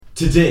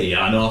Today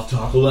on Off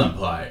Tackle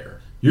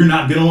Empire, you're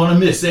not going to want to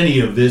miss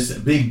any of this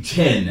Big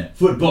Ten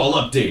football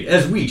update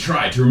as we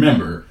try to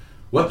remember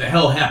what the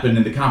hell happened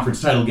in the conference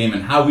title game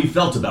and how we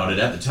felt about it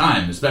at the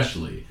time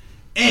especially.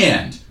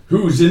 And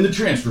who's in the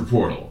transfer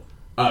portal.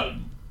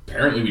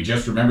 Apparently we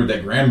just remembered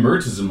that Graham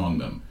Mertz is among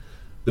them.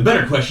 The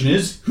better question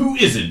is, who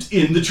isn't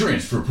in the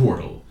transfer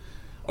portal?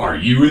 Are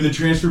you in the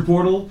transfer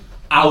portal?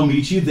 I'll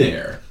meet you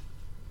there.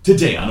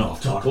 Today on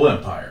Off Tackle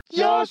Empire.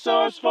 Your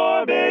source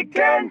for Big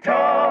Ten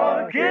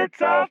talk.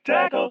 It's Off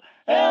Tackle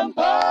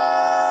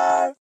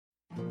Empire.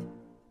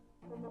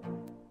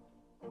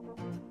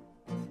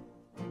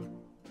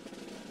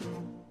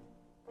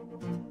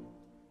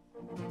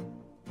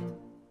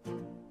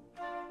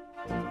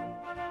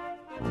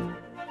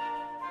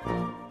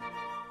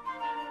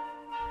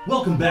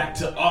 Welcome back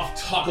to Off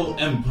Tackle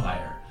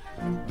Empire,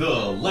 the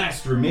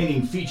last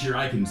remaining feature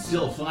I can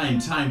still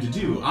find time to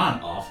do on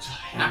Off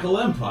Tackle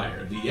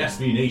Empire, the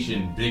SB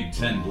Nation Big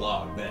Ten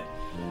blog that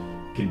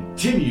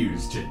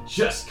continues to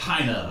just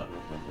kind of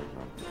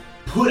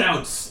put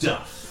out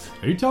stuff.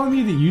 Are you telling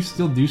me that you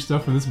still do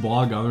stuff for this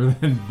blog other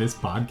than this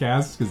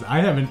podcast? Because I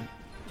haven't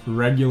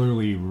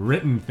regularly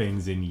written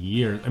things in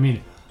years. I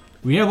mean,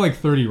 we have like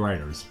 30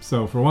 writers.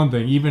 So for one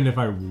thing, even if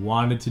I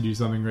wanted to do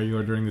something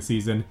regular during the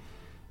season,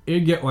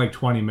 it'd get like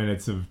 20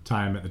 minutes of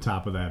time at the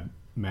top of that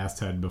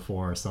masthead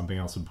before something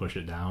else would push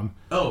it down.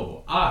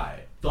 Oh,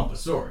 I,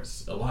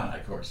 Thumpasaurus, Illini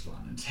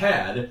correspondent,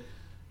 had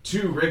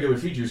 2 regular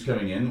features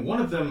coming in.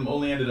 One of them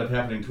only ended up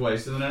happening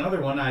twice, and then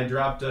another one I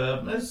dropped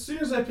as soon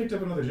as I picked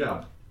up another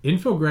job.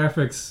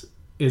 Infographics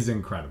is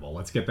incredible.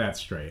 Let's get that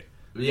straight.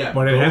 Yeah,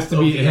 but it has to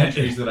be the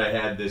entries that I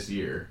had this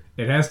year.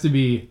 It has to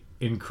be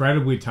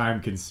incredibly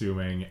time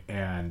consuming,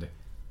 and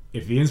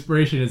if the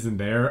inspiration isn't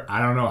there,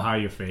 I don't know how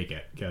you fake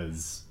it,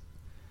 because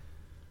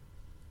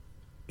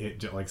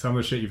it, like, some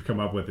of the shit you've come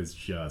up with is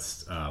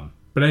just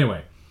but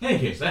anyway, in any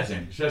case, that's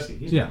Andrew Krzyzewski.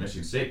 He's yeah. from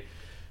Michigan State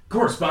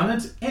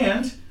correspondent,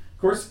 and of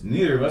course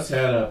neither of us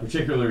had a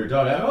particular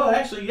dog. Well,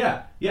 actually,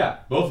 yeah,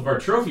 both of our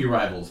trophy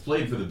rivals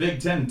played for the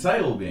Big Ten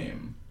title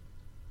game.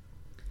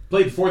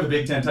 Played for the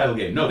Big Ten title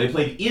game. No, they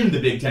played in the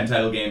Big Ten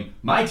title game.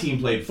 My team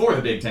played for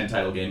the Big Ten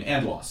title game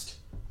and lost.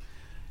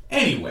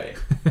 Anyway,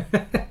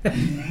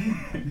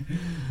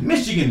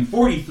 Michigan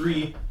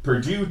 43,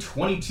 Purdue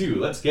 22.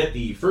 Let's get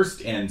the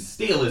first and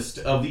stalest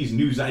of these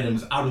news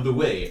items out of the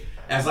way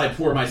as I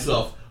pour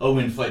myself a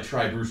Winfight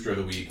Tri-Brewster of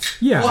the Week.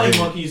 Yeah. Flying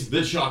Monkeys,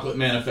 The Chocolate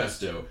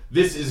Manifesto.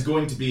 This is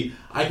going to be,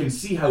 I can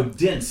see how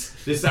dense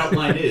this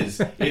outline is.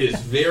 It is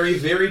very,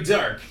 very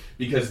dark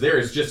because there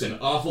is just an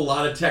awful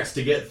lot of text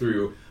to get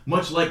through,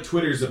 much like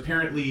Twitter's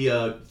apparently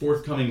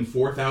forthcoming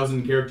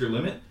 4,000 character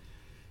limit.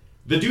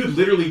 The dude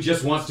literally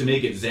just wants to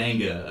make it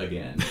Zanga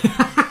again.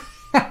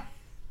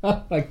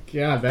 Oh my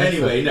god.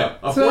 Anyway, no.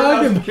 A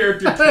 4,000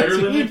 character Twitter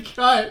limit.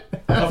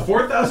 A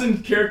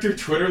 4,000 character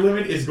Twitter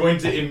limit is going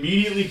to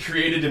immediately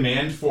create a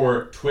demand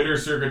for Twitter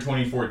circa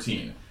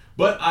 2014.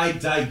 But I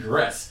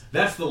digress.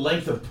 That's the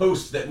length of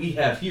post that we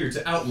have here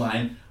to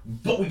outline,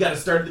 but we gotta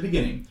start at the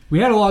beginning. We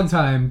had a long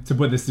time to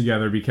put this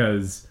together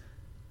because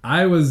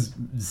I was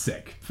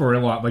sick for a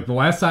lot. Like, the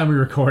last time we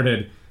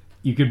recorded,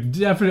 you could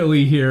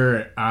definitely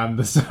hear on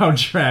the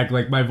soundtrack,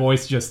 like, my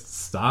voice just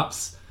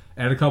stops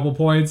at a couple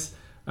points.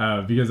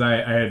 Because I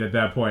had at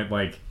that point,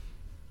 like,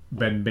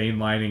 been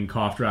mainlining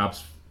cough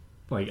drops.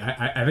 Like,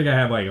 I think I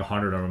had like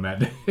 100 of them that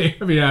day.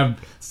 I mean, I'm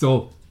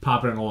still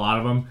popping in a lot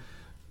of them.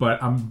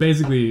 But I'm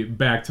basically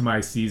back to my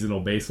seasonal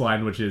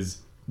baseline, which is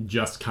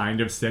just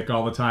kind of sick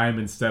all the time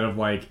instead of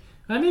like,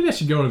 maybe I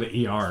should go to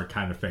the ER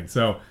kind of thing.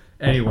 So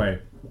anyway,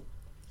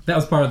 that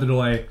was part of the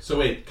delay. So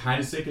wait, kind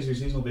of sick is your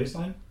seasonal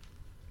baseline?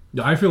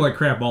 No, I feel like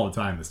crap all the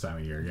time this time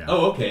of year, yeah.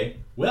 Oh, okay.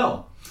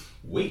 Well,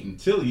 wait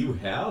until you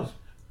have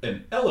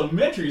an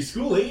elementary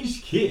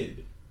school-aged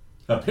kid.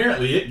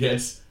 Apparently it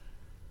gets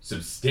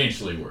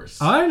substantially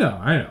worse. I know.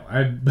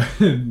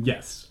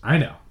 Yes, I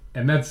know.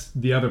 And that's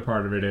the other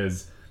part of it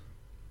is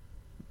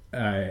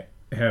I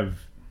have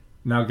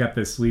now got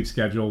this sleep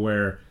schedule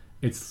where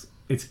it's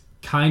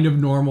kind of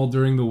normal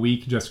during the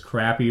week, just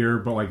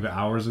crappier, but like the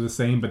hours are the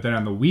same. But then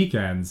on the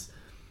weekends,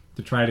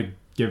 to try to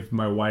give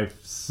my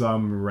wife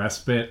some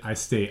respite, I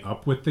stay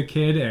up with the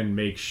kid and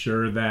make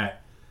sure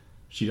that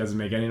she doesn't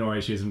make any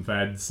noise, she isn't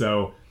fed.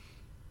 So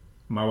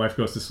my wife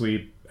goes to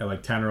sleep at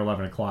like 10 or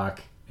 11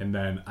 o'clock, and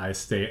then I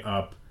stay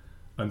up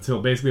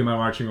until basically my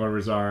marching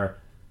orders are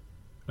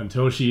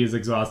until she is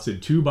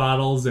exhausted 2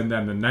 bottles, and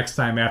then the next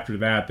time after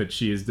that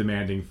she is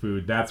demanding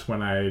food, that's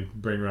when I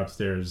bring her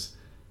upstairs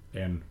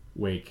and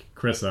wake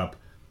Chris up.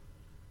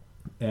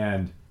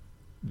 And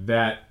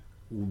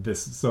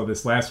this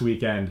last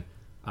weekend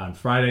on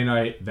Friday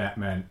night, that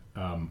meant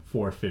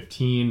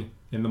 4:15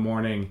 in the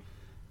morning.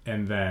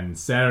 And then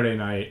Saturday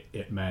night,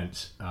 it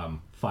meant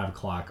 5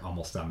 o'clock,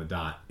 almost on the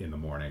dot in the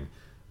morning.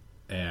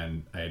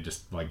 And I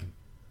just, like,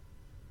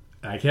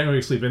 I can't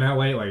really sleep in that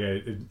late.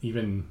 Like,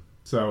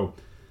 so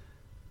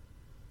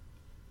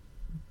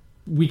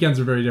weekends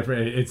are very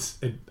different.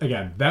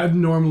 Again, that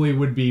normally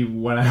would be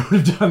when I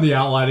would have done the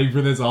outlining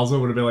for this. Also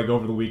would have been like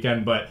over the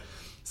weekend, but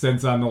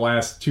since on the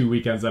last 2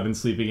 weekends I've been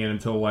sleeping in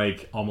until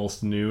like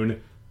almost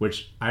noon,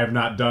 which I have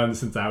not done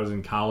since I was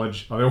in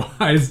college.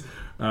 Otherwise,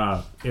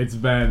 it's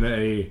been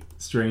a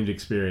strange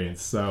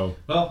experience. So,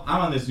 well,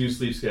 I'm on this new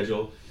sleep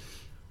schedule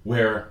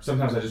where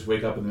sometimes I just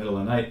wake up in the middle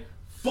of the night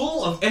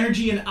full of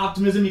energy and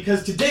optimism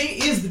because today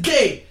is the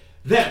day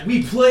that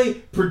we play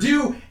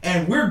Purdue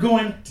and we're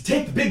going to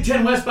take the Big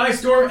Ten West by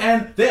storm,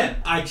 and then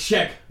I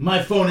check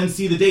my phone and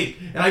see the date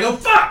and I go,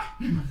 fuck!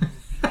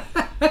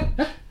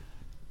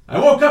 I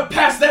woke up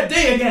past that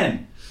day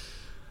again!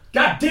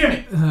 God damn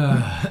it!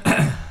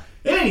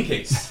 In any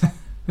case,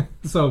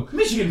 so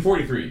Michigan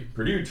 43,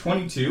 Purdue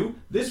 22.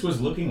 This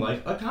was looking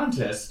like a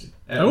contest.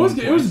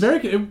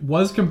 It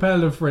was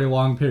competitive for a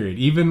long period,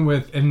 even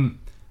with, and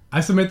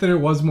I submit that it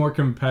was more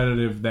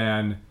competitive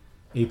than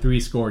a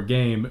 3-score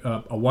game.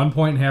 A 1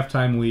 point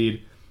halftime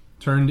lead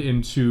turned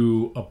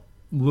into a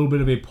little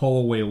bit of a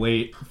pull away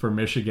late for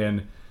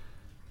Michigan.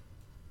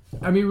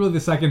 I mean, really, the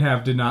second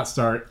half did not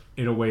start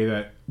in a way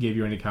that gave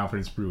you any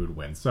confidence Purdue would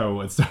win.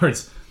 So it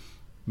starts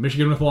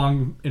Michigan with a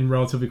long and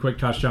relatively quick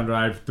touchdown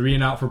drive, 3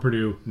 and out for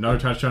Purdue, another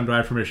touchdown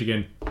drive for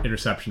Michigan,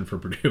 interception for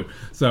Purdue.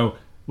 So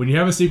when you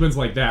have a sequence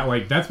like that,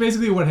 like that's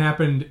basically what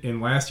happened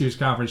in last year's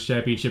conference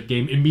championship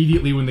game.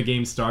 Immediately when the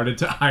game started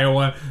to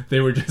Iowa, they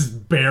were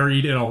just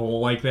buried in a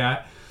hole like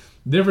that.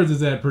 The difference is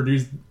that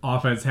Purdue's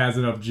offense has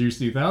enough juice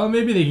to think, oh,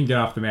 maybe they can get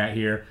off the mat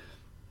here.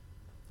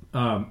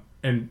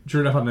 And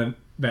sure enough, on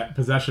that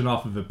possession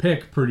off of the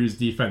pick, Purdue's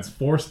defense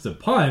forced to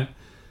punt.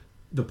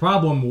 The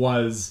problem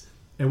was,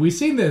 and we've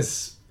seen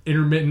this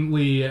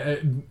intermittently,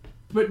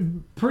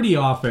 but pretty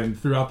often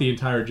throughout the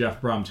entire Jeff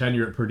Brom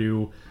tenure at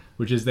Purdue,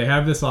 which is they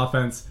have this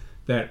offense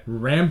that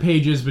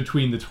rampages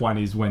between the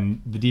 20s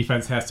when the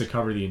defense has to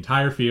cover the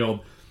entire field,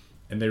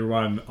 and they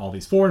run all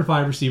these 4 and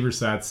 5 receiver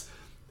sets.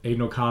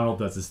 Aiden O'Connell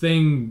does his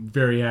thing,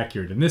 very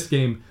accurate in this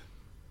game.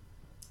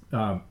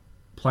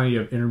 Plenty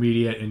of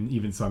intermediate and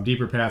even some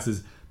deeper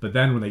passes. But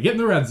then when they get in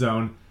the red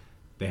zone,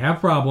 they have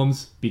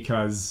problems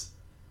because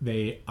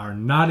they are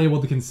not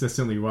able to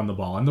consistently run the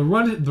ball. And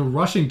the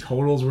rushing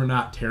totals were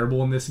not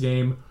terrible in this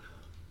game.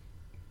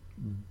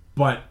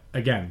 But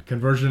again,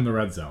 conversion in the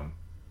red zone.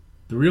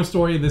 The real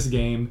story of this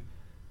game,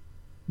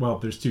 well,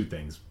 there's 2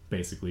 things,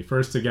 basically.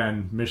 First,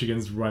 again,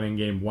 Michigan's running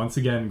game, once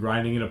again,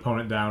 grinding an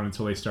opponent down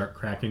until they start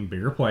cracking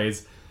bigger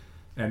plays.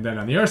 And then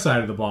on the other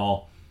side of the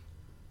ball,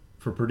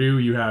 for Purdue,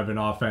 you have an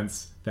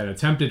offense that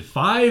attempted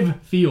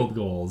 5 field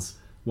goals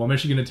while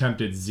Michigan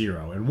attempted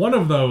 0. And one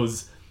of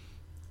those,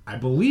 I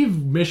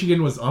believe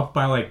Michigan was up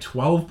by like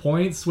 12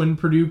 points when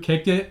Purdue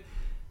kicked it.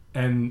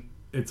 And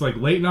it's like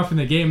late enough in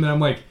the game that I'm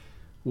like,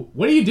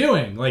 what are you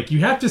doing? Like, you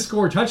have to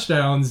score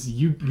touchdowns.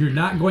 You're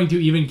not going to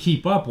even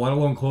keep up, let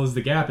alone close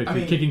the gap if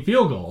you're kicking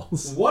field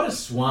goals. What a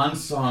swan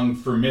song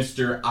for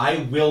Mr.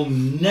 I will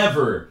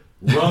never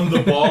run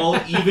the ball,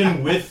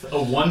 even with a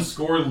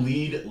 1-score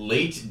lead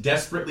late,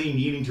 desperately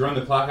needing to run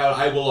the clock out.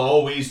 I will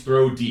always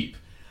throw deep.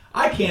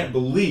 I can't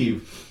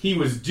believe he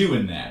was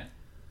doing that.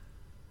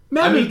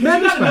 Because you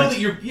gotta know that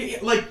you're,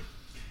 like,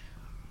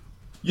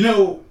 you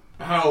know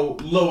how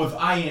loath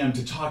I am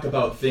to talk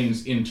about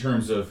things in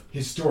terms of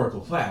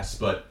historical class,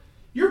 but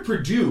you're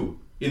Purdue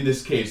in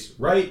this case,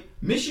 right?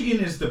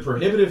 Michigan is the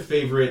prohibitive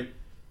favorite.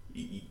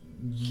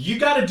 You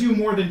gotta do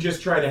more than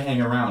just try to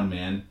hang around,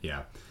 man.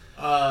 Yeah.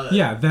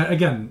 That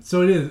again,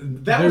 so it is.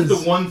 That was the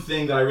one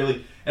thing that I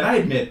really, and I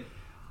admit,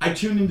 I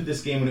tuned into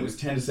this game when it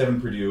was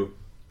 10-7 Purdue,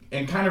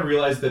 and kind of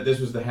realized that this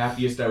was the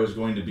happiest I was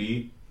going to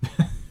be.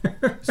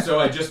 So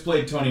I just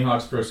played Tony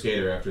Hawk's Pro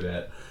Skater after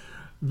that.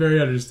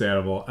 Very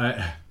understandable.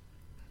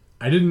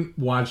 I didn't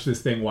watch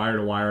this thing wire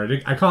to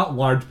wire. I caught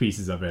large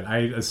pieces of it. I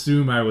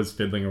assume I was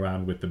fiddling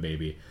around with the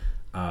baby.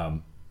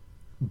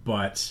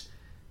 But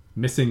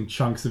missing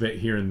chunks of it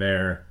here and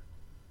there,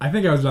 I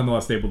think I was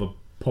nonetheless able to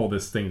pull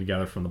this thing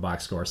together from the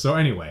box score. So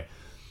anyway,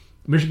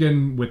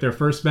 Michigan with their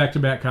first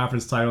back-to-back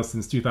conference title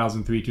since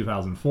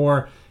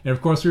 2003-2004. And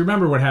of course, we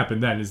remember what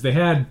happened then is they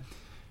had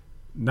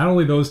not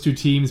only those 2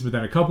 teams, but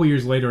then a couple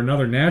years later,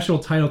 another national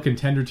title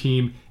contender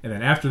team. And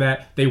then after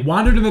that, they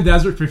wandered in the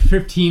desert for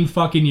 15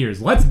 fucking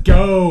years. Let's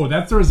go.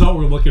 That's the result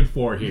we're looking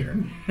for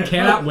here.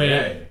 Cannot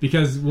wait,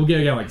 because we'll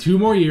get, again, like 2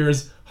 more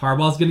years.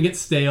 Harbaugh's going to get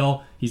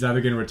stale. He's either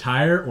going to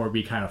retire or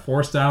be kind of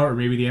forced out, or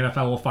maybe the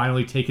NFL will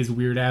finally take his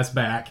weird ass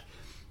back.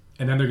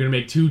 And then they're going to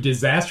make 2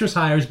 disastrous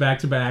hires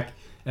back-to-back,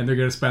 and they're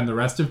going to spend the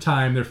rest of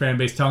time, their fan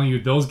base, telling you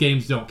those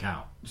games don't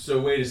count.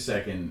 So wait a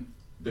second.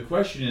 The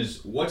question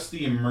is, what's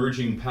the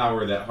emerging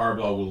power that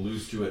Harbaugh will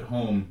lose to at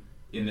home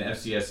in the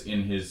FCS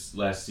in his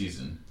last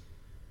season?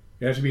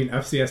 You have to be an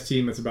FCS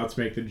team that's about to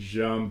make the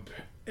jump.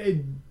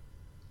 It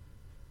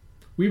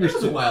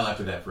was a while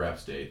after that for App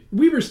State.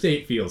 Weber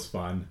State feels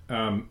fun.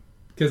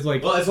 Because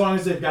well, as long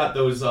as they've got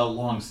those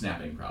long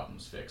snapping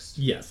problems fixed.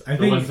 Yes, I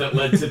think the ones that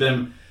led to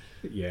them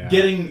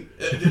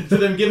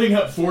giving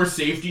up 4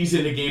 safeties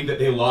in a game that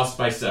they lost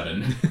by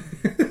 7.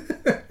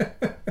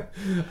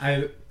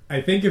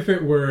 I think if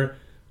it were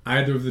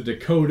either of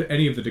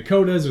any of the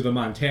Dakotas or the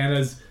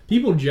Montanas,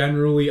 people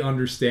generally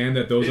understand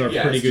that those are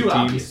pretty good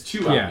teams.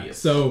 Too obvious.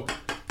 So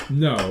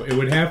No, it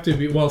would have to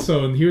be... Well,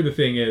 so and here the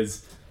thing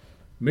is,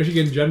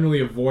 Michigan generally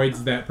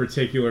avoids that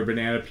particular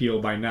banana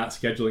peel by not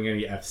scheduling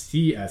any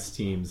FCS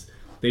teams.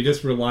 They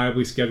just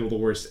reliably schedule the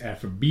worst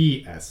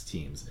FBS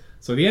teams.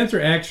 So the answer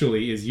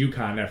actually is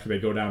UConn after they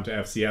go down to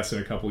FCS in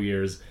a couple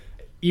years.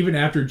 Even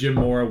after Jim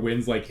Mora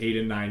wins like 8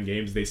 and 9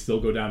 games, they still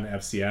go down to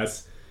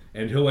FCS.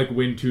 And he'll like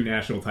win 2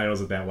 national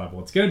titles at that level.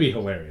 It's going to be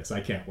hilarious.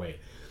 I can't wait.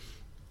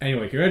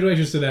 Anyway,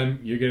 congratulations to them.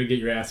 You're going to get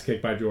your ass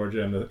kicked by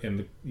Georgia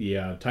in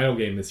the title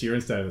game this year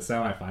instead of the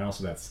semifinal,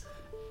 so that's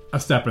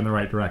a step in the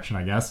right direction,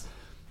 I guess.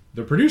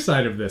 The Purdue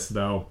side of this,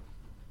 though,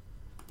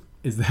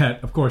 is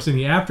that, of course, in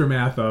the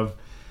aftermath of,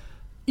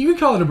 you could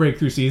call it a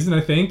breakthrough season,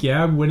 I think,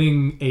 yeah,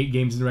 winning 8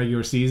 games in the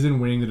regular season,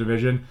 winning the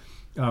division.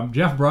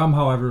 Jeff Brom,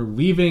 however,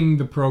 leaving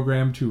the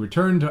program to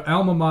return to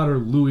alma mater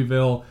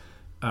Louisville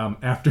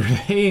after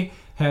they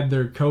had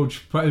their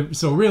coach.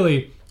 So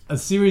really, a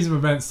series of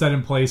events set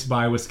in place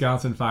by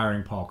Wisconsin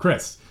firing Paul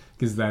Chryst,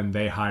 because then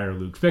they hire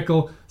Luke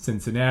Fickell,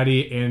 Cincinnati,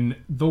 in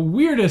the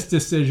weirdest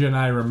decision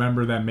I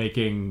remember them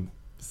making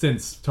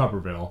since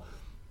Tuberville.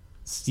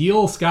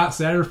 Steal Scott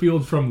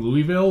Satterfield from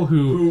Louisville,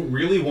 who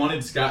really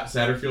wanted Scott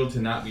Satterfield to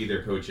not be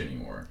their coach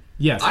anymore.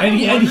 Yes, and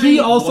he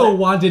also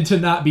wanted to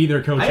not be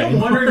their coach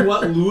anymore. I'm wondering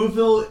what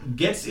Louisville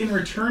gets in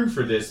return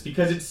for this,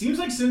 because it seems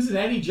like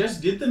Cincinnati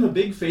just did them a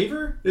big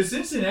favor. The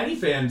Cincinnati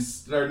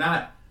fans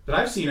that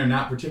I've seen are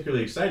not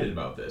particularly excited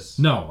about this.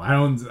 No,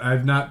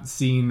 I've not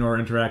seen or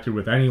interacted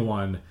with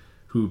anyone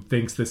who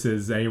thinks this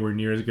is anywhere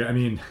near as good. I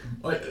mean,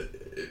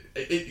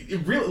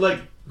 it really, like,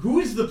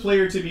 who is the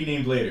player to be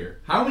named later?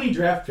 How many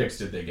draft picks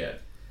did they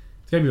get?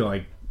 It's gonna be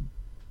like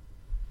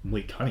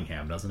Malik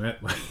Cunningham, doesn't it?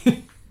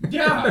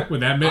 Yeah,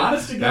 with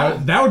honest to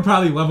God, that would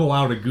probably level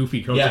out a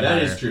goofy coach. Yeah,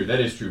 that is true. That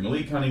is true.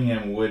 Malik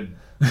Cunningham would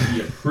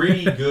be a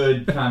pretty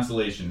good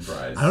consolation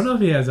prize. I don't know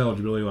if he has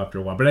eligibility left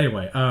or what, but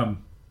anyway.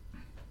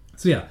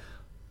 So yeah,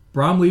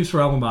 Brom leaves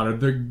for alma mater.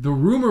 The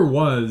rumor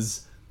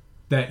was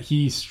that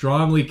he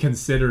strongly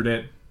considered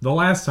it the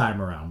last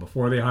time around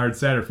before they hired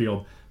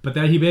Satterfield, but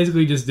that he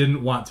basically just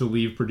didn't want to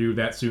leave Purdue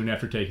that soon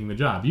after taking the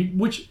job,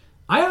 which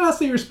I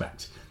honestly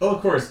respect. Oh,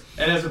 of course.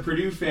 And as a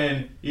Purdue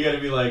fan, you got to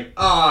be like,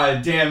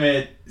 damn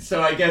it.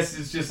 So I guess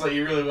it's just like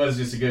he really was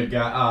just a good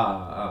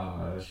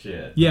guy.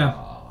 Shit.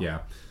 Yeah. Yeah.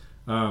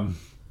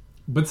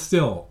 But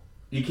still,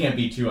 you can't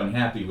be too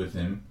unhappy with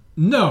him.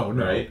 No.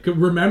 Right?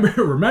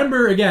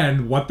 Remember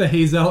again what the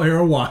Hazel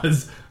era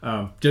was.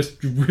 Just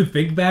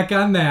think back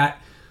on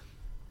that.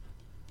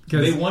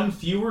 They won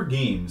fewer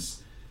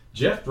games.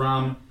 Jeff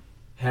Brom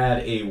had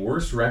a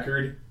worse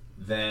record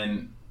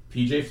than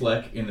PJ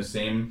Fleck in the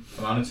same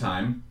amount of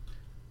time.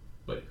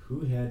 But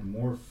who had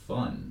more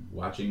fun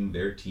watching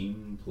their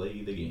team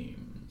play the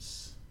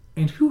games?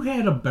 And who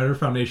had a better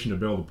foundation to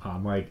build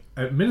upon? Like,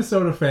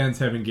 Minnesota fans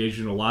have engaged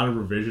in a lot of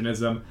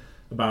revisionism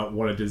about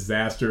what a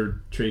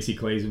disaster Tracy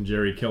Claeys and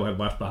Jerry Kill had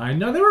left behind.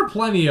 Now, there were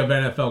plenty of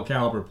NFL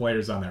caliber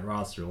players on that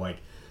roster. Like,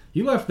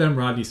 he left them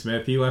Rodney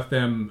Smith. He left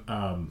them,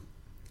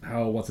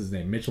 what's his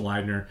name? Mitch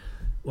Leidner.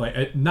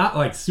 Like, not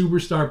like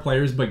superstar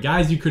players, but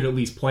guys you could at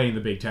least play in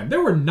the Big Ten.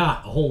 There were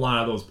not a whole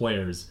lot of those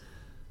players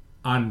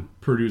on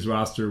Purdue's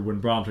roster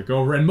when Brom took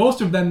over, and most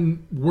of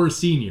them were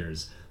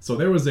seniors. So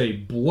there was a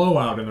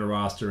blowout in the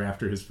roster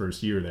after his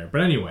first year there.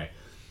 But anyway,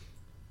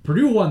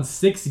 Purdue won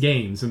 6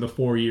 games in the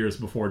 4 years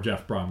before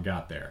Jeff Brom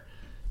got there.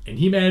 And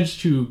he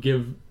managed to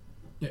give,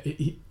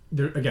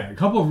 again, a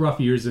couple of rough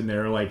years in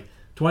there. Like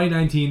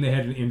 2019, they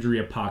had an injury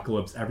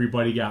apocalypse.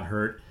 Everybody got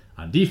hurt.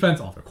 On defense,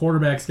 all the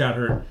quarterbacks got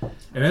hurt.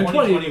 And then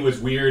 2020 was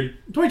weird.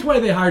 2020,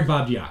 they hired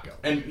Bob Diaco.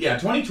 And yeah,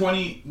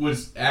 2020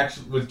 was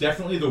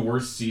definitely the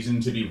worst season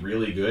to be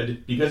really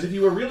good. Because if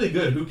you were really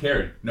good, who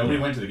cared? Nobody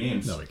went to the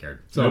games. Nobody cared.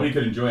 So nobody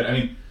could enjoy it. I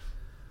mean,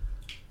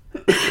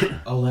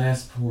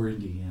 alas, poor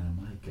Indiana.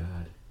 My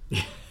God.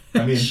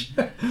 I mean,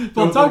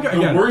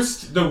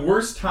 the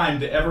worst time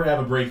to ever have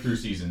a breakthrough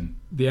season.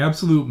 The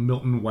absolute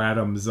Milton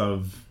Wadhams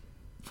of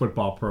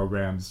football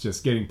programs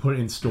just getting put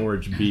in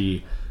storage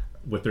B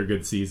with their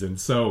good season.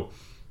 So,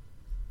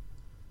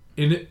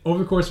 over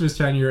the course of his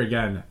tenure,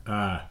 again,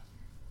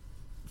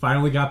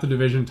 finally got the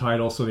division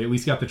title, so they at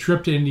least got the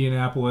trip to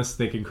Indianapolis.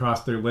 They can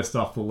cross their list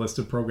off the list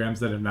of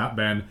programs that have not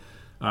been.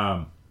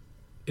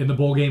 In the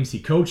bowl games he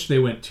coached, they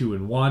went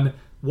 2-1.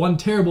 One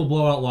terrible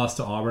blowout loss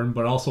to Auburn,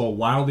 but also a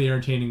wildly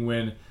entertaining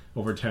win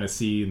over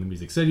Tennessee in the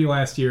Music City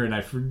last year, and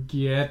I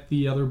forget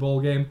the other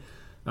bowl game.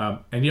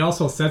 And he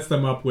also sets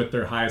them up with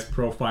their highest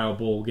profile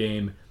bowl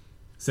game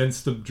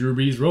since the Drew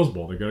Brees Rose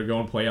Bowl. They're going to go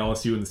and play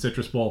LSU in the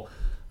Citrus Bowl.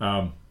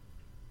 And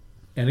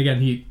again,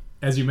 he,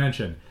 as you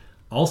mentioned,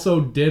 also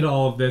did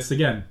all of this,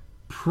 again,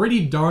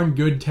 pretty darn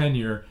good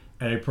tenure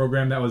at a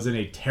program that was in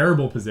a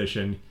terrible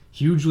position,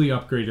 hugely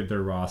upgraded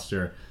their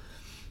roster,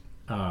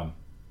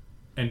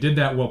 and did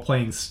that while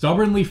playing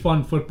stubbornly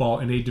fun football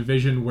in a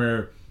division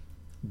where,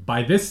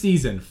 by this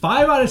season,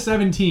 5 out of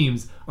 7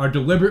 teams are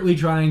deliberately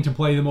trying to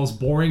play the most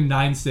boring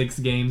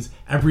 9-6 games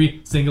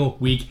every single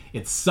week.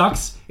 It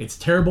sucks. It's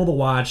terrible to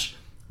watch.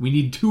 We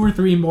need 2 or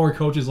 3 more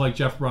coaches like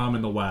Jeff Brom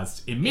in the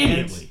West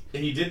immediately.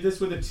 And he did this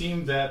with a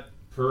team that,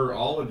 per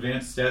all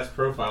advanced stats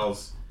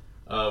profiles,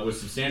 was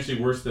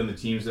substantially worse than the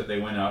teams that they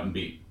went out and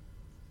beat.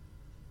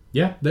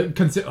 Yeah,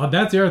 that's the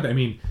other thing. I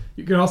mean,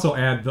 you can also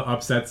add the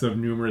upsets of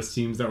numerous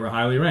teams that were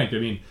highly ranked. I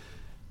mean,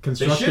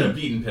 They should have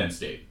beaten Penn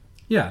State.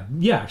 Yeah.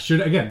 This should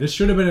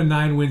have been a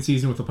 9-win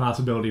season with the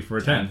possibility for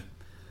a 10.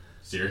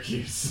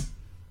 Syracuse.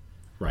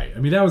 Right. I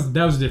mean, that was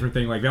a different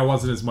thing. Like, that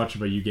wasn't as much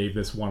of a you gave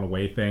this one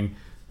away thing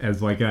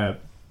as like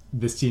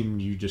this team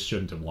you just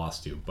shouldn't have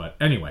lost to. But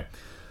anyway,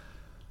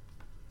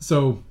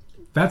 so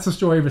that's the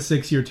story of a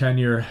 6-year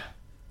tenure.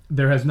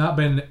 There has not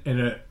been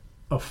an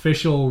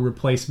official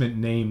replacement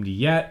named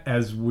yet.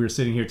 As we're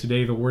sitting here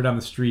today, the word on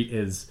the street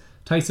is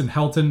Tyson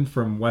Helton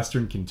from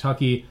Western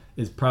Kentucky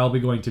is probably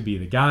going to be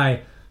the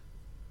guy.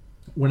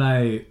 When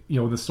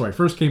when this story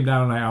first came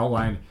down and I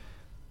outlined,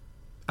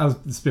 I was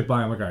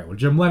spitballing. I'm like, all right, well,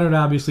 Jim Leonard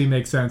obviously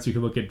makes sense. You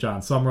could look at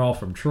John Summerall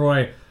from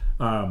Troy.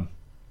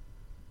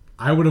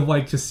 I would have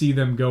liked to see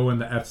them go in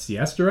the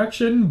FCS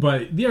direction,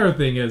 but the other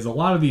thing is a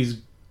lot of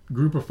these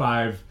group of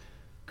 5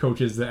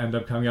 coaches that end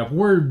up coming up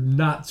were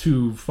not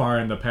too far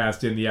in the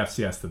past in the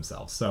FCS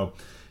themselves. So,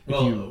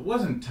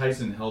 wasn't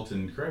Tyson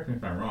Helton, correct me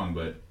if I'm wrong,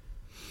 but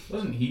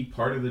wasn't he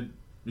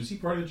was he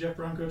part of the Jeff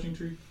Brown coaching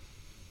tree?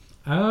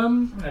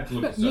 I'm going to have to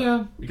look this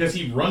up. Because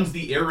he runs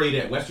the air raid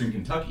at Western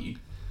Kentucky.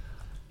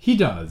 He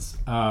does.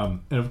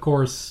 And of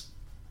course,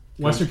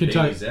 Western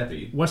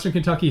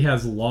Kentucky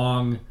has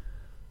long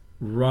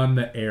run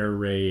the air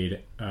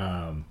raid,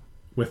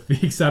 with the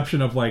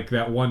exception of like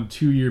that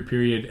 1-2 year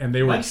period, and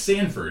they were Mike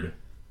Sanford.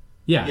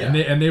 Yeah.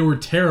 And they were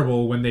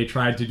terrible when they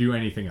tried to do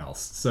anything else.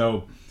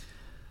 So,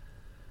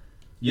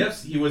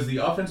 yes, he was the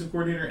offensive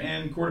coordinator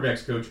and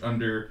quarterbacks coach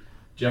under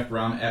Jeff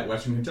Brown at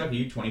Western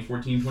Kentucky,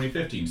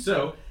 2014-2015.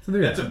 So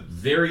that's a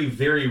very,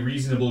 very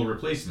reasonable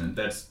replacement.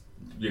 That's,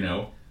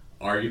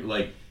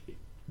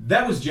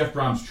 that was Jeff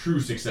Brown's true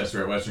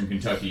successor at Western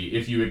Kentucky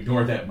if you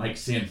ignore that Mike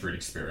Sanford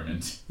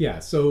experiment. Yeah,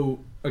 so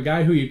a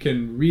guy who you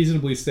can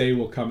reasonably say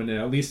will come in, and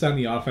at least on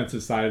the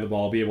offensive side of the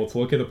ball, be able to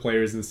look at the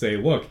players and say,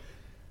 look,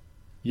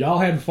 y'all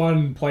had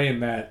fun playing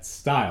that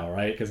style,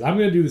 right? Because I'm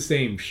going to do the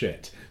same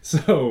shit.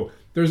 So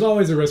there's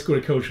always a risk when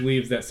a coach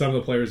leaves that some of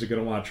the players are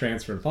going to want to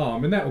transfer and follow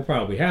him, and that will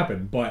probably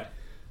happen. But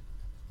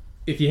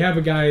if you have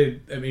a guy,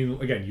 I mean,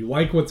 again, you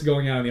like what's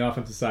going on the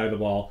offensive side of the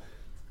ball,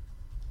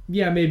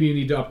 yeah, maybe you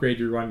need to upgrade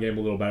your run game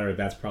a little better.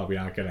 That's probably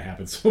not going to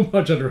happen so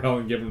much under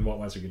Helton, given what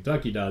Western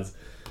Kentucky does.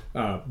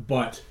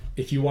 But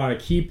if you want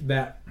to keep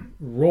that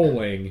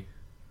rolling,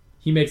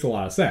 he makes a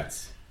lot of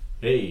sense.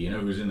 Hey, you know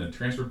who's in the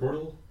transfer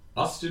portal?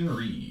 Austin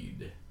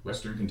Reed,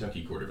 Western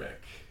Kentucky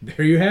quarterback.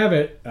 There you have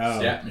it.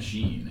 Stat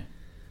machine.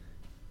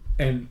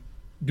 And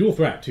dual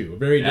threat, too. A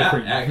very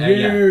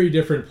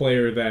different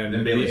player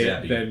than Bailey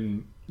Zappi.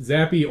 Than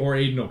Zappi or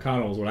Aiden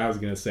O'Connell is what I was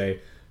going to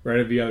say. Right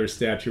of the other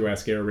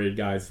statuesque air raid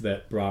guys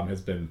that Brom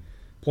has been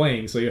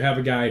playing. So you have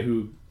a guy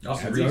who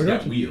Austin Reed's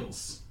got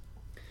wheels.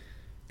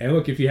 And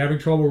look, if you're having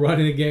trouble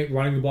running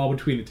the ball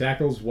between the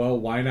tackles, well,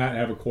 why not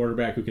have a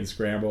quarterback who can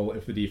scramble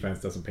if the defense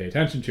doesn't pay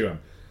attention to him?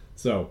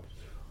 So,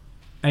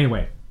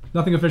 anyway,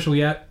 nothing official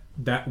yet.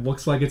 That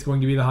looks like it's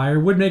going to be the hire.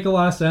 Would make a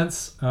lot of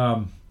sense. There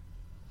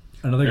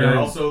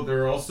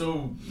are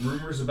also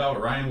rumors about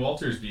Ryan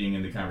Walters being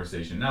in the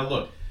conversation. Now,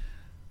 look,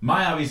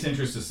 my obvious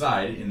interest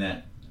aside, in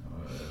that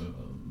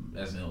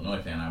as an Illinois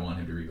fan, I want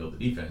him to rebuild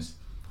the defense.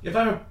 If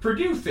I'm a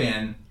Purdue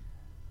fan,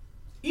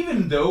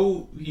 even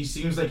though he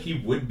seems like he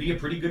would be a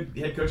pretty good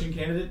head coaching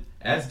candidate,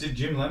 as did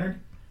Jim Leonard,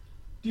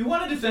 do you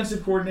want a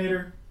defensive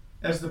coordinator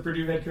as the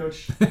Purdue head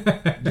coach?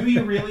 Do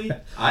you really?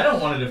 I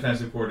don't want a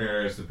defensive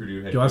coordinator as the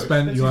Purdue head coach. You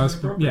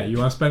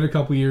want to spend a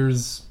couple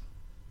years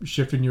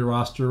shifting your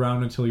roster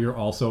around until you're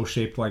also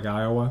shaped like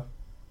Iowa?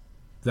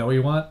 Is that what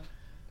you want?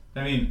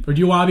 I mean, or do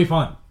you want to be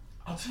fun?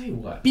 I'll tell you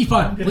what. Be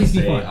fun. Please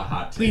be fun. A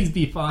hot take. Please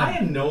be fun. I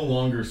am no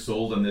longer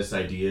sold on this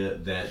idea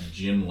that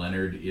Jim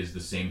Leonard is the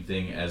same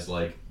thing as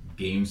like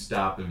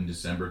GameStop in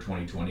December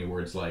 2020,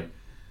 where it's like,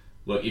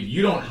 look, if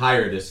you don't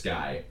hire this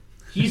guy,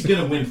 he's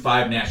going to win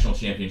 5 national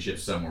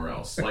championships somewhere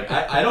else. Like,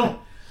 I don't...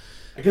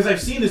 Because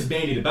I've seen this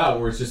bandied about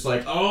where it's just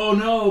like, oh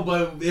no,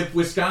 but if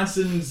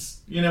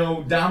Wisconsin's,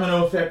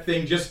 domino effect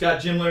thing just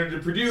got Jim Leonard to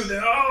Purdue,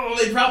 then,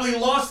 they probably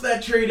lost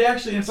that trade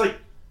actually. And it's like,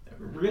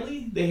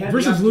 really? They had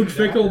versus Luke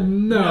Fickell?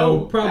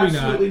 No, probably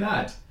absolutely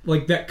not.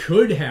 Like, that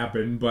could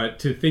happen, but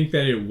to think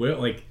that it will,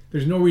 like,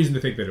 there's no reason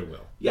to think that it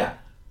will. Yeah.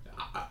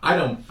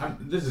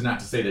 This is not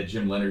to say that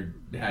Jim Leonard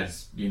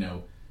has,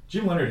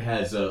 Jim Leonard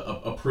has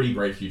a pretty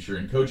bright future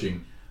in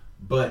coaching,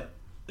 but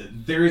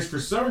there is, for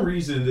some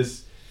reason,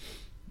 this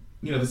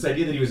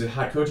idea that he was a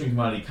hot coaching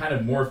commodity kind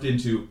of morphed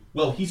into,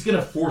 well, he's going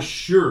to for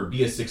sure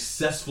be a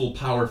successful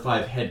Power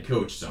 5 head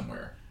coach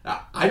somewhere.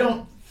 I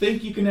don't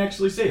think you can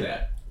actually say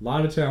that. A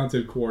lot of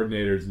talented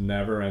coordinators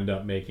never end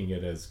up making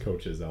it as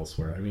coaches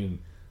elsewhere. I mean,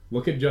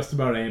 look at just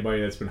about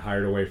anybody that's been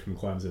hired away from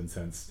Clemson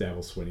since Dabo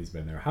Swinney's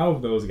been there. How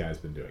have those guys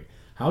been doing?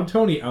 How'd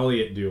Tony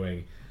Elliott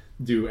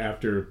do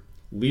after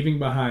leaving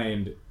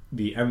behind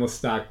the endless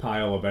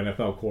stockpile of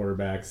NFL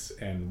quarterbacks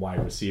and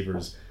wide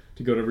receivers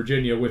to go to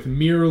Virginia with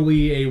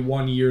merely a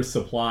 1-year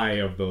supply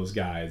of those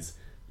guys?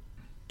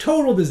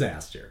 Total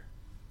disaster.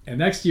 And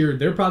next year,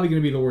 they're probably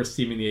going to be the worst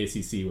team in the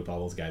ACC with all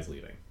those guys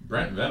leaving.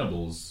 Brent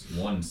Venables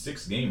won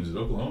 6 games at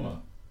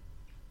Oklahoma.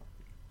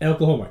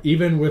 Oklahoma,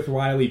 even with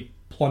Riley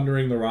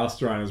plundering the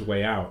roster on his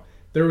way out,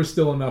 there was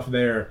still enough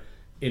there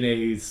in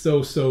a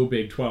so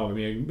Big 12. I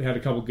mean, it had a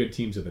couple good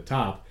teams at the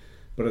top,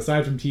 but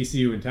aside from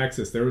TCU and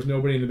Texas, there was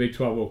nobody in the Big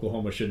 12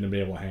 Oklahoma shouldn't have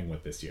been able to hang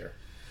with this year.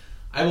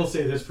 I will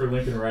say this for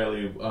Lincoln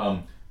Riley.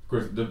 Of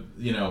course,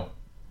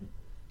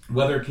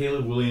 whether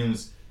Caleb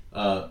Williams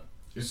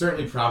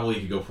certainly probably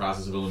could go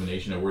process of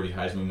elimination, a worthy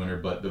Heisman winner,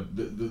 but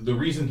the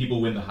reason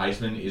people win the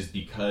Heisman is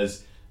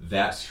because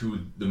that's who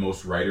the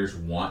most writers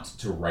want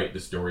to write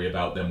the story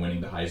about them winning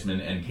the Heisman.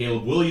 And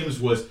Caleb Williams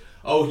was,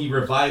 he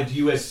revived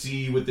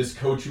USC with this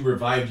coach who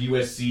revived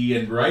USC,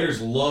 and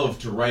writers love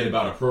to write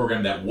about a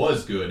program that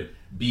was good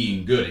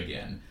being good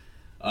again,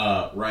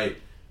 right?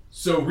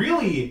 So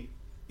really,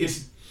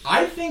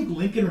 I think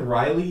Lincoln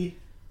Riley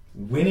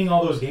winning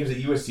all those games at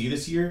USC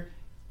this year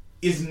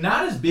is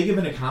not as big of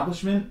an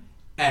accomplishment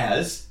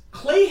as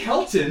Clay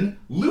Helton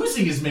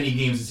losing as many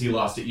games as he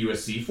lost at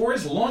USC for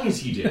as long as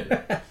he did.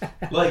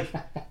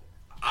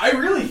 I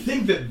really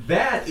think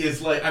that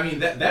is like, I mean,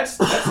 that's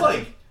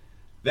like,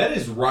 that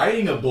is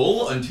riding a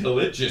bull until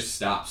it just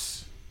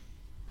stops.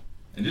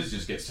 And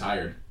just gets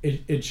tired.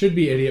 It should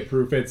be idiot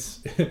proof.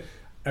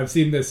 I've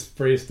seen this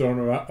phrase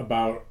thrown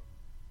about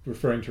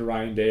referring to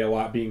Ryan Day a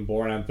lot, being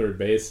born on third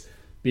base.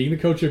 Being the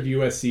coach of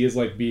USC is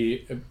like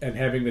and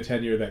having the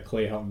tenure that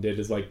Clay Helton did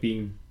is like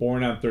being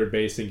born on third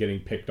base and getting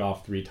picked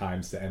off 3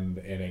 times to end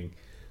the inning.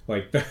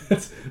 Like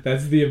that's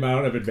the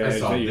amount of advantage. I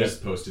saw that you this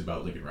posted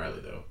about Lincoln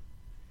Riley though.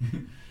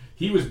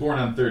 He was born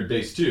on third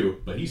base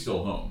too, but he's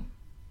still home.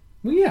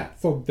 Well, yeah.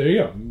 So there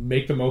you go.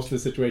 Make the most of the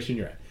situation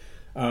you're in.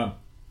 All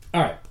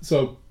right.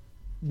 So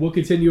we'll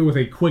continue with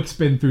a quick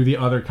spin through the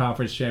other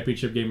conference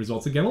championship game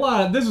results. Again,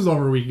 this was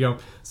over a week ago,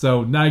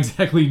 so not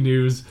exactly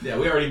news. Yeah,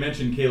 we already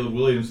mentioned Caleb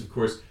Williams, of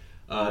course.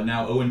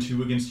 Now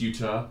 0-2 against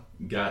Utah.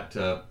 Got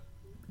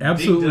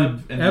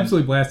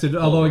absolutely blasted.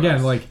 Although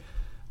again,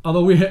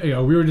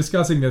 we were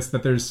discussing this,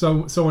 that there's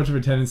so much of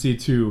a tendency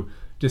to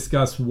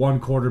discuss one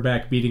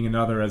quarterback beating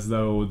another as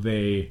though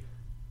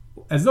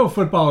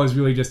football is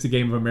really just a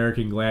game of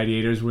American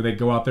gladiators where they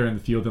go out there in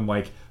the field and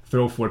like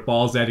throw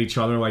footballs at each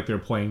other like they're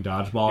playing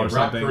dodgeball or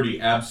something. Brock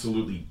Purdy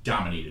absolutely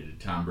dominated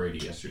Tom Brady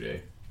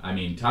yesterday. I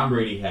mean, Tom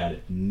Brady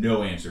had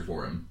no answer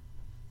for him.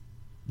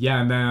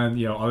 Yeah, and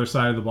then, other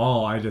side of the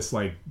ball, I just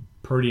like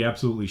Purdy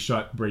absolutely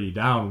shut Brady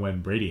down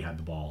when Brady had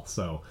the ball.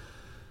 So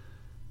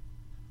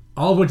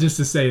all of which is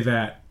to say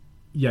that,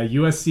 yeah,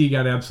 USC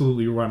got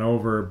absolutely run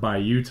over by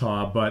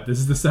Utah, but this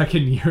is the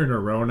second year in a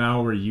row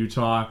now where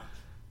Utah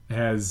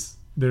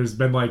there's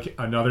been like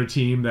another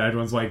team that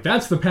everyone's like,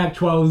 that's the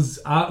Pac-12's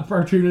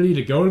opportunity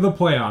to go to the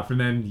playoff, and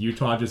then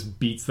Utah just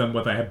beats them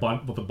with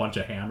a bunch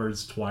of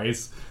hammers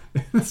twice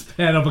in the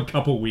span of a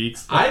couple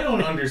weeks. I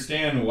don't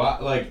understand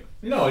why,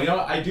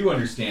 I do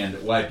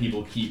understand why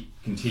people keep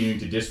continuing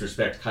to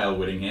disrespect Kyle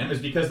Whittingham is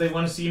because they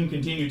want to see him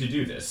continue to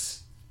do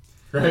this.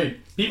 Right?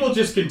 People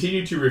just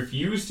continue to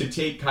refuse to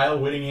take Kyle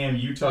Whittingham,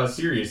 Utah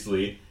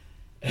seriously,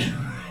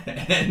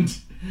 and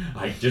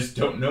I just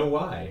don't know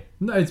why.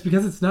 No, it's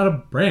because it's not a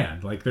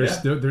brand. Like they're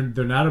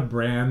not a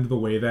brand the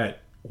way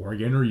that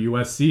Oregon or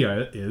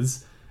USC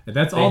is. And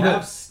that's all. They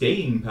have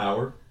staying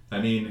power.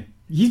 I mean,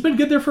 he's been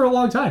good there for a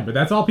long time, but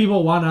that's all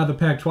people want out of the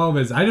Pac-12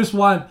 is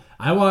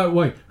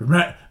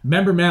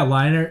remember Matt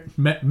Leinart,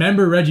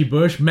 remember Reggie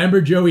Bush,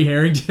 remember Joey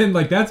Harrington.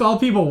 Like that's all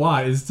people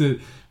want is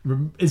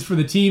for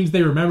the teams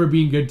they remember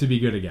being good to be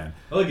good again.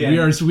 Well,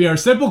 again, we are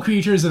simple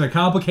creatures in a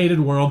complicated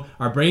world.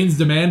 Our brains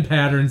demand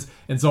patterns,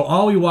 and so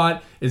all we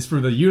want is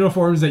for the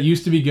uniforms that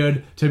used to be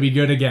good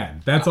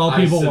again. That's all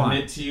people want. I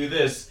submit to you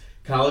this: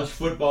 college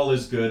football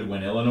is good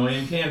when Illinois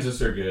and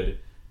Kansas are good.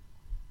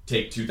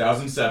 Take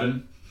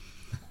 2007.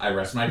 I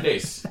rest my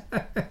case.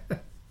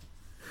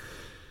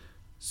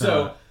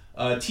 So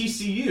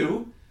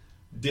TCU.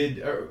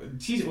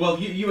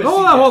 USC.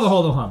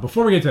 Hold on.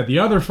 Before we get to that, the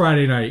other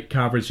Friday night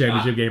conference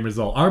championship game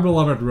result, our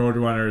beloved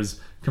Roadrunners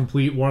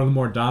complete one of the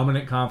more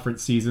dominant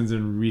conference seasons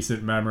in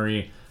recent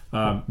memory,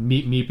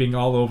 meeping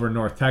all over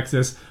North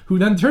Texas, who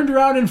then turned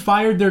around and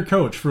fired their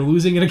coach for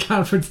losing in a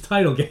conference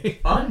title game.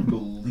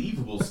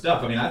 Unbelievable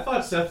stuff. I mean, I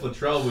thought Seth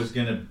Luttrell was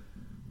going to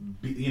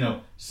be,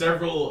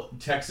 several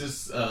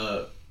Texas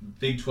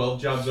Big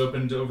 12 jobs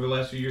opened over the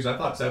last few years. I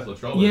thought Seth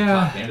Luttrell was the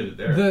top candidate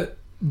there.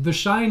 The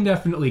shine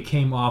definitely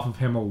came off of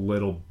him a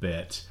little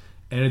bit.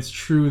 And it's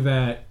true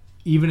that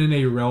even in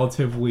a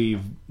relatively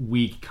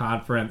weak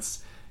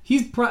conference,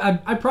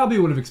 I probably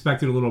would have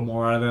expected a little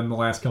more out of them the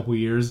last couple of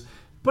years.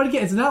 But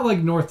again, it's not like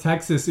North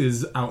Texas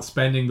is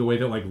outspending the way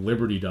that like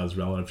Liberty does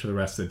relative to the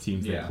rest of the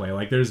teams they play.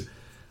 Like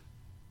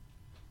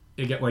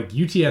like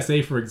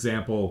UTSA, for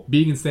example,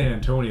 being in San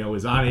Antonio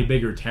is on a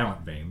bigger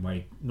talent vein.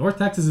 Like North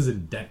Texas is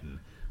in Denton,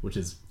 which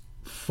is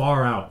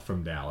far out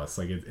from Dallas.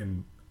 Like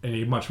in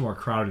a much more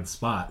crowded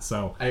spot.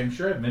 So I'm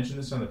sure I've mentioned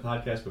this on the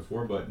podcast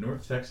before, but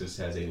North Texas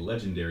has a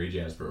legendary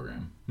jazz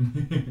program.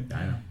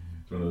 I know.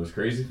 It's one of those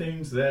crazy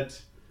things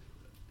that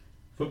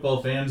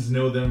Football fans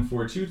know them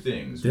for two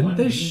things. Didn't One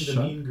they being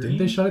the Mean Green. Didn't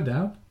they shut it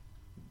down?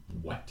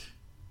 What?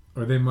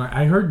 Or they might.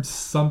 I heard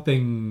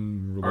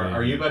something.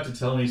 Are you about to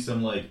tell me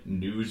some like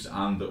news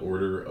on the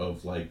order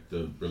of like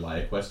the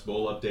ReliaQuest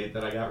Bowl update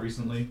that I got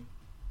recently?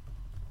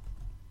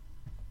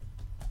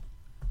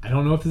 I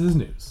don't know if this is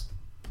news.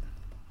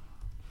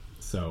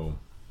 So,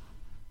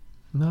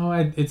 no,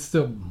 it's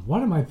still.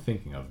 What am I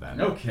thinking of then?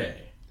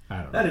 Okay, I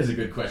don't know. that is a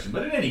good question.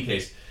 But in any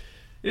case,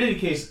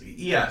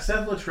 yeah,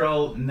 Seth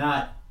Luttrell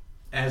not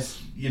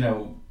as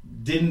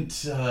didn't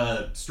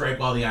strike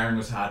while the iron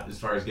was hot as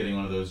far as getting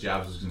one of those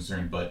jobs was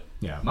concerned. But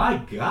yeah, my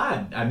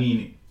God, I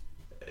mean,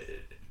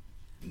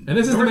 and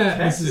this is North the Matt.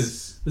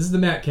 Texas, this is the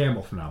Matt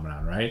Campbell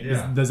phenomenon, right?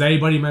 Yeah. Does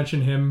anybody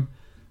mention him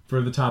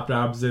for the top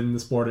jobs in the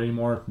sport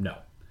anymore? No,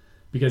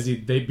 because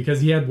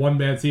he had one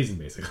bad season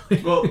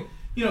basically. Well,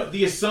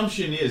 the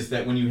assumption is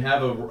that when you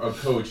have a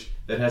coach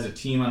that has a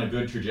team on a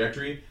good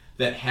trajectory,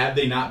 that had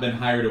they not been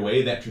hired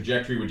away, that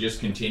trajectory would just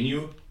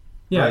continue.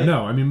 Yeah, right?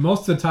 no, I mean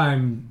most of the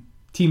time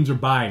teams are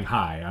buying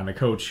high on a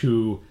coach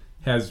who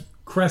has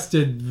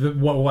crested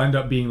what will end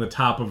up being the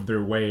top of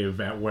their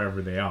wave at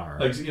wherever they are.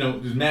 Like,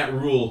 Matt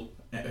Rule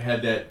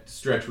had that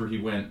stretch where he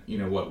went,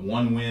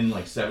 1 win,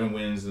 like 7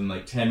 wins, and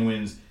like 10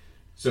 wins.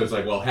 So it's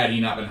like, well, had he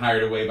not been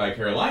hired away by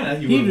Carolina,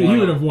 he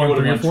would have won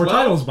 3 or 4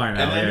 titles by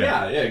now. And then,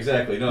 yeah,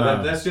 exactly.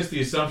 No, that's just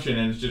the assumption,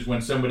 and it's just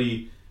when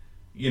somebody,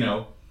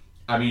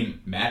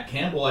 Matt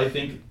Campbell, I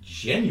think,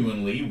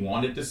 genuinely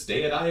wanted to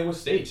stay at Iowa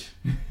State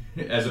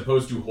as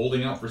opposed to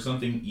holding out for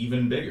something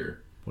even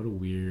bigger. What a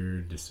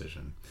weird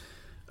decision.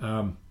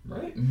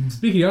 Right?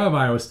 Speaking of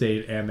Iowa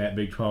State and that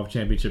Big 12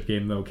 championship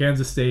game, though,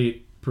 Kansas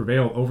State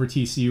prevailed over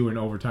TCU in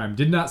overtime.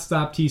 Did not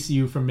stop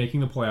TCU from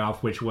making the playoff,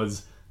 which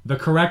was the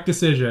correct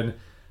decision.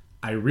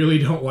 I really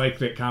don't like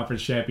that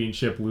conference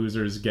championship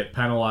losers get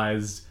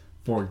penalized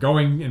for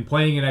going and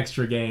playing an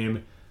extra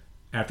game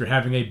after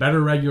having a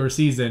better regular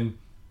season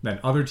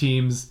than other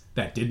teams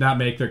that did not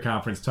make their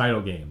conference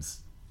title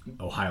games.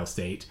 Ohio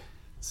State.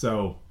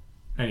 So,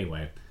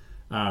 anyway,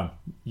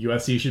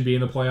 USC should be in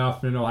the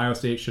playoff and Ohio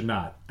State should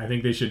not. I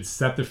think they should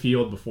set the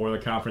field before the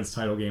conference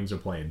title games are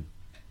played.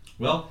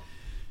 Well,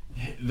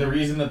 the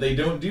reason that they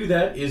don't do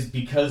that is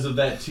because of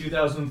that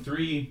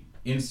 2003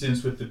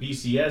 instance with the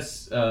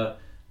BCS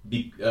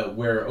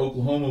where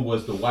Oklahoma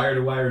was the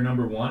wire-to-wire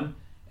number 1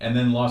 and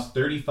then lost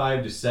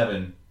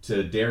 35-7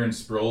 to Darren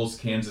Sproles'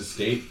 Kansas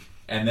State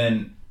and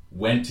then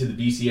went to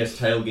the BCS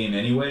title game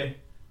anyway.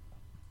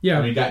 Yeah.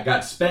 I mean,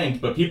 got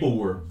spanked, but people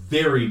were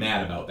very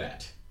mad about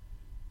that.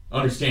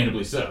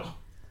 Understandably so.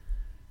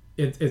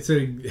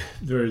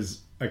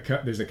 There's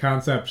a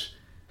concept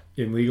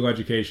in legal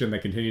education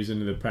that continues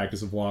into the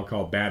practice of law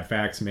called bad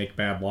facts make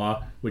bad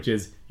law, which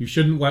is you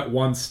shouldn't let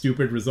one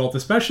stupid result,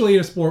 especially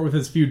in a sport with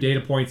as few data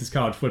points as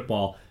college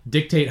football,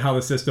 dictate how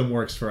the system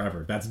works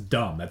forever. That's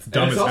dumb. That's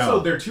dumb as hell. And it's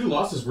also their 2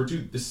 losses were to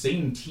the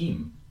same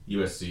team,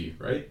 USC,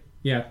 right?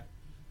 Yeah.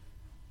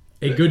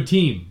 A good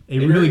team. A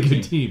really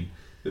good team.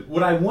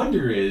 What I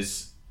wonder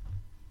is,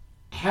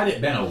 had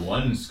it been a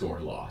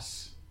 1-score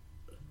loss,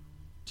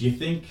 do you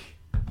think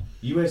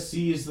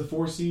USC is the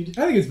 4 seed?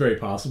 I think it's very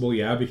possible,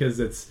 yeah, because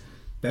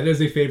that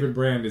is a favored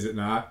brand, is it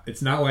not?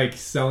 It's not like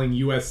selling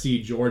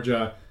USC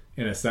Georgia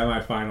in a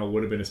semifinal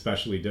would have been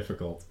especially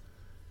difficult.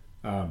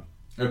 Of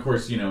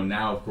course,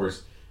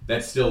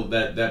 that's still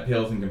that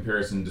pales in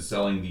comparison to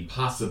selling the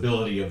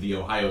possibility of the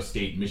Ohio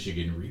State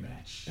Michigan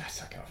rematch. That's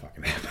not gonna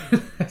fucking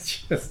happen.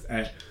 That's just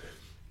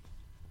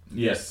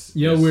yes.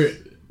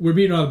 We're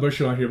beating around the bush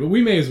on here, but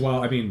we may as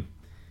well. I mean,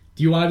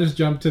 do you want to just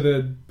jump to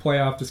the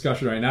playoff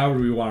discussion right now, or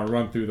do we want to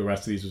run through the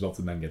rest of these results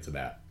and then get to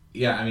that?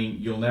 Yeah, I mean,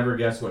 you'll never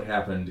guess what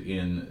happened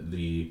in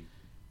the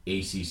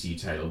ACC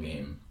title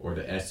game or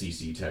the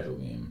SEC title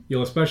game.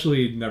 You'll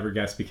especially never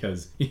guess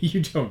because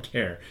you don't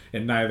care,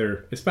 and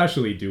neither,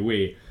 especially do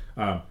we.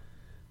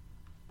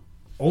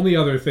 Only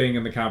other thing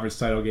in the conference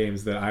title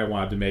games that I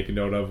wanted to make a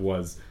note of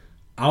was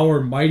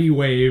our mighty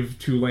wave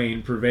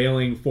Tulane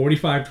prevailing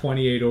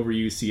 45-28 over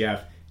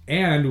UCF,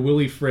 and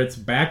Willie Fritz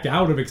backed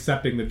out of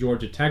accepting the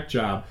Georgia Tech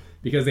job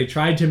because they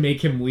tried to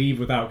make him leave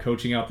without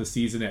coaching out the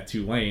season at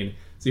Tulane.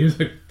 So he was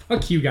like,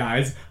 fuck you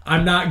guys,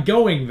 I'm not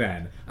going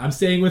then. I'm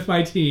staying with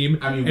my team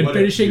and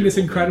finishing this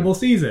incredible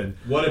season.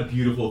 What a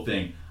beautiful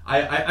thing.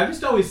 I've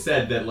just always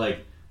said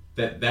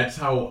that, that's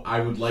how I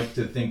would like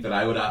to think that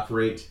I would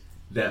operate,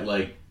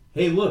 that,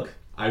 hey, look,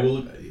 I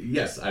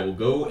will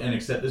go and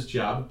accept this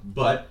job,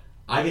 but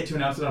I get to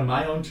announce it on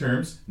my own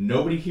terms.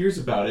 Nobody hears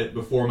about it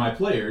before my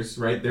players,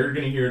 right? They're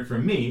going to hear it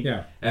from me.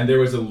 Yeah. And there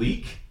was a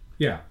leak.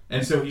 Yeah.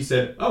 And so he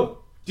said, oh,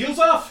 deal's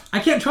off. I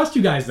can't trust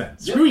you guys then.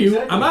 Screw you.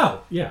 Exactly. I'm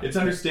out. Yeah. It's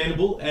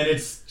understandable, and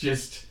it's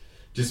just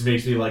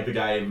makes me like the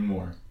guy even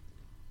more.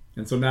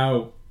 And so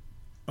now,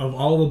 of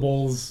all the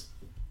bowls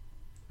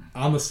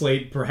on the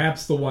slate,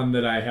 perhaps the one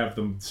that I have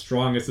the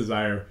strongest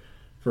desire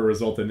for a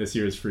result in this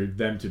year is for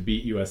them to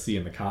beat USC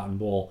in the Cotton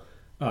Bowl.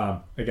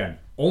 Again,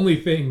 only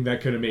thing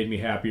that could have made me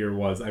happier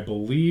was I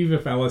believe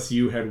if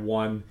LSU had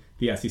won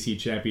the SEC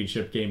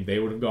championship game, they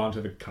would have gone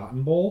to the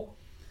Cotton Bowl.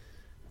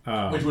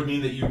 Which would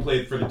mean that you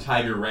played for the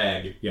Tiger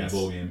Rag Yes. in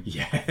bowl game.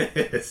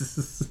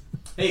 Yes.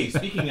 Hey,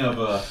 speaking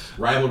of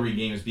rivalry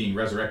games being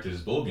resurrected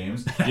as bowl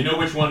games, you know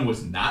which one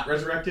was not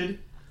resurrected?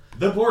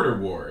 The Border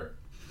War.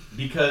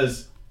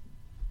 Because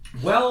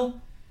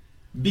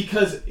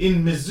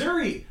in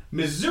Missouri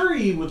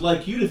would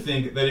like you to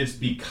think that it's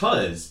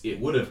because it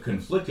would have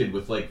conflicted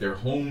with like their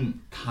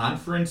home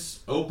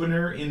conference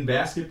opener in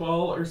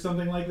basketball or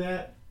something like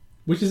that.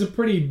 Which is a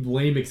pretty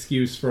lame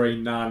excuse for a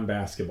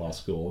non-basketball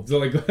school. So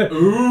like,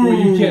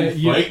 Ooh,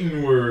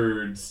 fighting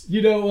words.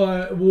 You know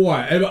what?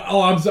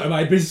 Oh, I'm sorry. Am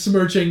I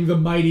besmirching the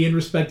mighty and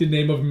respected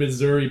name of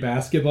Missouri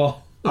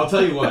basketball? I'll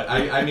tell you what.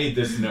 I made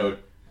this note.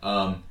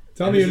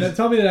 Tell me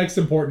the next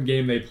important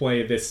game they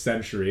play this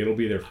century. It'll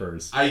be their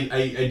first.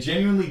 I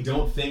genuinely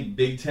don't think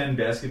Big Ten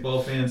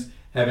basketball fans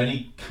have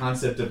any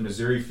concept of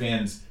Missouri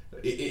fans.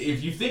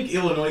 If you think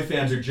Illinois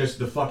fans are just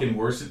the fucking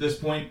worst at this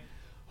point,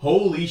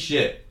 holy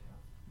shit.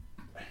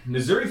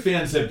 Missouri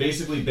fans have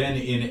basically been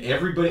in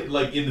everybody,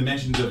 like in the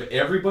mentions of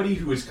everybody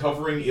who is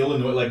covering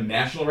Illinois, like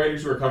national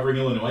writers who are covering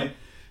Illinois,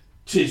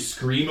 to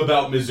scream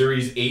about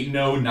Missouri's 8-0,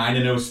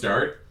 9-0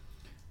 start.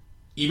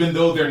 Even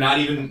though they're not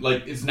even,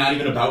 like, it's not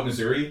even about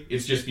Missouri.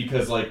 It's just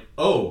because, like,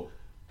 oh,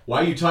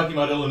 why are you talking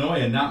about Illinois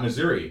and not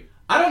Missouri?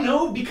 I don't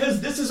know, because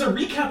this is a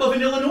recap of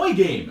an Illinois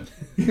game.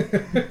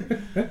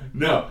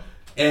 No.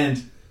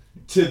 And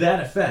to that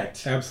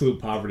effect, absolute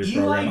poverty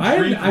Eli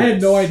program. I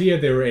had no idea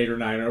they were 8 or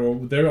 9.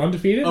 Or they're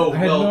undefeated? Oh, I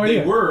had no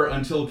idea. They were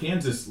until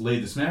Kansas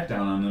laid the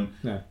smackdown on them.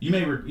 Yeah. You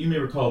may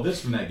recall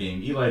this from that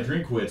game. Eli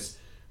Drinkwitz,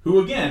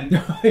 who again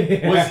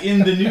was in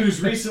the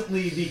news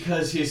recently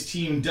because his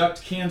team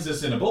ducked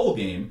Kansas in a bowl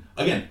game.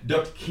 Again,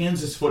 ducked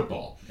Kansas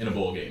football in a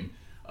bowl game.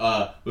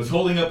 Was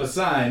holding up a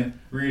sign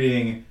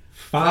reading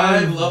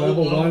 5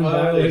 level 1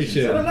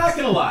 violations. And I'm not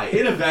going to lie,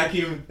 in a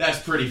vacuum, that's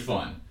pretty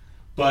fun.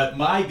 But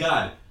my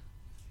God,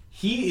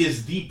 he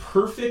is the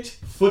perfect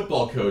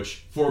football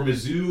coach for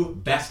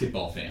Mizzou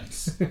basketball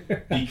fans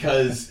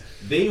because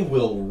they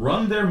will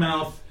run their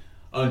mouth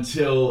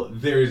until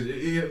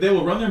they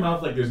will run their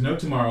mouth like there's no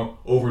tomorrow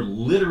over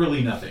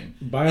literally nothing.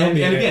 And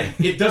again,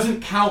 it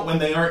doesn't count when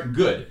they aren't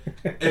good.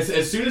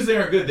 As soon as they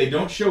aren't good, they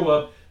don't show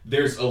up.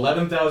 There's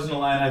 11,000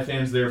 Illini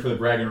fans there for the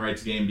bragging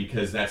rights game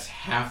because that's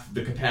half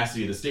the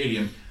capacity of the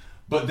stadium.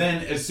 But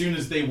then as soon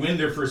as they win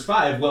their first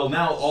 5, well,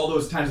 now all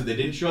those times that they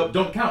didn't show up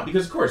don't count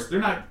because, of course, they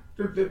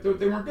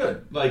weren't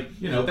good. Like,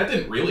 that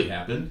didn't really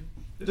happen.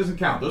 It doesn't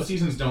count. Those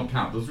seasons don't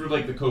count. Those were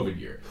like the COVID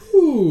year.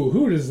 Ooh,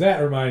 who does that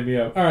remind me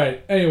of? All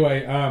right,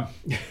 anyway,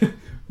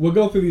 we'll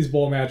go through these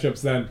bowl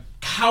matchups then.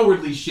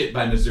 Cowardly shit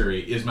by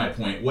Missouri is my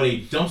point. What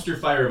a dumpster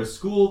fire of a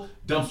school,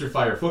 dumpster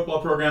fire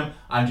football program.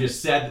 I'm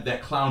just sad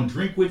that clown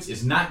Drinkwitz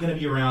is not going to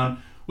be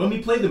around when we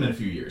play them in a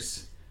few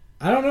years.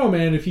 I don't know,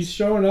 man. If he's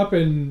showing up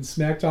and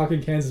smack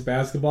talking Kansas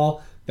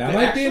basketball, that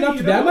might be enough.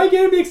 That might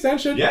get him the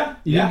extension. Yeah,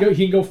 he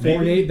can go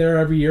 4-8 there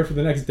every year for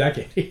the next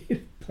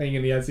decade, playing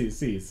in the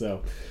SEC.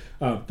 So,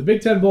 the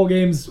Big Ten bowl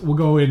games will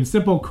go in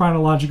simple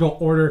chronological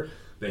order.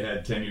 They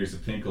had 10 years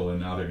of Pinkle, and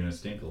now they're going to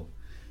stinkle.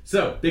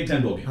 So, Big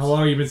Ten bowl games. How long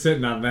have you been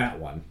sitting on that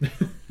one?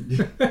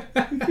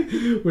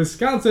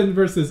 Wisconsin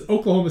versus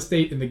Oklahoma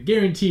State in the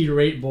Guaranteed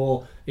Rate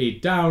Bowl. A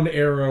down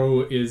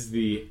arrow is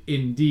the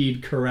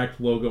indeed correct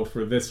logo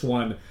for this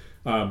one.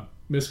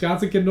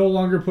 Wisconsin can no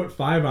longer put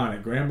 5 on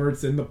it. Graham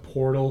Mertz in the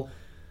portal.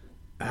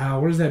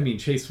 What does that mean?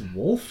 Chase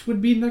Wolf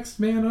would be next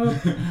man up?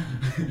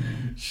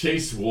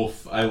 Chase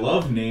Wolf. I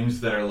love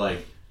names that are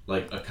like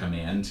a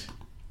command.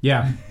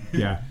 Yeah.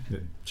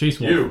 Chase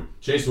Wolf.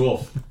 Chase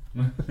Wolf.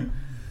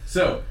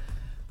 So,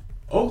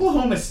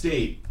 Oklahoma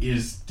State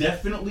is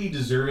definitely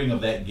deserving of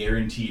that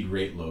Guaranteed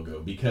Rate logo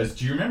because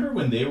do you remember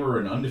when they were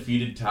an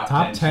undefeated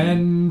top 10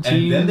 team?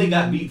 And then they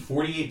got beat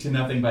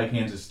 48-0 by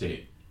Kansas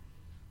State.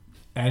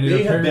 And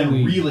they have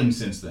been reeling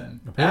since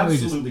then.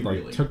 Absolutely just,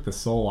 reeling. Took the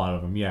soul out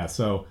of them. Yeah,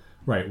 so,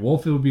 right,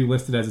 Wolf would be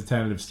listed as a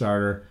tentative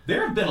starter.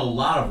 There have been a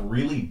lot of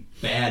really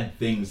bad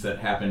things that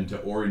happened to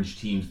Orange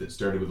teams that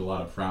started with a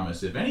lot of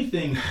promise. If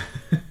anything,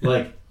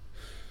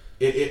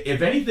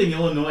 if anything,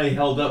 Illinois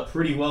held up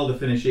pretty well to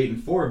finish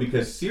 8-4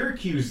 because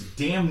Syracuse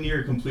damn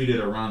near completed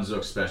a Ron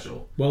Zook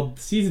special. Well,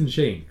 the season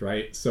changed,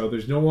 right? So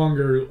there's no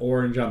longer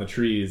orange on the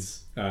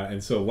trees,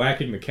 and so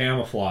lacking the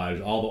camouflage,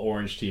 all the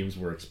orange teams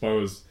were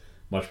exposed,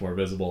 much more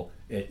visible.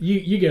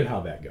 You get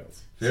how that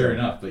goes. Fair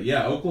enough. But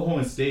yeah,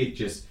 Oklahoma State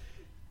just,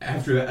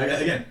 after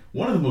that, again,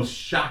 one of the most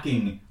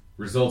shocking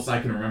results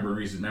I can remember in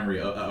recent memory,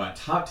 a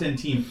top 10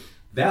 team,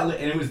 and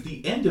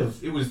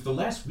it was the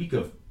last week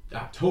of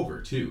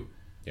October, too.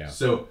 Yeah.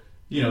 So,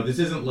 this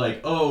isn't like,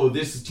 oh,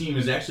 this team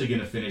is actually going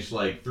to finish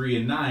like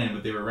 3-9,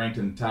 but they were ranked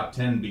in the top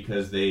 10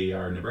 because they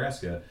are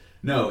Nebraska.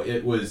 No,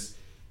 it was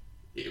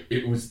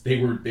they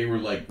were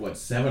like what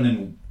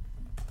 7-1.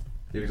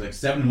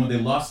 They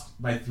lost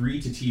by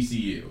 3 to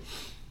TCU,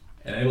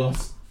 and they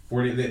lost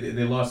 40.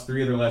 They lost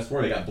 3 of their last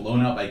 4. They got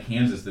blown out by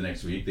Kansas the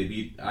next week. They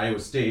beat Iowa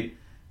State.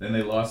 Then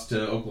they lost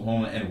to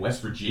Oklahoma and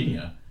West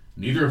Virginia,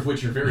 neither of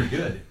which are very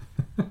good.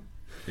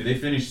 They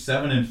finished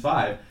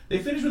 7-5. They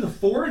finished with a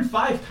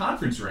 4-5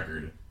 conference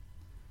record.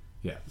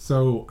 Yeah.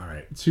 So, all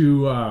right.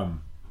 To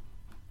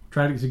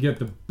try to get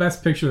the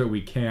best picture that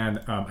we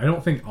can, I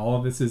don't think all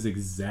of this is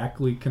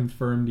exactly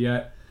confirmed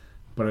yet,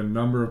 but a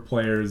number of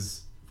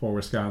players for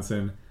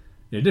Wisconsin,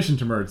 in addition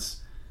to Mertz,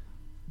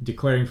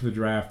 declaring for the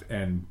draft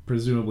and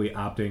presumably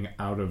opting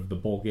out of the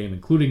bowl game,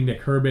 including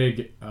Nick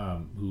Herbig,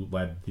 who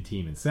led the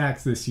team in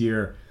sacks this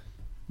year,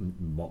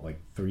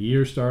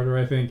 3-year starter,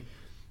 I think.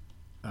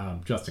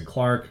 Justin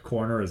Clark,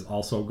 corner, is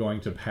also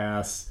going to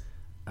pass.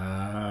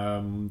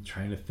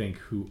 Trying to think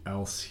who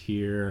else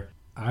here.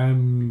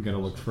 I'm going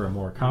to look for a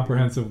more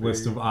comprehensive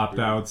list of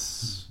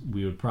opt-outs.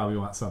 We would probably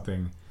want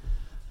something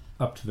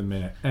up to the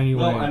minute.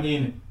 Anyway. Well, I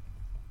mean,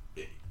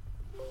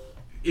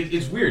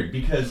 it's weird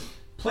because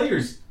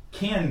players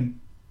can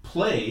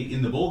play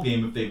in the bowl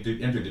game if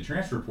they've entered the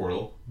transfer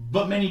portal,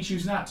 but many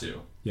choose not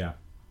to. Yeah.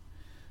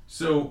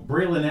 So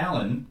Braylon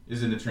Allen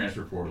is in the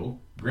transfer portal.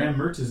 Graham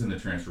Mertz is in the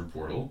transfer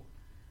portal.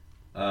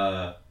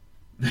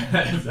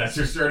 That's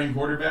your starting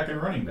quarterback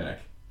and running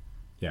back.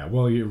 Yeah,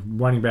 well, you're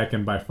running back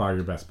and by far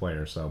your best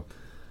player, so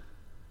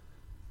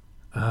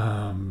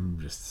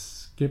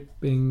just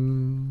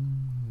skipping.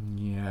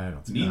 Yeah, I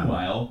don't see.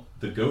 Meanwhile,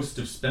 the ghost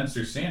of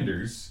Spencer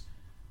Sanders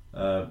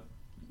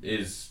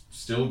is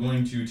still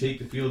going to take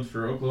the field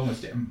for Oklahoma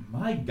State.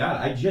 My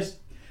God,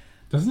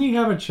 doesn't he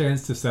have a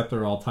chance to set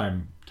their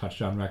all-time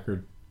touchdown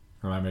record?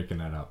 Or am I making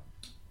that up?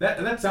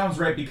 That sounds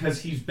right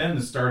because he's been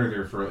the starter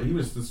there he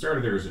was the starter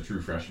there as a true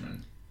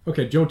freshman.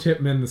 Okay, Joe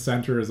Tippmann, the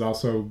center, is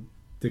also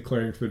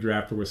declaring for the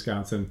draft for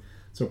Wisconsin.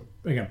 So,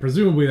 again,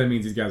 presumably that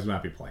means these guys will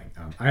not be playing.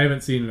 I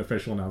haven't seen an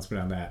official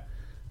announcement on that.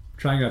 I'm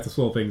trying not to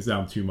slow things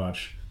down too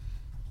much.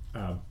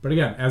 But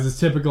again, as is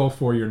typical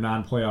for your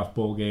non-playoff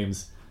bowl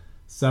games,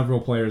 several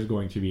players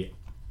going to be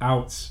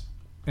out.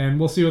 And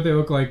we'll see what they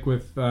look like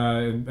with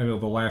the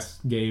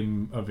last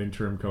game of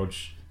interim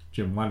coach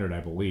Jim Leonard, I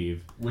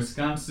believe.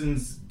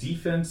 Wisconsin's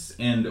defense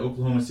and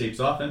Oklahoma State's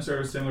offense are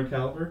of a similar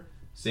caliber.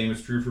 Same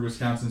is true for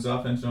Wisconsin's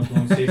offense and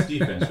Oklahoma State's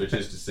defense, which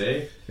is to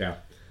say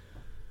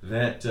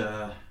that,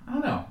 I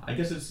don't know, I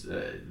guess it's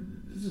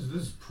this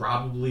is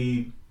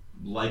probably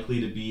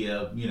likely to be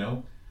a,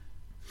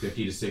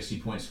 50 to 60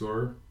 point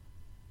scorer.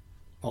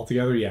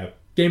 Altogether, yeah.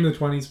 Game of the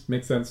 20s,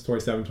 makes sense,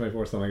 27,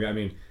 24, something like that. I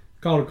mean,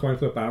 call it a coin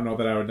flip. I don't know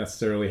that I would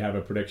necessarily have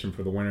a prediction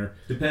for the winner.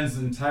 Depends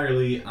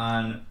entirely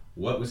on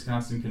what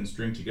Wisconsin can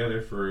string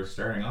together for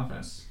starting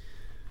offense.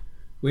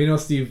 Well,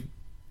 Steve,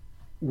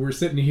 we're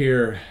sitting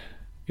here,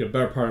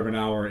 better part of an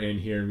hour in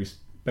here, and we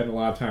spent a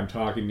lot of time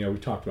talking. We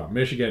talked about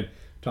Michigan,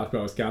 talked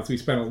about Wisconsin. We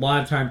spent a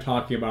lot of time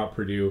talking about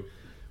Purdue.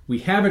 We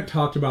haven't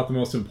talked about the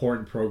most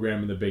important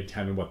program in the Big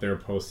Ten and what their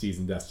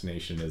postseason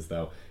destination is,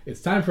 though.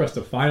 It's time for us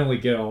to finally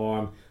get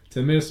along to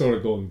the Minnesota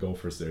Golden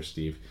Gophers there,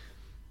 Steve.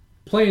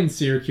 Playing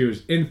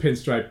Syracuse in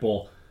Pinstripe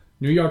Bowl.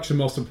 New York's the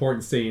most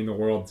important city in the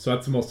world, so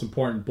that's the most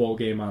important bowl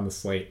game on the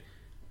slate.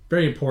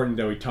 Very important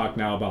that we talk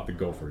now about the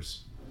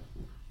Gophers.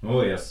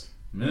 Oh, yes.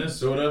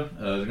 Minnesota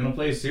is going to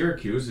play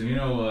Syracuse, and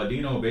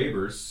Dino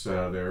Babers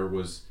there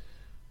was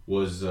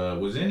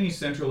in East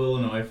Central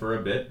Illinois for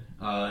a bit,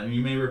 and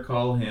you may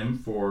recall him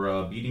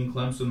for beating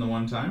Clemson the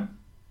one time,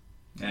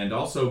 and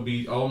also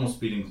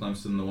almost beating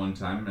Clemson the one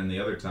time and the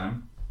other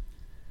time.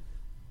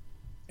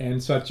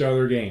 And such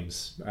other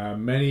games.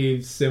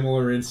 Many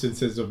similar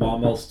instances of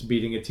almost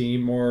beating a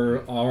team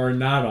or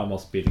not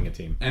almost beating a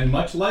team. And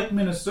much like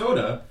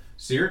Minnesota,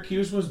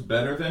 Syracuse was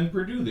better than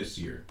Purdue this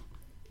year,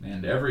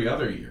 and every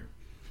other year.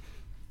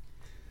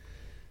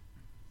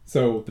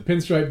 So the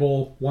Pinstripe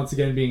Bowl, once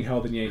again being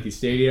held in Yankee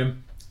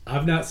Stadium.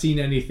 I've not seen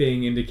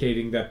anything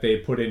indicating that they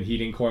put in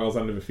heating coils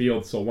under the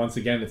field, so once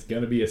again it's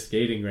going to be a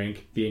skating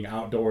rink, being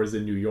outdoors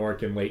in New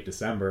York in late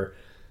December.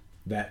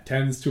 That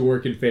tends to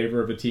work in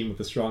favor of a team with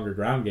a stronger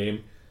ground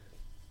game.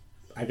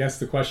 I guess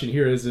the question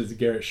here is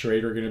Garrett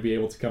Schrader going to be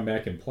able to come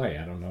back and play?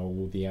 I don't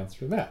know the answer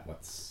to that.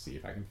 Let's see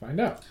if I can find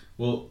out.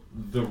 Well,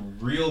 the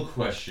real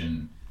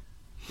question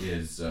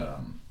is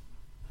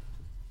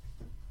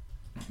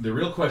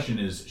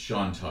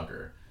Sean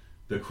Tucker.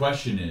 The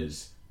question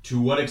is, to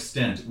what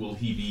extent will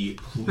he be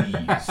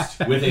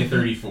pleased with a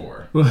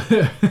 34?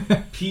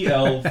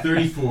 PL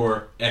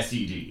 34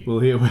 SED. Will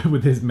he,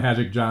 with his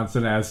Magic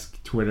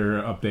Johnson-esque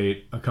Twitter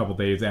update a couple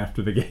days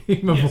after the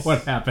game of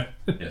what happened?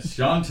 Yes,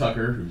 Sean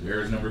Tucker, who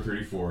wears number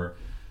 34,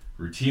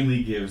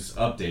 routinely gives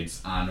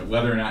updates on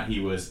whether or not he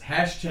was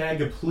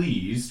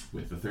 #pleased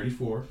with the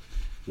 34,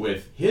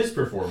 with his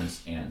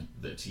performance and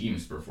the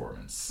team's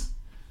performance.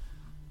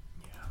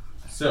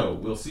 So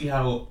we'll see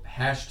how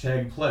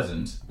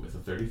 #pleasant with the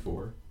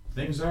 34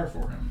 things are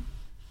for him.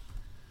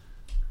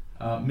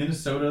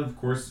 Minnesota, of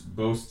course,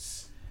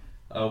 boasts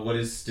what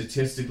is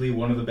statistically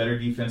one of the better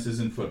defenses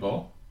in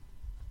football,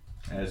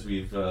 as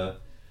we've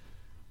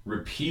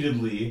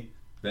repeatedly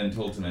been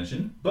told to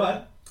mention.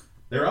 But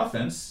their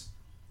offense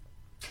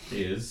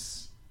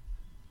is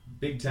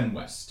Big Ten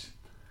West.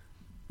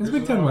 It's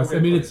Big Ten West. I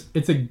mean,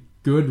 it's a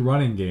good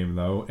running game,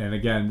 though. And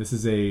again, this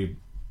is a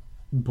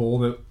bowl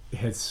that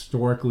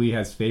historically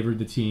has favored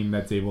the team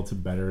that's able to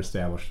better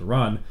establish the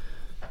run.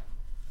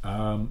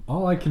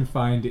 All I can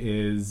find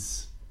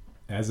is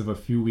as of a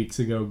few weeks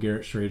ago,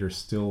 Garrett Schrader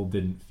still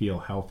didn't feel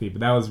healthy, but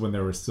that was when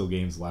there were still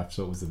games left,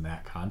 so it was in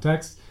that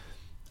context.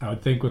 I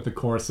would think with the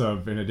course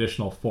of an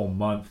additional full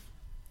month,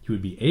 he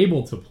would be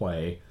able to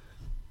play.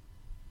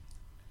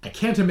 I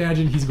can't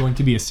imagine he's going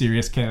to be a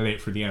serious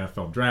candidate for the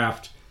NFL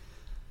draft.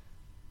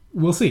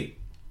 We'll see.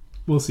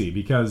 We'll see,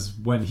 because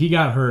when he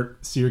got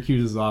hurt,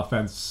 Syracuse's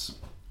offense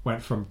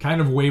went from kind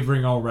of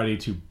wavering already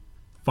to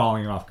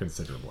falling off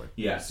considerably.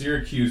 Yeah,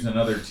 Syracuse,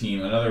 another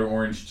team, another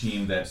orange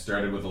team that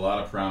started with a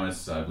lot of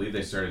promise. I believe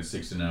they started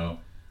 6-0,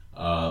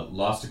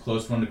 lost a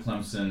close one to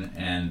Clemson,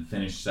 and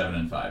finished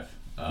 7-5.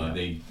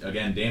 They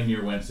again damn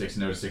near went 6-0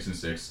 to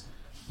 6-6,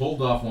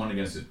 pulled off one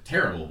against a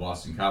terrible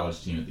Boston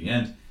College team at the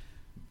end,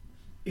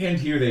 and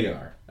here they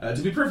are.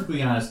 To be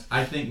perfectly honest,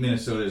 I think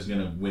Minnesota is going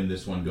to win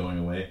this one going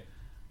away.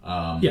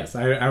 Yes,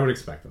 I would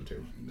expect them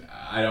to.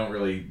 I don't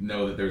really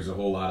know that there's a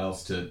whole lot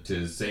else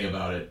to say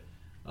about it.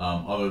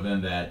 Other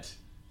than that,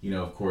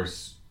 of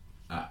course,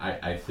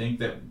 I think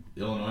that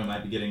Illinois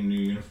might be getting new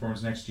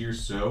uniforms next year.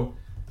 So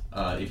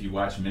if you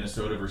watch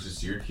Minnesota versus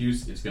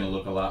Syracuse, it's going to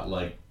look a lot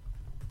like,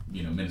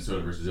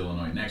 Minnesota versus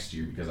Illinois next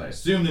year, because I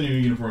assume the new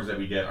uniforms that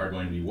we get are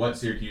going to be what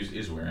Syracuse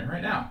is wearing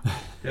right now,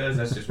 because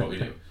that's just what we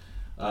do.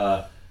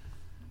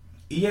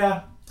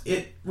 Yeah,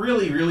 it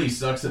really, really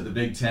sucks that the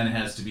Big Ten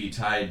has to be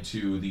tied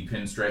to the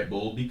Pinstripe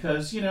Bowl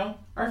because,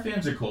 our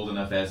fans are cold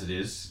enough as it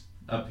is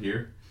up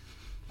here.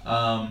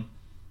 Why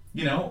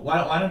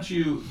don't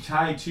you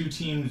tie two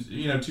teams,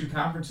 two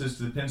conferences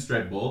to the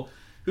Pinstripe Bowl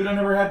who don't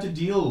ever have to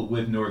deal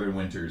with northern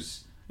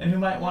winters and who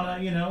might want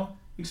to,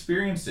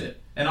 experience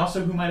it, and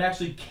also who might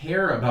actually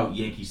care about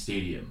Yankee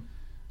Stadium.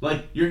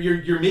 Like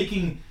you're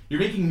making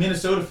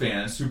Minnesota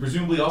fans who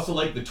presumably also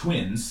like the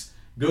Twins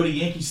go to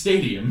Yankee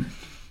Stadium.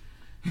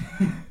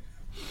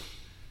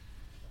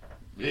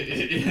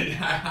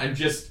 I'm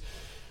just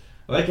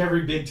like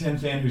every Big Ten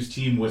fan whose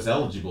team was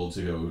eligible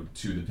to go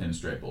to the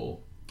Pinstripe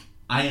Bowl.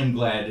 I am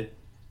glad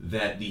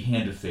that the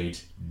hand of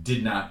fate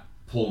did not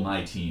pull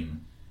my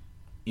team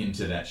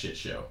into that shit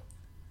show.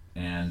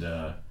 And,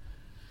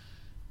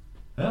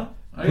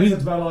 I guess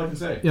that's about all I can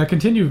say. Yeah,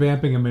 continue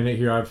vamping a minute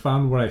here. I've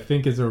found what I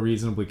think is a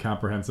reasonably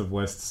comprehensive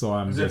list, so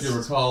I'm if you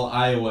recall,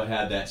 Iowa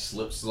had that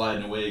slip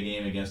sliding away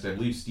game against, I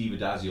believe, Steve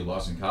Adazio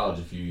Boston College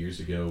a few years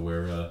ago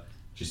where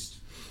just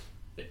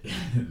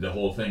the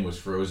whole thing was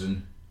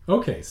frozen.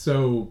 Okay,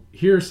 so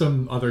here's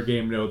some other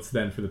game notes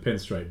then for the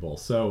Pinstripe Bowl.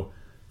 So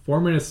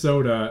for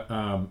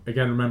Minnesota,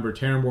 again, remember,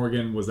 Tanner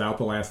Morgan was out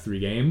the last 3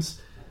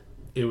 games.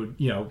 It would,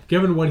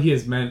 given what he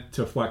has meant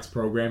to Flex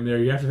program there,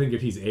 you have to think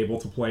if he's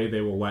able to play, they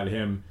will let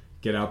him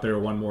get out there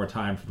one more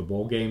time for the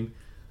bowl game.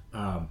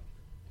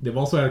 They've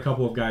also had a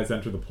couple of guys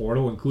enter the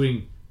portal,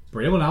 including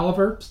Braylon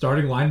Oliver,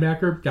 starting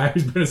linebacker, guy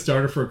who's been a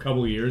starter for a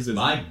couple of years.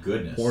 My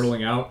goodness.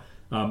 Portaling out.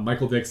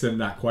 Michael Dixon,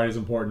 not quite as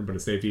important, but a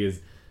safety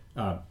is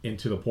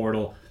into the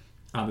portal.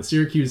 On the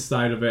Syracuse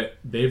side of it,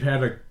 they've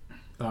had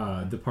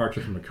a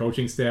departure from the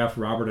coaching staff.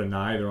 Robert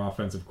Anai, their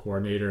offensive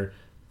coordinator,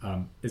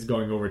 is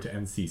going over to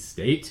NC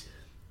State.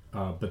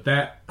 But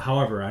that,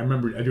 however, I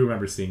do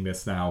remember seeing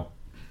this now.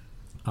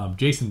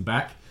 Jason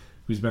Beck,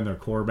 who's been their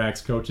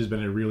quarterbacks coach, has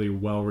been a really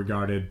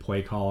well-regarded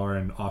play caller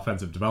and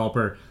offensive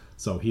developer,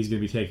 so he's going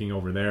to be taking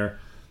over there.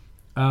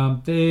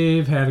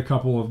 They've had a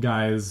couple of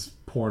guys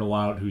portal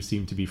out who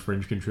seem to be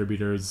fringe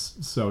contributors,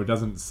 so it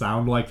doesn't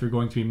sound like they're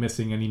going to be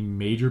missing any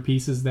major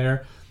pieces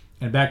there.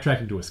 And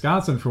backtracking to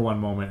Wisconsin for one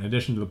moment, in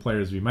addition to the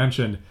players we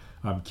mentioned,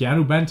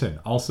 Keanu Benton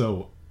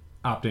also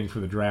opting for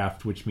the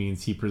draft, which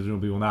means he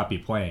presumably will not be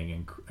playing,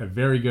 and a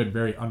very good,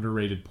 very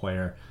underrated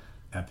player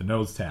at the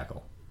nose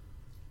tackle.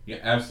 Yeah,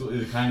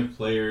 absolutely the kind of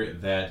player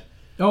that...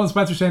 Oh, and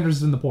Spencer Sanders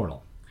is in the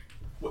portal.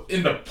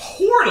 In the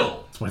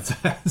portal? That's what it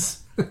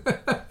says.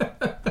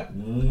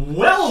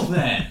 Well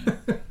then,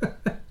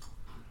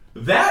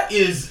 that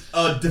is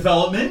a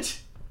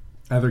development.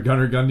 Either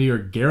Gunnar Gundy or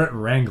Garrett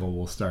Rangel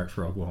will start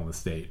for Oklahoma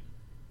State.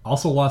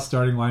 Also lost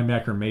starting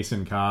linebacker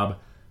Mason Cobb,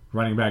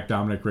 running back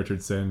Dominic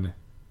Richardson,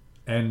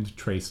 and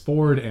Trace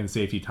Ford, and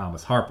safety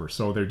Thomas Harper.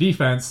 So their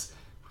defense,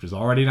 which is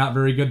already not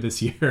very good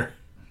this year,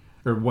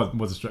 or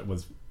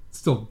was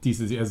still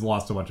decent, has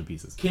lost a bunch of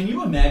pieces. Can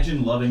you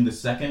imagine loving the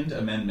Second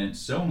Amendment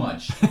so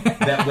much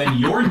that when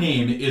your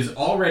name is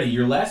already,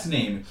 your last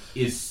name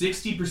is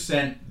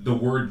 60% the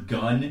word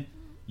gun,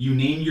 you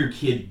name your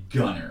kid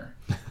Gunner?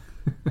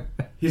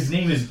 His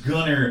name is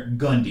Gunnar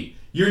Gundy.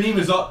 Your name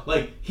is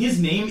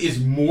his name is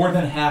more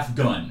than half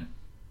gun.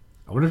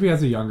 I wonder if he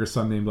has a younger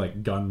son named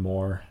like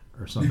Gunmore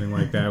or something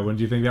like that. Wouldn't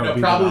you think that would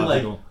be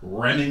probably like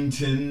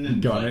Remington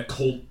and like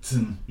Colt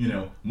and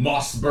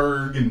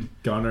Mossberg and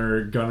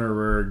Gunnerist,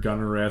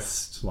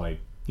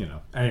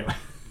 anyway.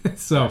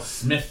 So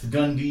Smith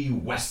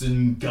Gundy,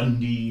 Wesson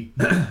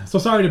Gundy. So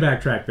sorry to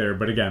backtrack there,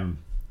 but again,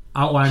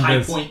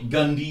 High Point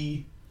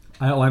Gundy.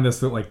 I outlined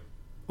this like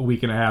a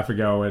week and a half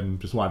ago and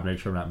just wanted to make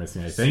sure I'm not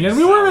missing anything. And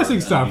we were missing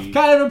stuff.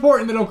 Kind of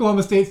important that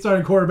Oklahoma State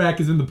starting quarterback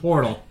is in the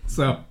portal.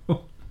 So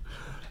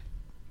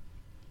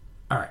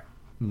alright.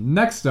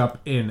 Next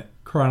up in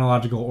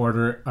chronological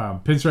order,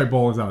 Pinstripe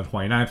Bowl is on the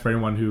 29th for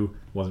anyone who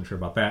wasn't sure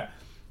about that.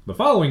 The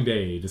following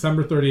day,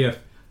 December 30th,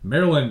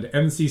 Maryland,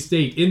 NC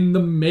State in the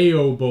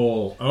Mayo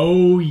Bowl.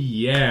 Oh,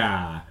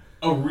 yeah.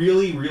 A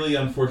really, really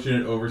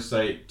unfortunate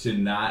oversight to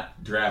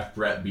not draft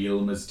Brett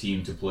Bielema's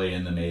team to play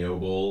in the Mayo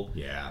Bowl.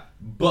 Yeah.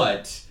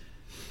 But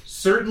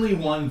certainly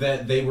one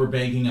that they were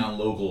banking on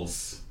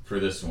locals for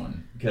this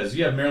one. Because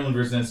you have Maryland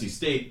versus NC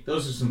State.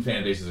 Those are some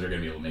fan bases that are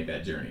going to be able to make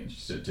that journey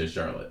to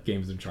Charlotte.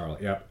 Games in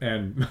Charlotte, yep.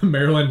 And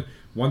Maryland,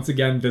 once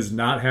again, does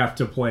not have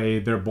to play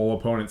their bowl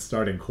opponent's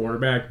starting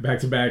quarterback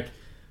back-to-back.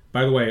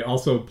 By the way,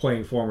 also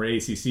playing former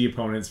ACC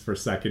opponents for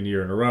second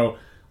year in a row.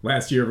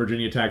 Last year,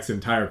 Virginia Tech's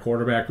entire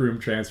quarterback room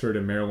transferred,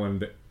 and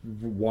Maryland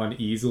won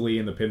easily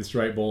in the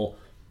Pinstripe Bowl.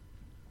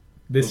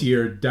 This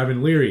year,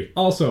 Devin Leary,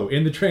 also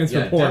in the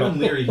transfer portal. Devin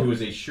Leary, who was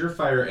a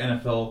surefire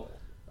NFL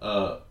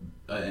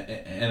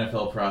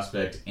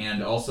prospect,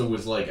 and also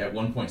was at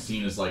one point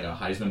seen as a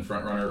Heisman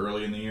frontrunner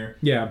early in the year.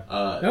 Yeah,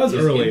 that was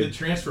early in the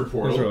transfer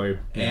portal. That was early.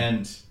 Yeah.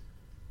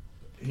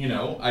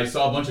 And I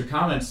saw a bunch of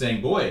comments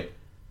saying, "Boy,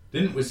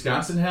 didn't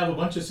Wisconsin have a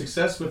bunch of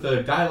success with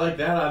a guy like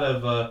that out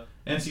of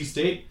NC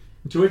State?"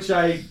 To which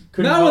I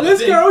couldn't. Not with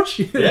this coach.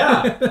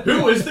 Yeah,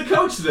 who is the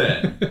coach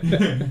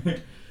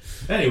then?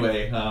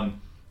 Anyway,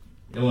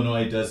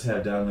 Illinois does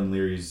have Donovan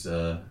Leary's,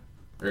 Donovan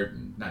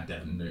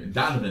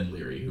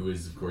Leary, who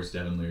is of course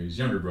Devin Leary's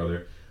younger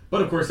brother.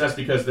 But of course that's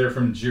because they're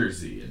from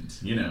Jersey, and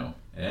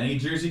any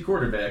Jersey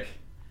quarterback.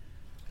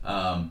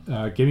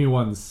 Give me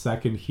 1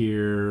 second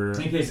here.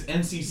 In case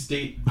NC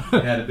State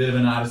had a bit of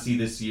an odyssey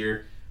this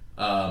year,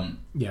 in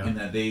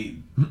that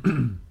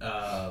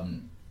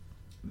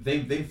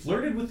they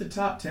flirted with the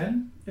top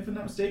 10, if I'm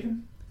not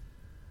mistaken.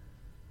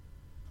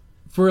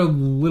 For a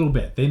little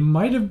bit. They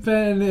might have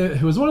been...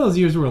 It was one of those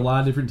years where a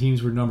lot of different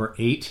teams were number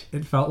 8,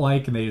 it felt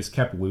like, and they just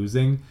kept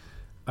losing.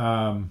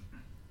 All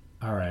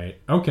right.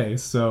 Okay,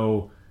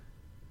 so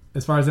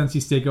as far as NC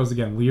State goes,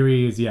 again,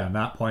 Leary is,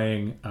 not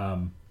playing.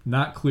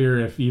 Not clear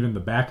if even the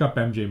backup,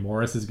 MJ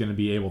Morris, is going to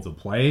be able to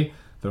play.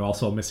 They're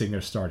also missing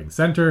their starting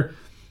center.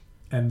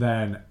 And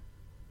then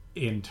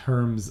in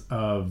terms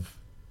of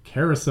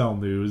carousel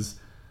news,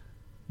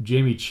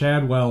 Jamie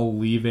Chadwell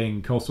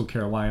leaving Coastal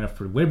Carolina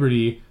for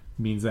Liberty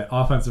means that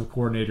offensive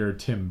coordinator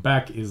Tim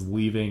Beck is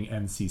leaving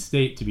NC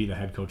State to be the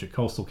head coach at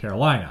Coastal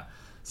Carolina.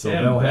 So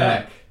Tim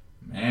Beck,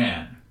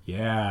 man.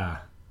 Yeah.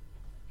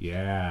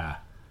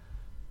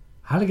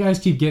 How do guys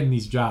keep getting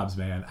these jobs,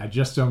 man? I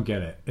just don't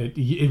get it.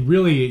 It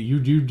really,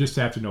 you just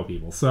have to know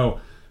people. So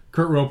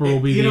Kurt Roper will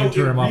be the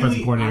interim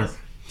offensive coordinator.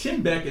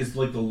 Tim Beck is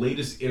the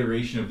latest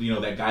iteration of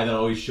that guy that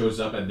always shows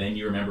up and then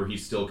you remember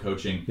he's still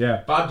coaching.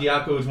 Yeah. Bob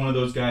Diaco is one of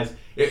those guys.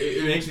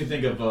 It makes me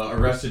think of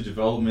Arrested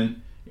Development.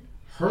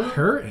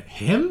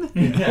 Him?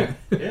 Yeah.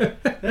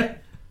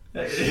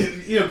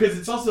 Because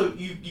it's also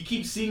you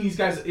keep seeing these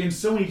guys in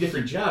so many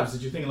different jobs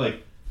that you're thinking well,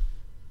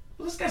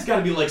 this guy's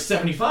got to be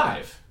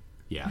 75.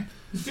 Yeah.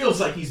 It feels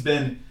like he's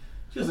had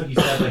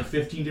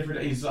 15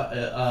 different. He's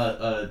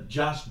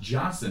Josh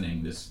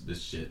Johnsoning this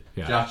shit.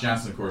 Yeah. Josh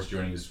Johnson, of course,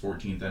 joining his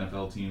 14th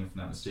NFL team, if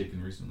not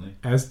mistaken, recently.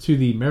 As to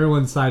the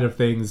Maryland side of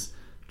things,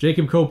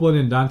 Jacob Copeland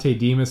and Dante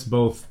Demas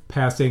both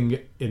passing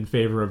in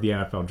favor of the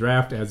NFL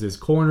draft, as is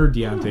corner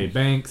Deontay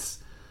Banks.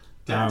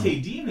 Dante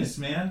Demas,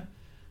 man.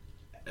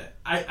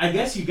 I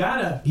guess you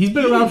gotta. He's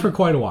been around for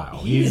quite a while.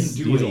 He's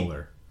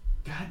older.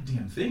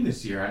 Goddamn thing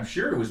this year. I'm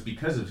sure it was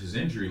because of his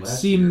injury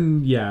last year.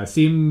 Yeah,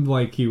 seemed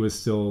like he was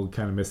still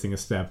kind of missing a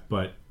step,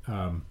 but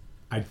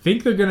I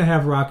think they're going to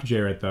have Rock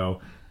Jarrett,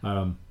 though.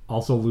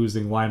 Also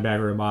losing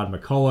linebacker Ahmad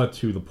McCullough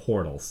to the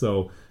portal.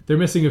 So they're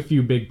missing a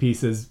few big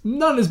pieces.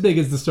 Not as big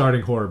as the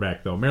starting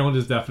quarterback, though. Maryland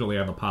is definitely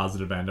on the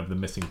positive end of the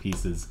missing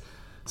pieces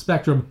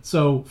spectrum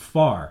so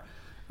far.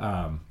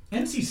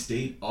 NC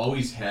State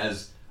always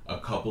has a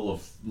couple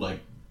of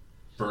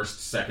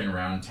first, second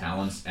round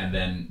talents and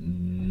then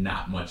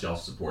not much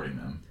else supporting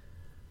them.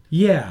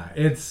 Yeah,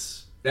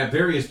 it's at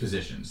various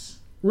positions.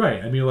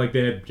 Right. I mean,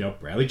 they had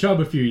Bradley Chubb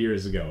a few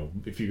years ago.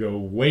 If you go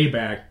way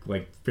back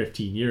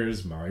 15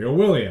 years, Mario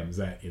Williams.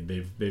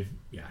 They've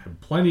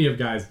have plenty of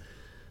guys.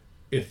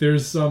 If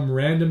there's some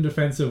random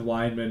defensive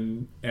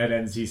lineman at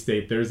NC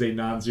State, there's a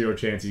non-zero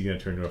chance he's going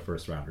to turn into a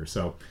first rounder.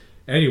 So,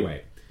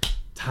 anyway,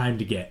 time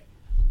to get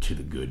to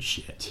the good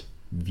shit.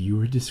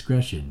 Viewer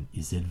discretion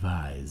is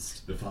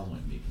advised. The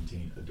following may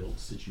contain adult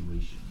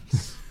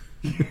situations.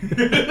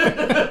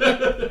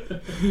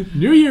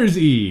 New Year's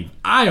Eve,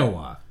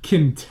 Iowa,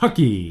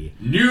 Kentucky.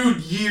 New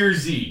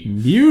Year's Eve.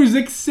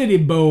 Music City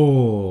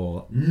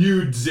Bowl.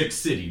 Music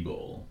City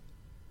Bowl.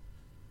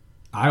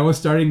 Iowa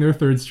starting their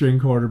third string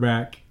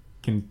quarterback.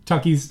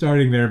 Kentucky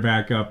starting their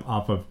backup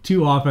off of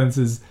two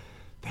offenses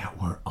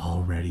that were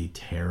already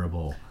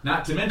terrible.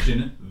 Not to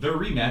mention the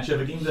rematch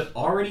of a game that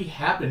already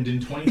happened in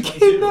 2022. A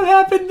game that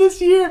happened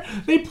this year.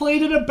 They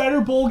played in a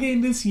better bowl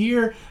game this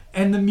year,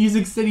 and the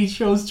Music City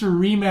chose to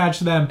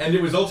rematch them. And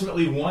it was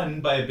ultimately won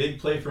by a big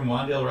play from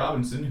Wan'Dale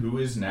Robinson, who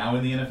is now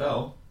in the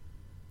NFL.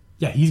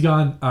 Yeah, he's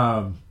gone.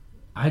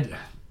 Let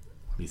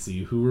me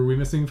see. Who were we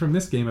missing from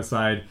this game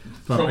aside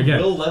from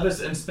Will Levis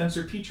and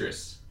Spencer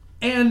Petras.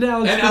 And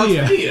Alex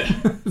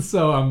Padilla.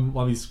 So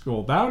let me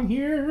scroll down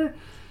here.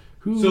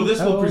 So this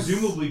will else?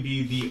 presumably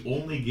be the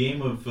only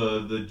game of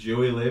the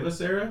Joey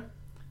Levis era?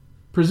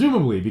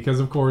 Presumably, because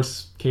of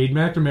course Cade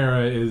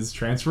McNamara is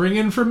transferring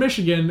in from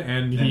Michigan,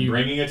 and And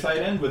bringing a tight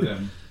end with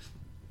him.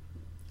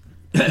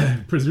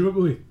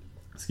 presumably,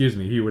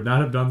 he would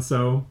not have done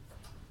so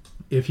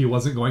if he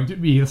wasn't going to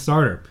be a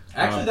starter.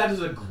 Actually, that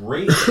is a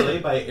great play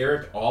by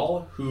Eric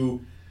All,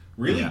 who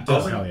really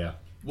doesn't... Oh, hell yeah.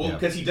 Well, Yeah.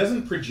 because he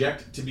doesn't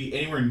project to be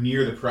anywhere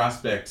near the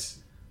prospects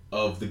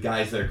of the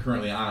guys that are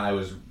currently on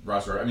Iowa's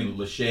roster. I mean,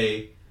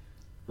 Lachey,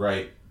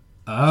 right?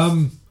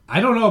 I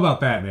don't know about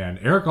that, man.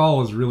 Eric All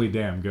was really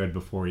damn good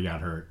before he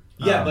got hurt.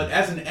 Yeah, but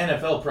as an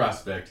NFL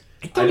prospect,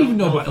 I don't even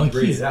know if about- he like,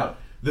 graded he's- out.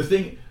 The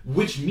thing,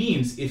 which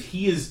means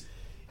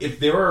if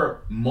there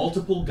are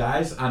multiple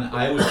guys on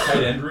Iowa's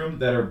tight end room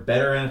that are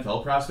better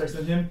NFL prospects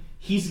than him,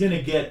 he's going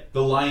to get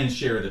the lion's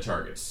share of the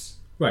targets.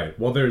 Right.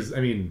 Well, Laporta's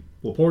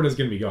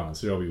going to be gone,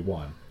 so there'll be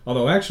one.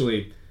 Although,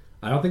 actually,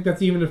 I don't think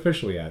that's even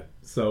official yet.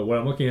 So what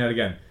I'm looking at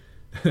again,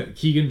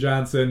 Keegan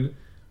Johnson,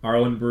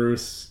 Arlen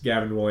Bruce,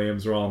 Gavin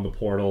Williams are all in the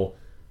portal.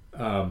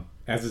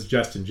 As is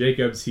Justin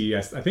Jacobs.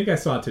 I think I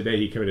saw today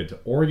he committed to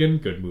Oregon.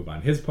 Good move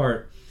on his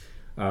part.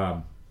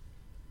 And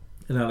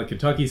on the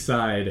Kentucky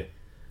side,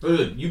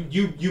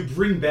 You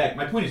bring back,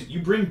 my point is,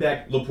 you bring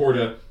back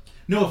Laporta,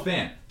 Noah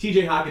Fant,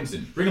 TJ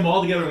Hawkinson, bring them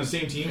all together on the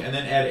same team, and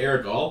then add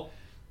Eric All.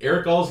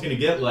 Eric All is going to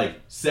get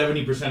like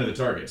 70% of the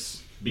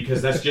targets,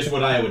 because that's just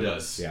what Iowa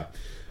does. yeah.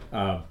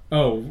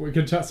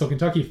 So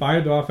Kentucky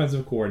fired the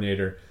offensive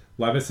coordinator.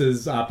 Levis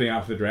is opting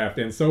out for the draft,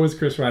 and so is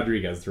Chris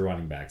Rodriguez, the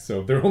running back.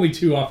 So there are only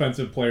two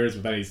offensive players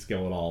with any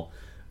skill at all.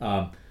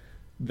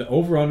 The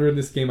over-under in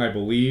this game, I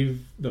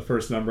believe the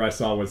first number I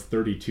saw was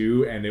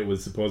 32, and it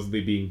was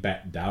supposedly being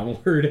bet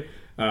downward.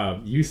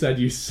 You said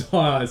you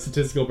saw a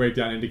statistical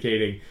breakdown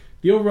indicating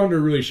the over-under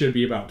really should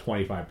be about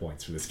 25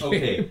 points for this game.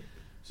 Okay,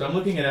 so I'm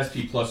looking at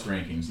SP Plus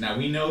rankings. Now,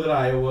 we know that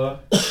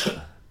Iowa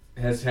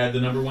has had the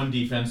number one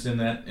defense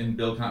in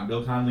Bill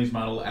Connolly's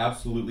model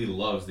absolutely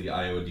loves the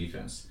Iowa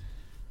defense.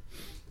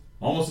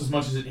 Almost as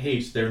much as it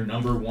hates their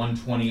number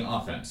 120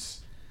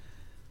 offense.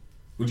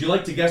 Would you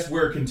like to guess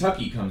where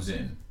Kentucky comes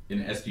in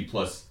SP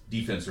Plus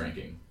defense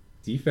ranking?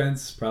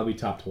 Defense, probably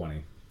top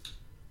 20.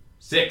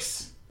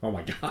 6. Oh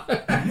my god.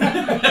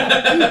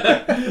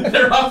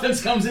 Their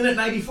offense comes in at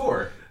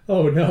 94.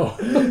 Oh no.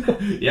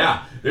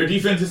 Yeah, their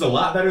defense is a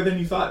lot better than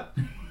you thought.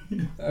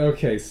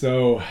 Okay,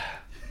 so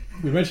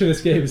we mentioned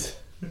this game's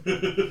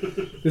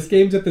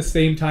at the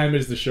same time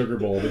as the Sugar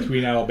Bowl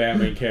between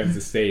Alabama and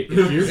Kansas State.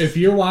 If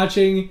you're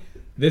watching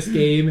this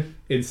game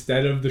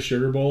instead of the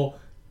Sugar Bowl,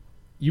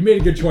 you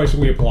made a good choice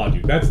and we applaud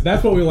you.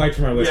 That's what we like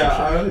from our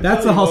listenership.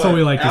 That's the hustle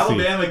we like to see.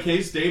 Alabama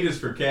K-State is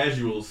for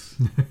casuals.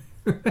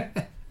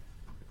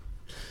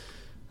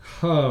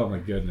 Oh my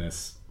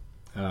goodness.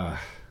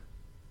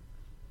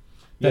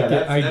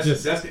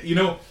 That's you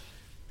know,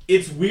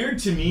 it's weird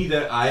to me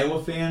that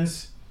Iowa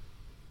fans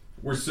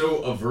were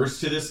so averse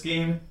to this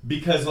game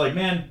because, like,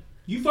 man,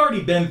 you've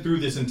already been through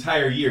this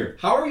entire year.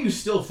 How are you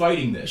still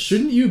fighting this?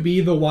 Shouldn't you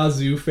be the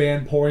Wazoo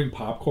fan pouring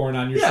popcorn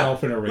on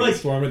yourself in a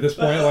rainstorm at this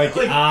point? I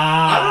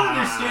don't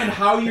understand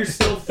how you're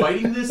still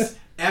fighting this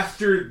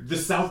after the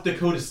South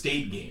Dakota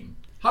State game.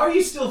 How are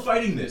you still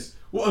fighting this?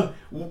 Well,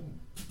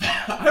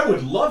 I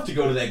would love to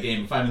go to that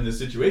game if I'm in this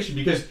situation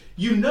because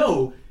you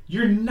know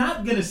you're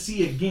not going to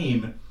see a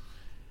game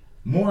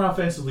more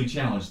offensively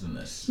challenged than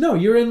this. No,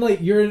 you're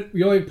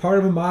like part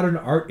of a modern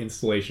art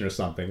installation or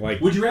something.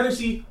 Like, would you rather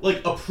see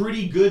like a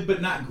pretty good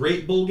but not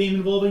great bowl game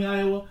involving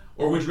Iowa,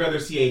 or would you rather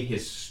see a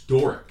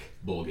historic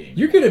bowl game?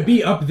 You're gonna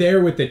be up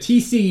there with the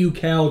TCU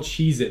Cal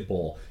Cheez-It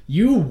Bowl.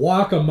 You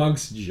walk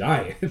amongst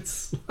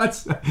giants.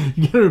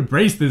 You gotta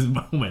embrace this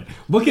moment.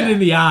 Look it in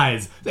the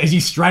eyes as you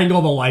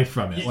strangle the life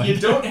from it. You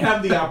don't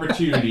have the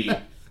opportunity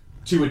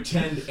to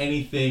attend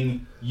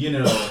anything,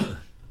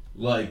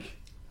 like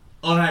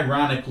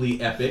unironically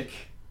epic,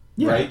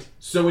 right?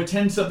 So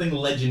attend something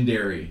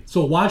legendary.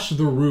 So watch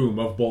the room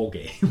of bowl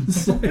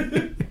games.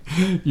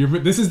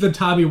 This is the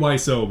Tommy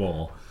Wiseau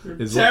Bowl.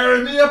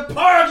 Tearing me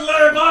apart,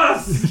 Larry.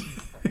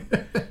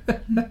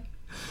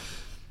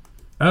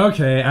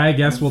 Okay, I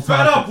guess we'll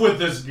Fed talk. up with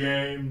this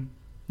game.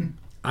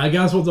 I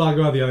guess we'll talk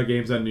about the other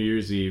games on New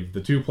Year's Eve.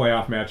 The two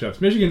playoff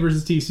matchups: Michigan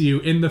versus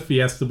TCU in the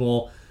Fiesta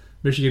Bowl.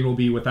 Michigan will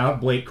be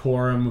without Blake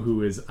Corum,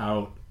 who is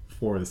out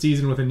for the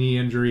season with a knee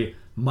injury.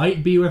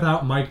 Might be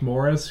without Mike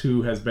Morris,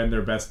 who has been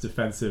their best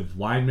defensive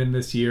lineman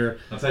this year.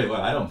 I'll tell you what,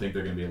 I don't think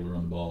they're going to be able to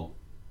run the ball.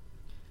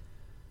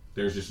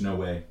 There's just no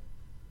way.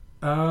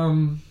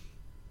 I'm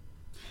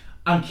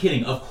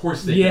kidding. Of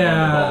course they can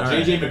run the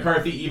ball. J.J.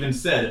 McCarthy even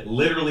said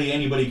literally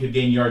anybody could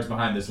gain yards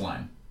behind this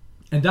line.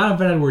 And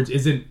Donovan Edwards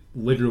isn't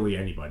literally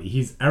anybody.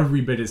 He's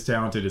every bit as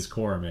talented as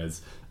Corum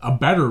is. A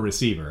better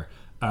receiver.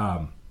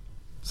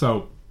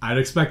 So I'd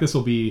expect this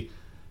will be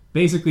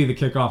basically the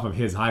kickoff of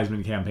his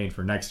Heisman campaign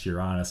for next year,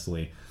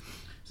 honestly.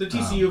 So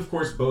TCU, of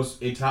course, boasts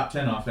a top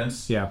 10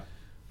 offense. Yeah.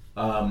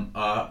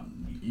 A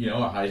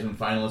Heisman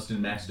finalist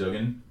in Max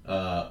Duggan.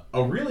 A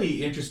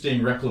really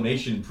interesting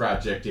reclamation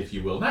project, if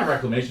you will. Not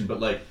reclamation, but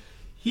like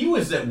he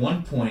was at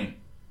one point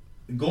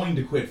going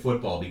to quit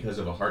football because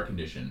of a heart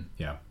condition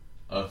Yeah.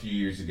 a few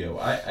years ago.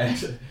 I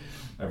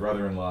my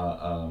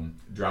brother-in-law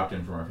dropped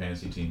him from our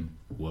fantasy team.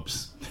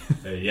 Whoops.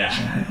 Yeah.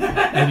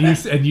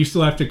 and you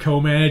still have to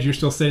co-manage. You're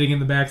still sitting in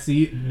the back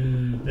seat.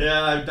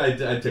 Yeah,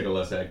 I took a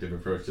less active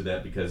approach to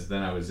that because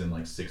then I was in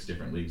like 6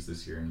 different leagues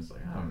this year, and it's like,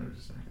 I'm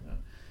just not going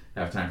to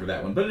have time for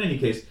that one. But in any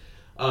case,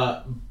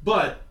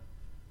 but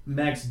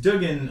Max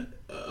Duggan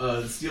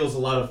steals a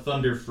lot of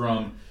thunder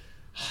from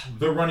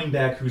the running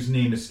back whose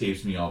name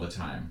escapes me all the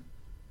time.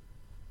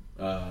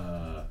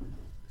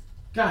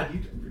 Zach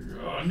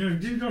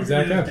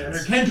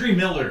Evans. Kendry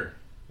Miller.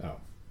 Oh.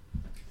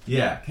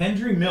 Yeah,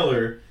 Kendry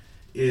Miller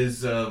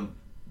is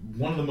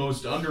one of the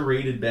most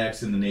underrated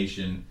backs in the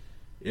nation,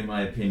 in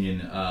my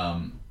opinion.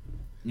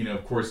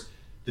 Of course,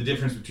 the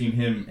difference between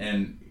him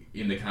and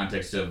in the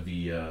context of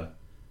the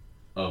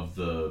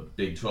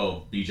Big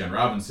 12, Bijan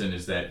Robinson,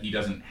 is that he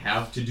doesn't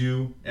have to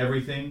do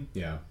everything.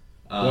 Yeah.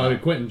 Well,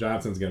 Quentin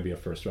Johnson's going to be a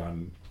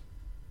first-round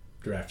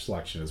draft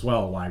selection as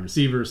well, a wide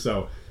receiver.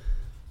 So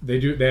they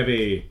have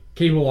a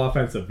capable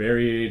offense, a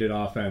variated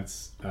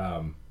offense.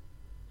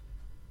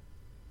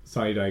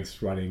 Sonny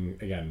Dykes running,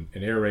 again,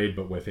 an air raid,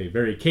 but with a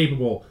very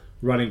capable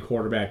running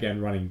quarterback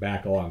and running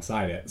back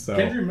alongside it. So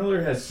Kendry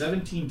Miller has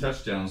 17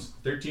 touchdowns,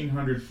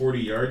 1,340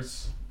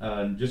 yards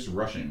just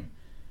rushing,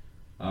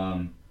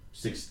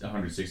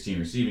 116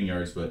 receiving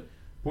yards. But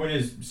point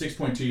is,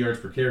 6.2 yards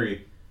per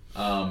carry.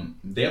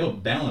 They have a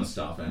balanced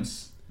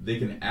offense. They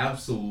can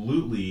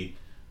absolutely,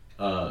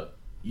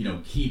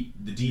 keep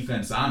the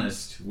defense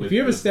honest. If you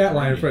have a stat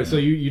line in front, so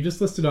you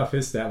just listed off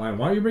his stat line.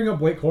 Why don't you bring up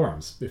Blake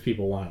Corum's if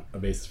people want a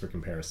basis for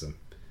comparison?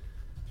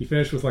 He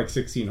finished with like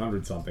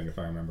 1,600 something, if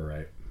I remember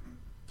right.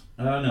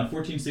 No,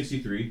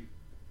 1,463.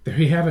 There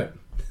you have it.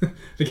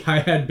 The guy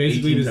had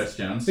basically 18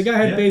 touchdowns. The guy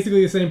had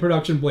basically the same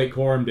production Blake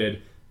Corum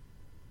did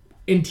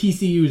in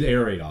TCU's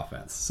air raid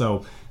offense.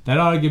 So that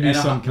ought to give you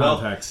some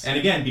context. And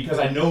again, because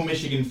I know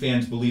Michigan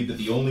fans believe that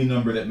the only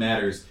number that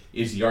matters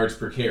is yards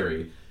per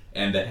carry,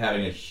 and that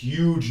having a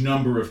huge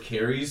number of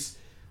carries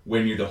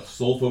when you're the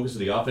sole focus of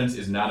the offense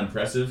is not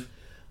impressive.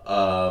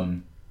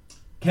 Kendry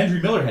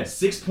Miller had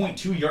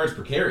 6.2 yards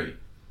per carry.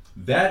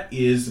 That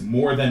is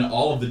more than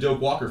all of the Doak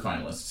Walker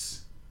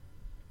finalists.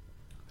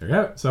 There you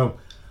have it. So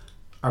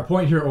our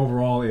point here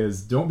overall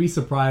is don't be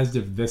surprised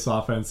if this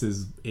offense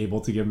is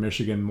able to give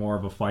Michigan more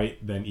of a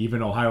fight than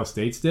even Ohio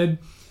State's did.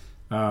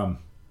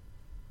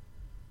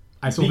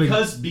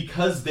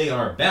 Because they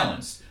are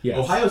balanced. Yes.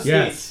 Ohio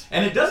State,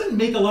 and it doesn't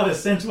make a lot of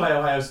sense why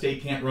Ohio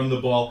State can't run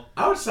the ball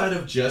outside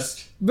of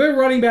just... Their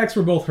running backs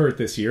were both hurt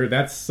this year.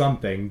 That's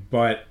something,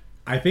 but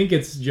I think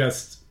it's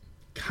just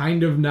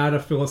kind of not a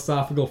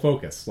philosophical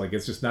focus. Like,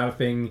 it's just not a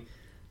thing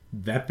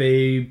that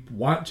they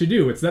want to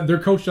do. It's that their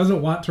coach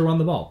doesn't want to run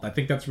the ball. I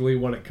think that's really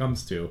what it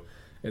comes to.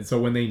 And so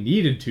when they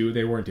needed to,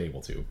 they weren't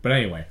able to. But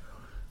anyway,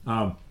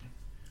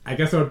 I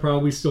guess I would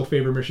probably still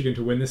favor Michigan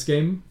to win this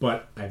game,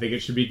 but I think it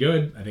should be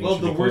good. I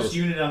think the worst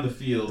unit on the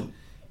field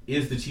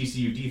is the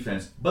TCU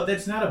defense, but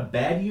that's not a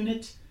bad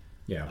unit.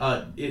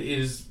 Yeah. It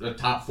is a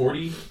top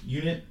 40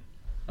 unit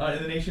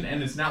in the nation,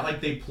 and it's not like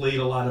they played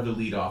a lot of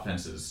elite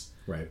offenses.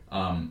 Right.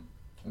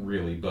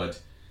 Really,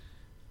 but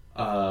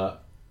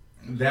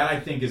that I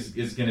think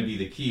is going to be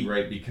the key,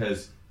 right?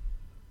 Because,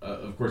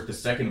 of course, the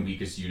second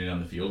weakest unit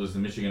on the field is the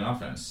Michigan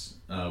offense,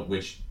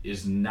 which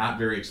is not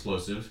very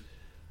explosive.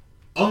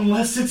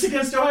 Unless it's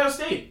against Ohio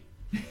State.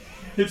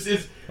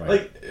 It's right.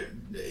 Like,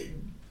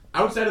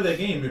 outside of that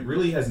game, it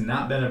really has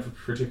not been a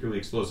particularly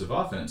explosive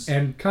offense.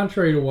 And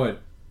contrary to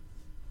what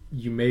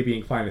you may be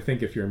inclined to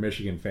think if you're a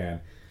Michigan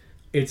fan,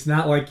 it's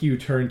not like you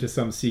turned to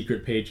some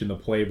secret page in the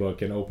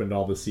playbook and opened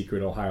all the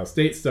secret Ohio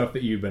State stuff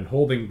that you've been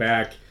holding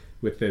back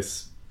with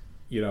this,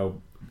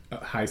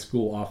 high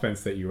school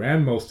offense that you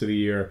ran most of the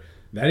year.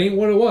 That ain't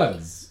what it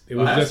was. It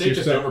was Ohio just State your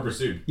just stuff.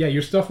 over-pursued. Yeah,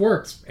 your stuff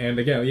works. And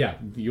again,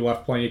 you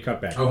left plenty of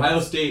cutback.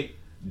 Ohio State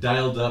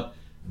dialed up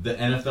the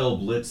NFL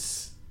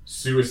blitz,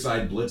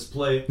 suicide blitz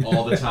play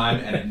all the time,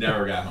 and it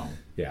never got home.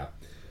 Yeah.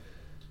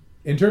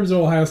 In terms of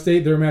Ohio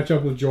State, their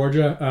matchup with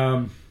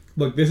Georgia,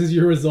 look, this is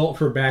your result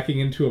for backing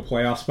into a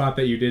playoff spot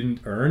that you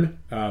didn't earn.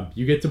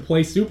 You get to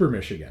play Super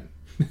Michigan.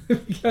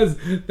 Because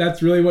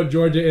that's really what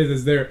Georgia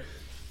is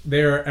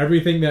they're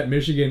everything that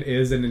Michigan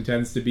is and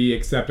intends to be,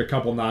 except a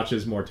couple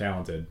notches more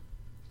talented.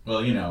 Well,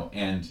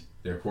 and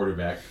their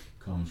quarterback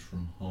comes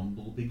from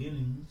humble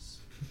beginnings.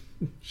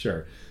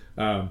 Sure.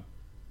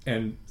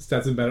 And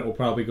Stetson Bennett will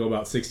probably go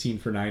about 16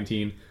 for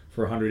 19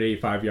 for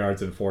 185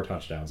 yards and 4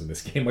 touchdowns in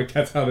this game. Like,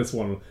 that's how this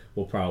one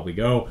will probably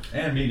go.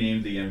 And be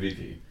named the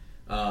MVP.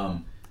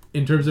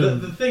 In terms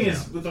of... The thing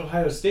is, with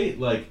Ohio State,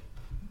 like,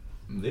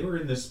 they were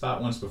in this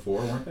spot once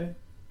before, weren't they?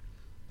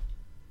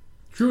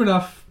 True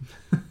enough.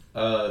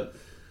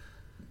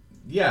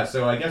 Yeah,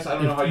 so I guess I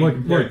don't know how you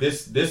compare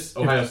this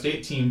Ohio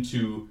State team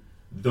to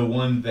the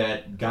one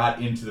that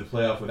got into the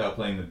playoff without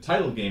playing the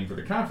title game for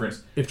the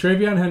conference. If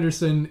TreVeyon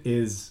Henderson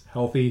is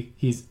healthy,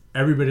 he's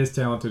every bit as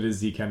talented as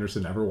Zeke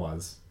Henderson ever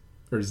was.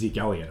 Or Zeke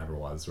Elliott ever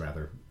was,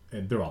 rather.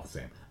 And they're all the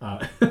same.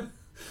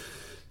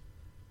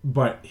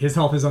 but his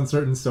health is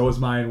uncertain. So is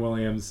Mayan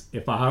Williams.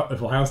 If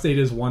Ohio State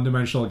is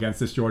one-dimensional against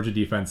this Georgia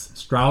defense,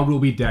 Stroud will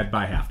be dead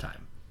by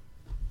halftime.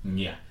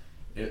 Yeah,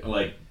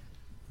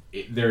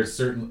 there's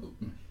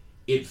certain.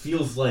 It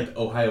feels like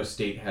Ohio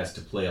State has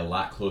to play a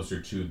lot closer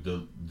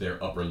to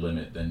their upper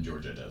limit than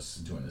Georgia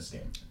does to win this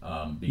game,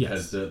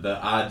 because the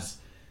odds,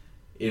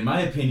 in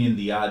my opinion,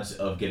 the odds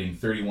of getting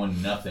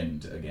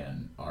 31-0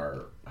 again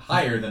are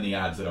higher than the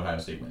odds that Ohio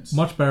State wins.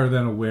 Much better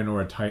than a win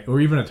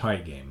or even a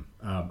tight game.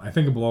 I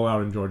think a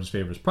blowout in Georgia's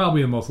favor is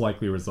probably the most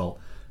likely result.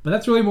 But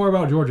that's really more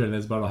about Georgia than it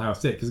is about Ohio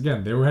State, because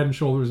again, they were head and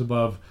shoulders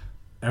above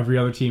every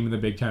other team in the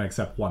Big Ten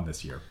except one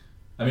this year.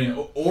 I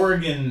mean,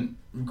 Oregon,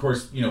 of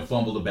course,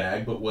 fumbled a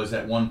bag, but was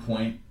at one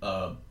point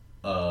a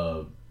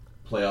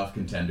playoff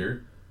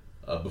contender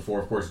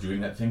before, of course,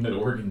 doing that thing that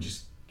Oregon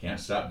just can't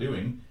stop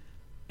doing.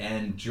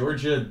 And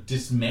Georgia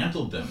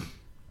dismantled them.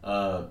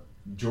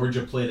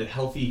 Georgia played a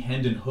healthy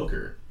Hendon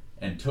Hooker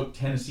and took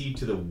Tennessee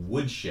to the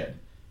woodshed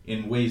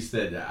in ways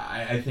that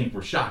I think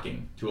were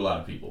shocking to a lot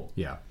of people.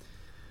 Yeah.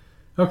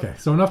 Okay,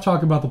 so enough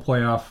talk about the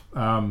playoff.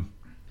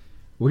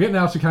 We'll get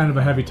now to kind of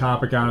a heavy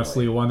topic,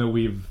 honestly, one that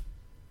we've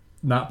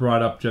not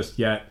brought up just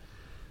yet.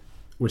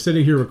 We're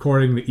sitting here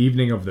recording the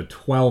evening of the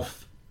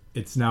 12th.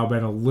 It's now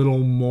been a little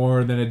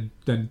more than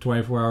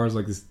 24 hours.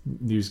 Like, this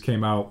news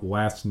came out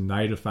last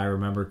night, if I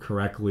remember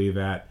correctly,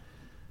 that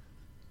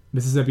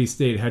Mississippi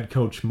State head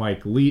coach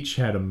Mike Leach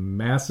had a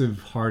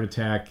massive heart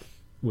attack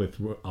with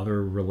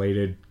other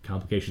related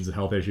complications and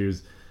health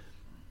issues,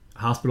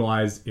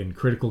 hospitalized in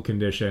critical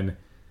condition.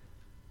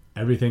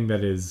 Everything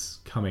that is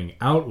coming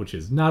out, which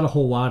is not a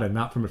whole lot and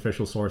not from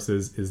official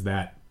sources, is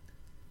that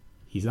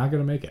he's not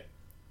going to make it.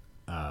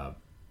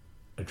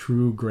 A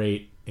true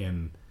great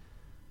in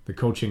the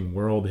coaching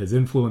world. His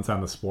influence on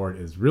the sport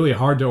is really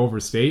hard to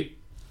overstate,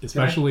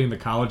 especially in the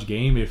college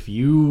game. If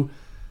you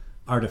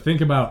are to think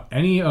about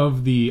any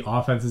of the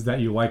offenses that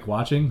you like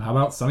watching, how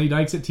about Sonny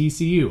Dykes at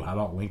TCU? How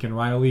about Lincoln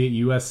Riley at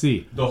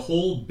USC? The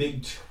whole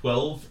Big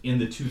 12 in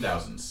the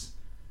 2000s.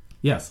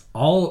 Yes,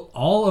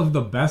 all of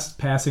the best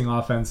passing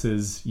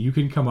offenses you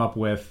can come up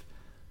with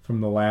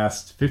from the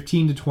last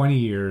 15 to 20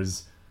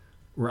 years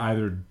were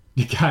either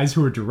guys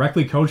who were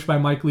directly coached by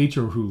Mike Leach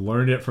or who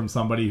learned it from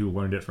somebody who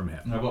learned it from him.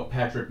 How about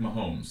Patrick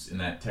Mahomes in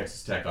that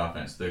Texas Tech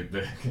offense? The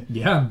the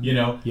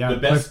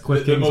best,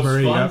 Cliff the most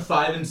Kingsbury, fun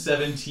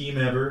 5-7 team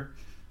ever.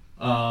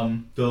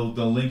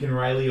 The Lincoln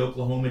Riley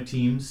Oklahoma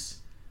teams.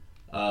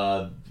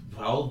 The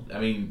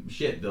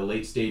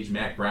late stage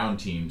Mac Brown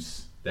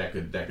teams that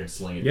could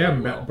sling it. Yeah,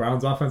 well.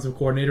 Brown's offensive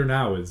coordinator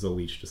now is a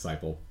Leach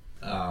disciple.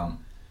 Of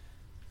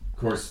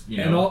course,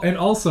 and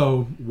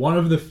also one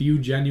of the few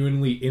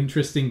genuinely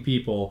interesting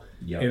people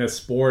in a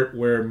sport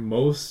where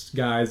most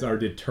guys are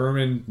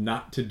determined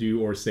not to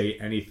do or say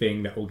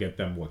anything that will get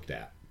them looked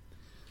at.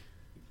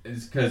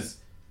 It's because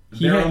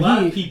there are a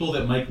lot of people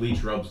that Mike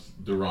Leach rubs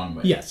the wrong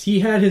way. Yes, he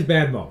had his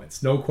bad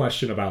moments, no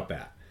question about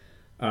that.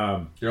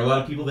 There are a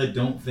lot of people that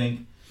don't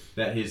think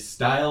that his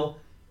style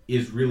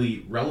is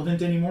really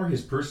relevant anymore,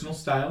 his personal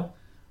style.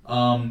 If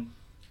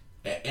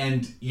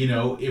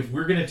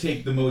we're going to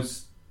take the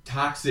most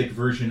toxic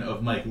version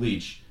of Mike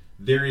Leach,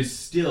 there is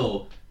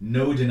still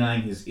no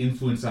denying his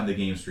influence on the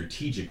game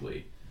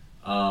strategically,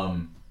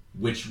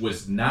 which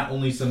was not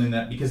only something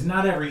that, because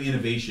not every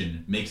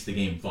innovation makes the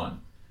game fun.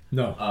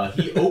 No.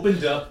 He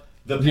opened up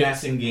the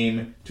passing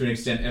game to an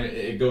extent, and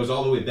it goes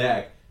all the way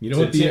back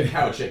to Tim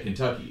Couch at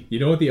Kentucky. You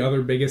know what the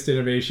other biggest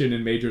innovation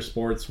in major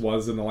sports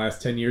was in the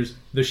last 10 years?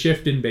 The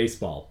shift in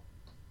baseball.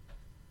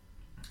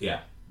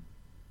 Yeah.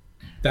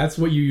 That's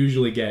what you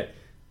usually get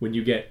when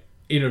you get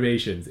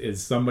innovations,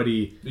 is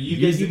somebody...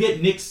 You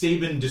get Nick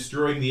Saban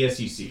destroying the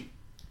SEC.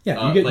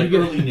 Yeah, you get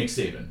early Nick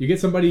Saban. You get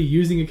somebody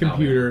using a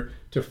computer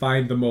to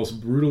find the most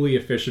brutally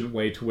efficient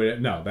way to win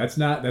it. No, that's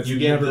not. That's you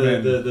never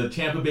get been the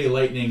Tampa Bay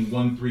Lightning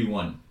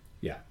 1-3-1.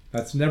 Yeah,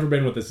 that's never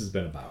been what this has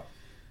been about.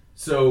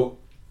 So,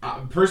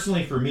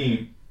 personally, for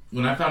me,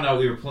 when I found out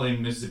we were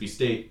playing Mississippi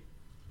State,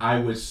 I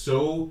was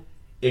so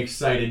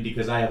excited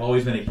because I have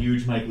always been a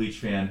huge Mike Leach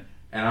fan,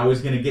 and I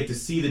was going to get to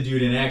see the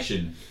dude in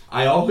action.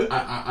 I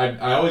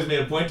always made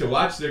a point to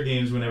watch their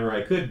games whenever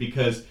I could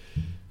because,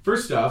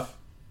 first off,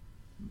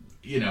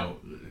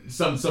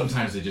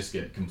 sometimes they just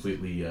get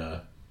completely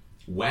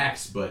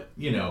waxed, but,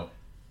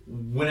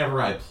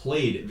 whenever I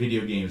played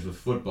video games with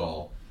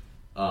football,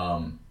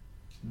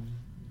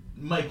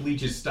 Mike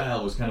Leach's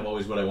style was kind of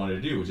always what I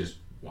wanted to do, which is,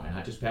 why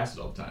not just pass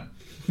it all the time?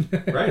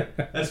 Right?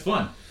 That's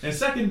fun. And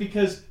second,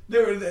 because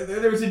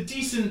there was a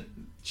decent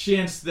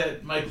chance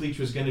that Mike Leach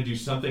was going to do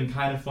something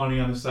kind of funny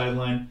on the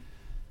sideline.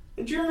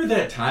 Do you remember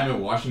that time at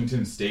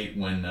Washington State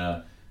when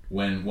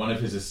one of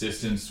his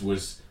assistants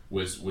was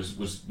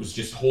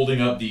just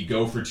holding up the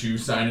 "Go for 2"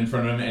 sign in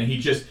front of him, and he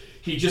just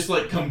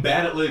like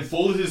combatively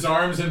folded his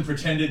arms and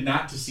pretended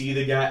not to see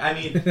the guy? I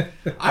mean,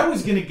 I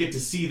was going to get to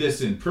see this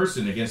in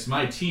person against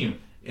my team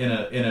in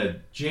a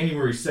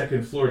January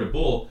 2nd Florida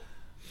Bowl.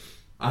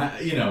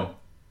 I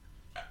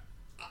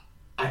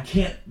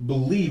can't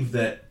believe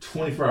that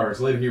 24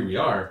 hours later here we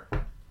are.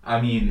 I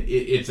mean,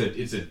 it's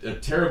a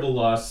terrible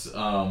loss.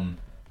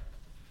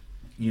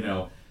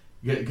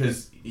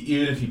 because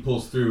even if he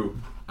pulls through,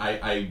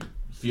 I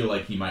feel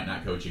like he might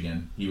not coach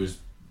again. He was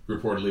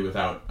reportedly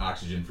without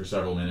oxygen for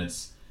several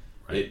minutes.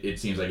 Right. It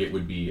seems like it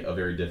would be a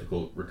very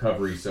difficult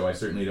recovery, so I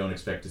certainly don't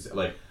expect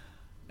to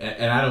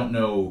and I don't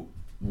know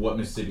what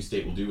Mississippi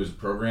State will do as a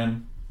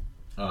program.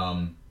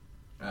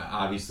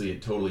 Obviously,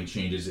 it totally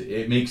changes.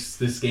 It makes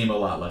this game a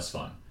lot less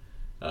fun,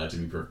 to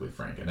be perfectly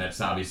frank, and that's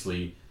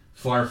obviously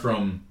far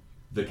from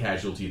the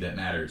casualty that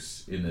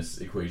matters in this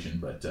equation.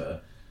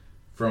 But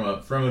from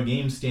a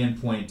game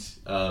standpoint,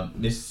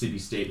 Mississippi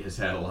State has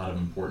had a lot of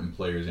important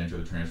players enter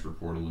the transfer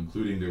portal,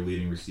 including their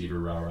leading receiver,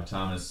 Ra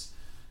Thomas.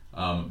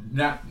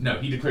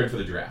 He declared for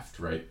the draft,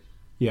 right?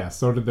 Yeah,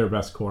 so did their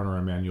best corner,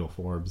 Emmanuel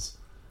Forbes.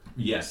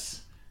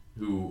 Yes,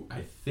 who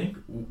I think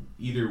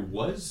either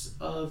was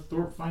a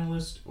Thorpe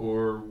finalist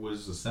or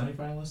was a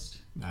semifinalist.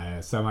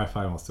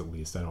 Semifinalist at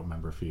least. I don't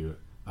remember if you...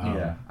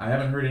 I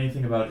haven't heard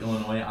anything about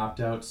Illinois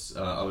opt-outs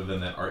other than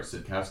that Art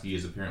Sitkowski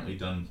is apparently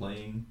done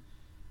playing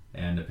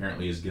and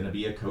apparently is going to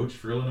be a coach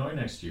for Illinois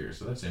next year,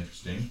 so that's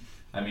interesting.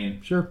 I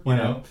mean, sure,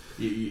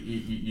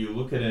 you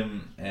look at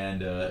him,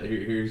 and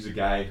here's a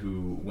guy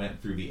who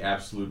went through the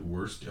absolute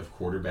worst of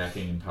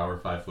quarterbacking in Power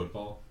 5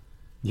 football.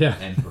 Yeah.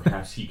 And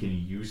perhaps he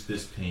can use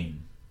this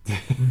pain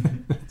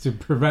to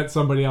prevent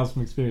somebody else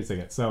from experiencing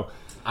it. So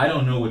I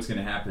don't know what's going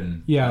to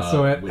happen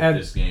with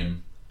this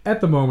game. At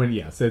the moment,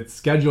 yes. It's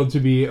scheduled to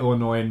be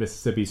Illinois and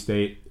Mississippi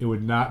State. It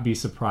would not be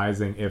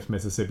surprising if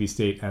Mississippi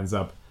State ends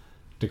up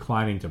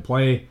declining to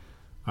play.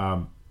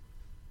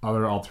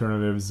 Other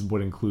alternatives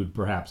would include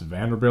perhaps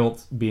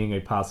Vanderbilt being a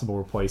possible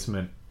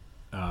replacement.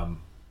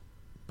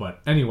 But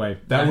anyway,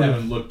 I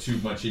haven't looked too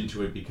much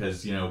into it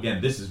because,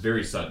 again, this is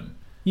very sudden.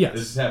 Yes.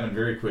 This has happened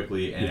very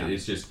quickly, and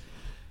it's just...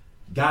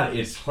 God,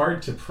 it's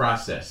hard to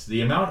process.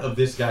 The amount of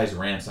this guy's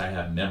rants I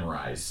have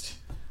memorized,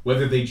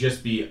 whether they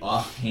just be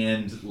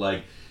offhand,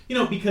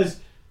 because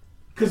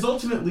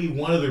ultimately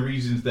one of the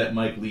reasons that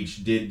Mike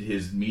Leach did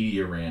his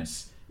media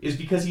rants is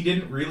because he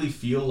didn't really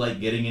feel like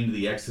getting into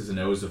the X's and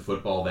O's of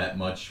football that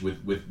much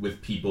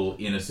with people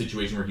in a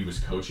situation where he was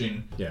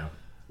coaching. Yeah.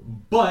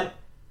 But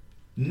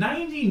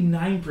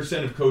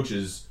 99% of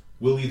coaches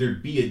will either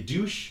be a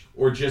douche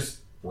or just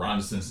Ron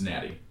to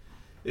Cincinnati.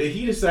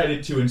 He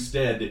decided to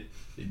instead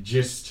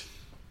just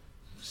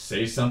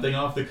say something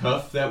off the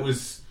cuff that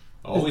was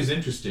always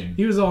interesting.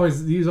 He was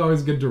always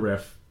good to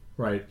riff,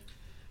 right?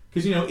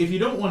 Because, if you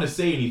don't want to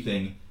say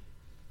anything,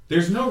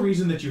 there's no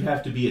reason that you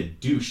have to be a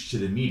douche to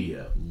the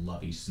media,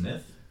 Lovie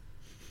Smith.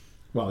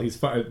 Well, he's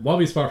far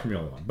from the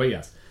only one, but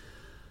yes.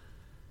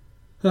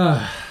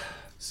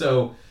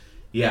 So,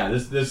 yeah,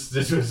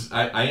 this was...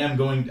 I am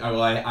going...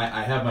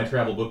 I have my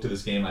travel booked to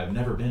this game. I've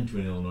never been to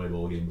an Illinois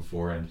Bowl game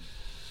before, and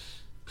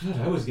God,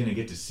 I was going to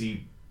get to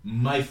see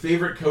my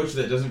favorite coach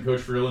that doesn't coach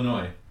for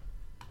Illinois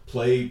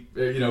play,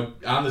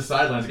 on the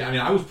sidelines. I mean,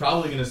 I was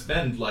probably going to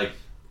spend, a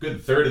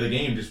good third of the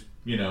game just,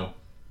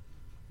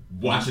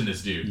 watching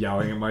this dude.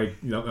 Yelling at Mike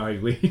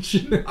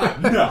Leach.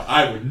 No,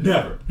 I would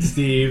never.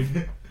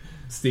 Steve,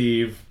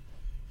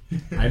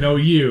 I know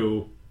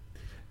you,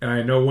 and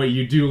I know what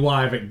you do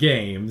live at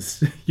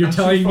games. I'm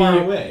telling too far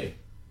away.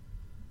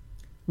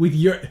 With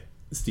your...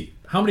 Steve,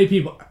 how many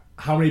people...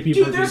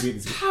 Dude,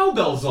 there's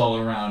cowbells all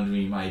around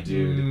me, my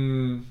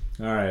dude.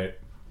 All right.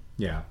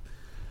 Yeah.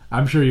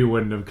 I'm sure you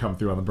wouldn't have come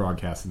through on the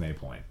broadcast at any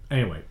point.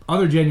 Anyway,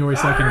 other January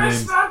 2nd games.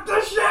 Respect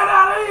the shit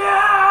out of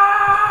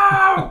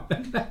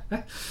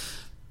you!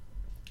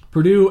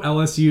 Purdue,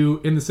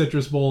 LSU in the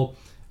Citrus Bowl.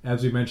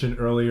 As we mentioned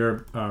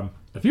earlier, a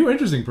few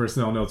interesting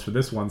personnel notes for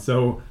this one.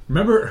 So,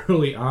 remember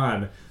early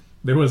on,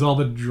 there was all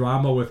the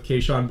drama with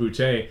Kayshon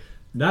Boutte.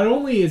 Not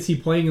only is he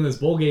playing in this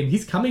bowl game,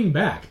 he's coming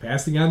back,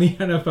 passing on the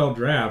NFL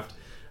draft.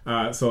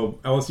 So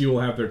LSU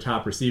will have their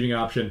top receiving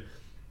option.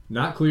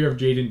 Not clear if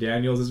Jaden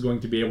Daniels is going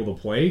to be able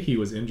to play. He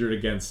was injured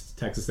against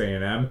Texas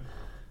A&M.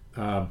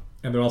 And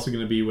they're also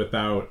going to be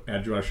without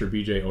edge rusher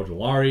B.J.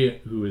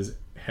 Ojolari, who is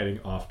heading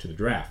off to the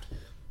draft.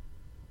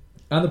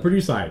 On the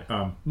Purdue side,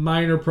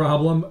 minor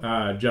problem.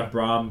 Jeff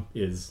Brom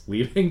is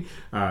leaving.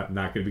 Not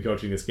going to be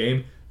coaching this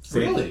game.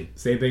 Really?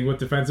 Same thing with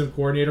defensive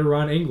coordinator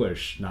Ron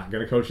English. Not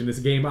going to coach in this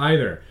game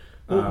either.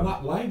 Well,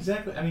 why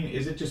exactly? I mean,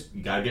 is it just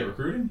you got to get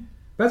recruiting?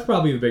 That's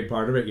probably the big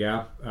part of it,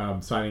 yeah.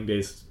 Signing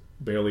day's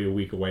barely a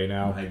week away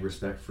now. My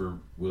respect for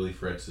Willie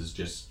Fritz is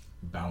just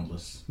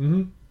boundless.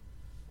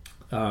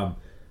 Mm-hmm.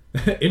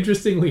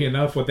 Interestingly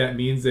enough, what that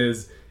means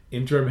is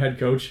interim head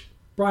coach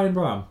Brian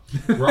Brom.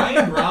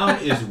 Brian Brom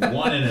is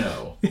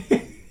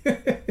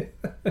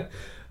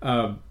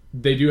 1-0.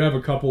 They do have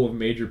a couple of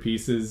major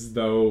pieces,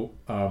 though.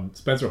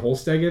 Spencer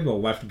Holstegen, the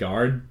left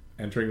guard,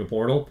 entering the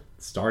portal,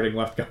 starting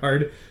left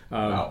guard.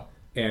 Wow.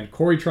 And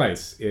Corey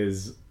Trice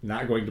is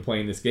not going to play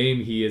in this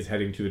game. He is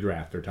heading to the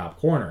draft, their top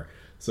corner.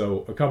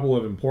 So a couple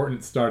of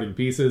important starting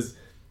pieces.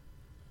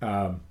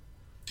 Well,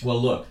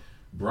 look,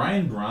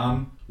 Brian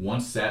Brom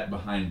once sat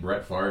behind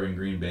Brett Favre in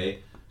Green Bay,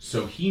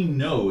 so he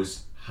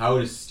knows how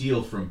to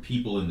steal from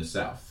people in the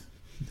South.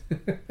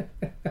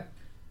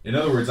 In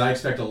other words, I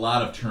expect a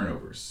lot of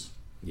turnovers.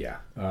 Yeah.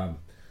 I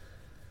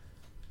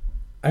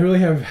really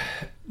have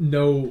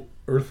no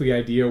earthly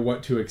idea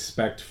what to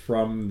expect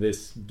from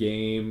this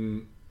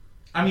game.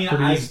 I mean,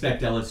 I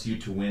expect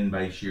LSU to win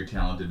by sheer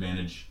talent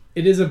advantage.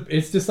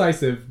 It's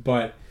decisive,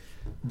 but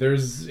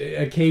there's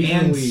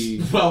occasionally...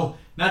 And, well,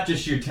 not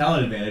just sheer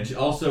talent advantage.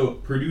 Also,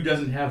 Purdue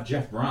doesn't have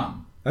Jeff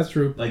Brom. That's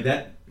true. Like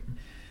that...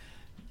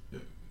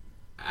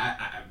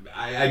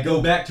 I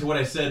go back to what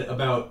I said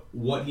about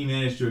what he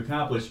managed to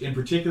accomplish. In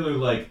particular,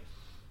 like,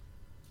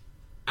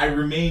 I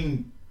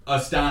remain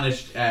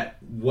astonished at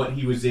what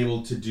he was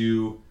able to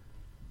do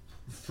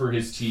for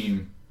his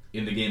team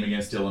in the game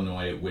against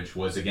Illinois, which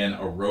was, again,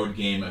 a road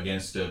game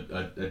against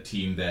a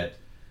team that,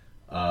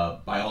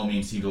 by all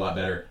means, seemed a lot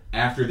better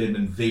after they'd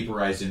been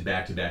vaporized in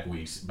back-to-back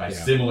weeks by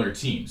similar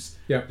teams.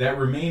 Yep. That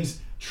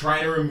remains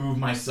trying to remove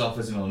myself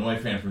as an Illinois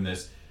fan from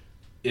this.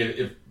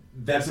 If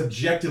that's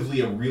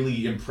objectively a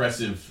really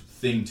impressive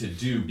thing to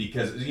do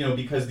because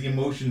the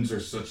emotions are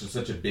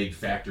such a big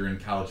factor in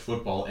college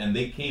football, and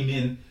they came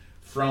in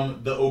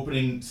from the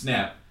opening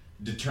snap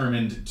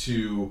determined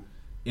to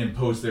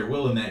impose their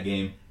will in that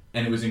game,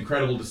 and it was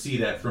incredible to see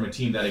that from a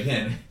team that,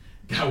 again,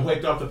 got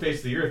wiped off the face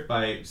of the earth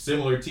by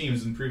similar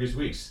teams in previous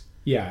weeks.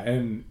 Yeah,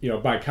 and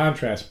by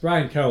contrast,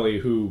 Brian Kelly,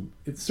 who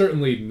it's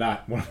certainly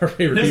not one of our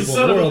favorite He's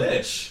people in the world, a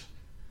bitch,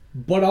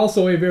 but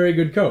also a very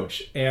good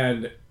coach,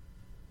 and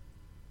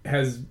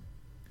has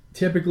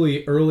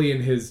typically early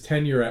in his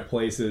tenure at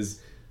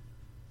places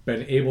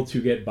been able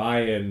to get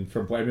buy-in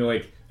from play. I mean,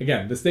 like,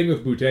 again, this thing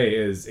with Boutte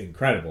is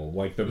incredible.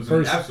 Like, it was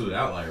an absolute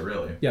outlier,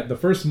 really. Yeah, the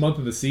first month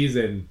of the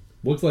season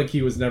looked like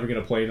he was never going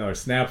to play another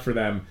snap for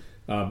them.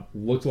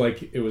 Looked like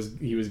he was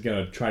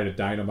going to try to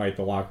dynamite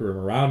the locker room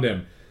around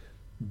him,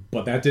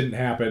 but that didn't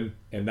happen.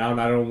 And now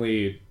not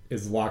only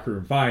is the locker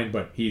room fine,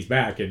 but he's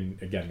back,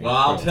 and again, well,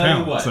 I'll tell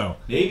talent, you what. So.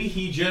 Maybe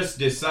he just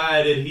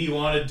decided he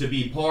wanted to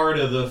be part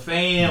of the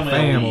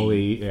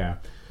family. Yeah.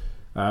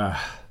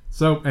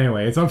 So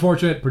anyway, it's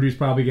unfortunate. Purdue's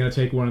probably going to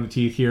take one in the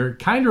teeth here.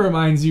 Kind of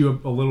reminds you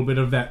a little bit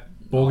of that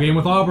bowl game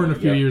with Auburn a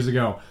few years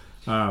ago.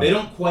 They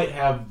don't quite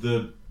have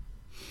the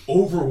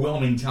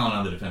overwhelming talent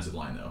on the defensive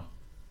line, though.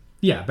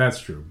 Yeah, that's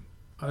true.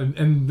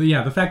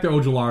 The fact that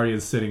Ojulari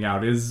is sitting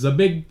out is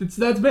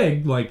that's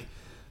big. Like,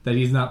 that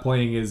he's not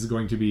playing is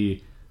going to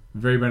be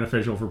very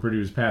beneficial for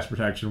Purdue's pass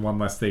protection. One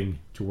less thing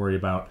to worry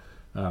about.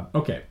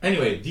 Okay.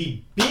 Anyway,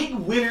 the big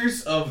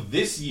winners of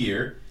this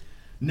year.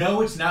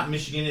 No, it's not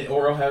Michigan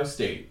or Ohio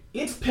State.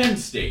 It's Penn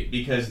State,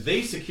 because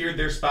they secured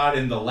their spot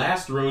in the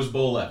last Rose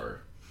Bowl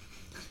ever.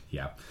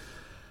 Yeah.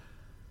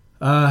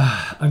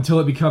 Until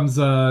it becomes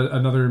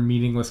another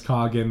meaningless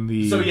cog in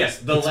the So yes,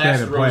 the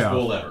last Rose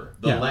Bowl ever.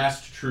 The Yeah.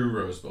 last true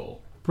Rose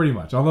Bowl. Pretty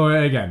much. Although,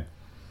 again,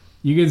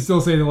 you can still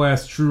say the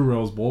last true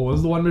Rose Bowl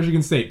was the one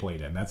Michigan State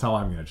played in. That's how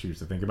I'm going to choose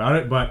to think about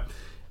it. But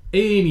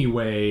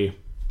anyway,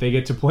 they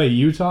get to play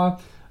Utah.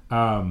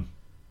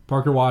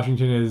 Parker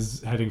Washington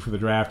is heading for the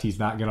draft. He's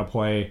not going to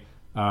play.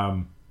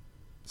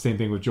 Same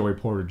thing with Joey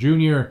Porter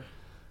Jr.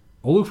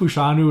 Olu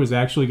Fushanu is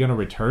actually going to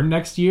return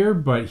next year,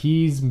 but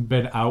he's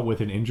been out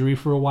with an injury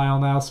for a while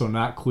now, so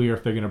not clear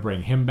if they're going to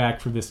bring him back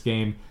for this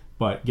game.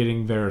 But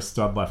getting their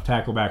stud left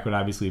tackle back would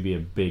obviously be a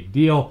big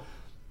deal.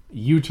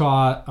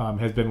 Utah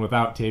has been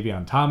without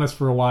Tavion Thomas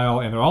for a while,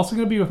 and they're also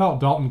going to be without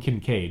Dalton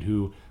Kincaid,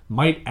 who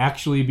might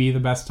actually be the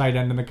best tight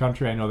end in the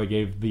country. I know they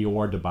gave the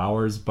award to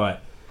Bowers,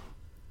 but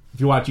if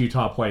you watch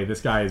Utah play,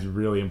 this guy is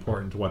really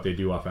important to what they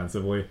do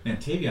offensively. And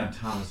Tavion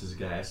Thomas is a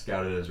guy I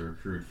scouted as a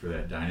recruit for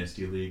that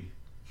Dynasty League.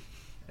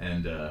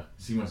 And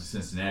he went to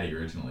Cincinnati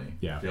originally.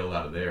 Yeah. Failed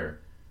out of there.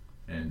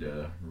 And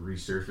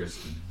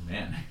resurfaced. And,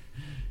 man,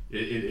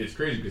 it's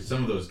crazy because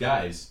some of those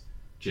guys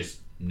just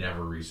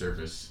never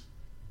resurface.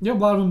 Yeah, a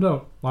lot of them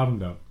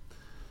don't.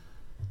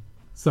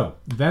 So,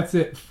 that's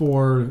it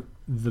for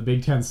the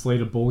Big Ten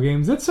slate of bowl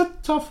games. It's a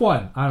tough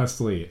one,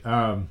 honestly.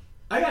 I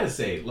gotta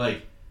say,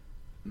 like,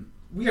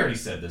 we already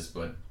said this,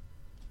 but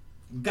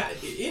God,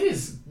 it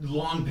is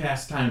long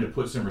past time to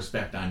put some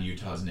respect on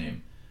Utah's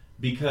name,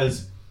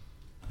 because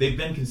they've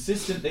been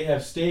consistent, they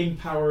have staying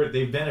power,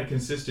 they've been a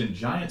consistent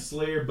giant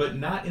slayer, but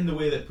not in the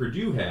way that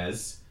Purdue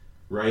has,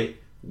 right?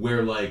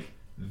 Where, like,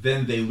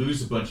 then they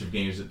lose a bunch of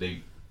games that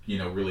they,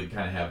 really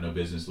kind of have no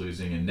business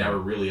losing and never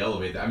really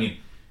elevate that. I mean,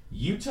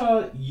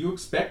 Utah, you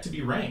expect to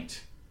be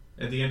ranked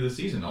at the end of the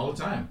season all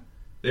the time.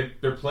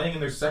 They're playing in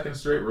their second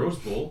straight Rose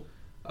Bowl.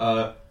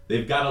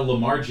 They've got a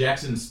Lamar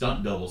Jackson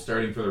stunt double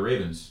starting for the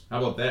Ravens. How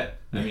about that?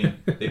 I mean,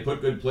 they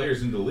put good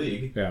players into the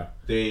league. Yeah.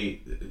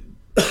 They,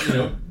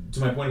 to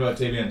my point about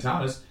Tavion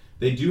Thomas,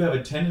 they do have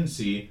a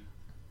tendency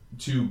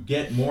to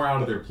get more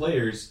out of their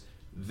players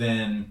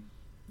than,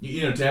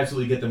 to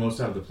absolutely get the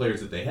most out of the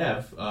players that they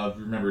have.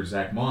 Remember,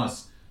 Zach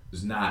Moss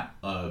was not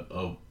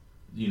a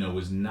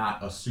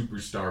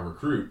superstar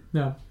recruit.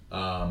 No.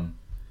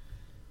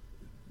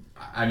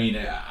 I mean,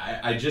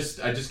 I just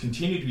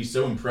continue to be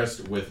so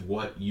impressed with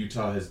what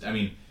Utah has. I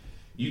mean,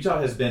 Utah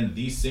has been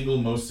the single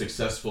most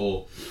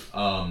successful.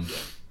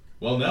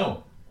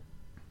 No,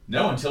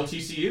 until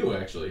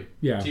TCU actually.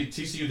 Yeah.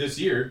 TCU this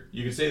year,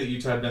 you could say that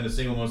Utah had been the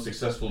single most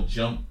successful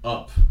jump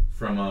up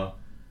from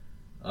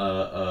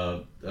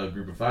a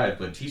group of five,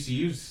 but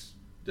TCU's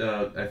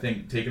I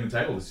think, taking the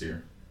title this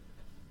year.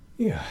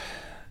 Yeah.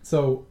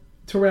 So,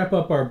 to wrap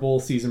up our bowl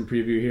season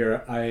preview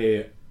here,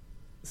 I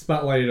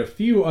spotlighted a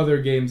few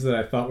other games that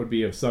I thought would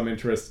be of some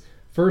interest.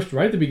 First,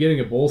 right at the beginning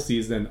of bowl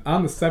season,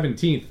 on the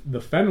 17th, the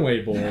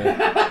Fenway Bowl,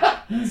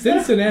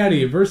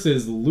 Cincinnati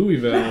versus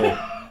Louisville.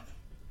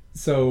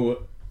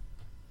 So,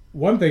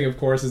 one thing, of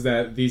course, is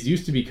that these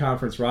used to be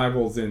conference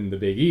rivals in the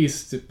Big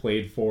East. It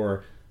played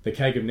for the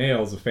Keg of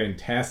Nails, a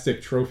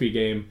fantastic trophy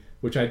game,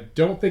 which I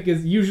don't think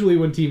is usually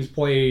when teams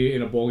play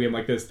in a bowl game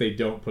like this, they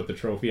don't put the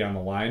trophy on the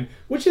line,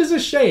 which is a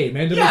shame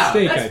and a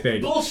mistake, that's I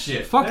think.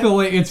 Bullshit.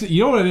 It's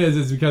you know what it is?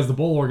 It's because the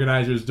bowl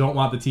organizers don't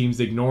want the teams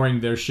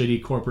ignoring their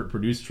shitty corporate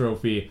produced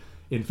trophy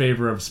in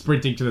favor of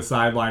sprinting to the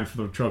sideline for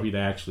the trophy they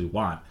actually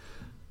want.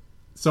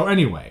 So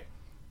anyway,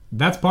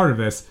 that's part of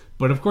this.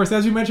 But of course,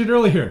 as you mentioned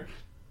earlier,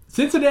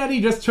 Cincinnati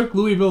just took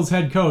Louisville's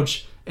head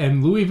coach,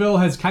 and Louisville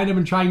has kind of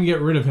been trying to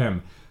get rid of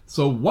him.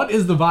 So what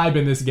is the vibe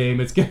in this game?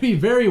 It's going to be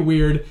very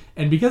weird,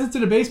 and because it's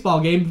in a baseball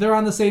game, they're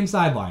on the same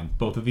sideline,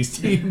 both of these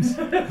teams.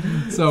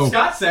 So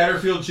Scott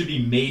Satterfield should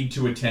be made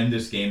to attend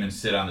this game and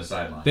sit on the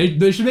sideline.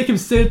 They should make him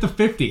sit at the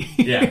 50.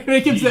 Yeah.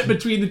 Make him sit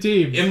between the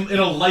teams. In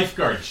a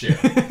lifeguard chair.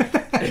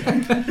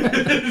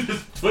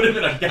 Just put him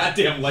in a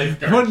goddamn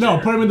lifeguard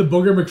chair. Put him in the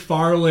Booger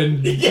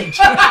McFarland.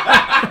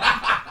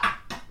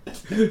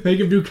 Make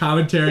him do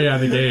commentary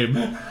on the game.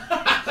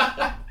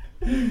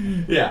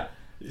 Yeah.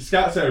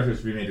 Scott Satterfield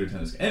should be made to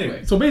attend this game.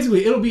 Anyway. So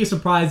basically, it'll be a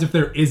surprise if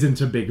there isn't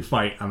a big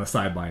fight on the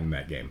sideline in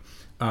that game.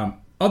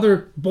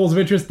 Other bowls of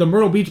interest, the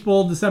Myrtle Beach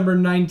Bowl, December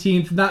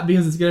 19th, not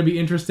because it's going to be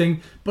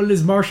interesting, but it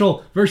is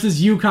Marshall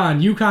versus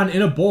UConn. UConn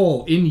in a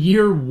bowl in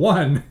year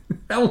one.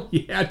 Hell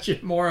yeah, Jim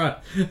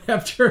Mora.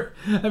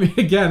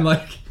 Again,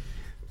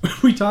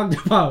 we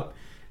talked about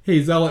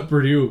Hazel at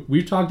Purdue.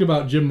 We've talked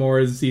about Jim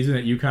Mora's season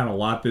at UConn a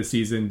lot this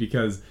season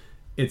because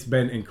it's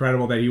been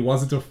incredible that he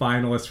wasn't a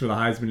finalist for the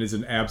Heisman is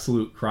an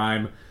absolute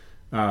crime.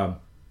 Or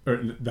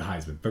the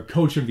Heisman, the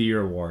Coach of the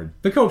Year award,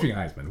 the coaching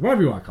Heisman,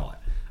 whatever you want to call it.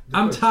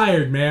 I'm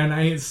tired, man.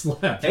 I ain't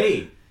slept.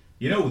 Hey,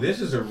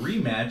 this is a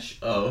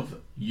rematch of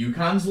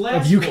UConn's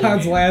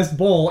last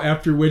bowl,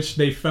 after which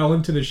they fell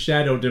into the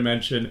shadow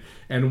dimension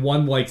and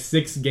won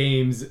 10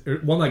 games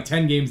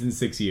in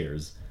 6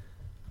 years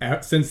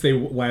since they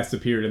last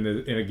appeared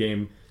in a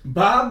game.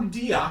 Bob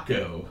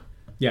Diaco.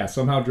 Yeah,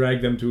 somehow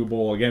dragged them to a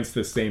bowl against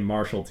this same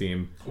Marshall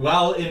team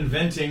while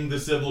inventing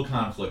the Civil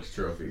Conflict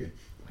Trophy.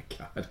 Oh my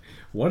God,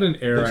 what an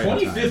era! The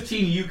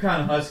 2015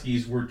 UConn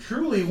Huskies were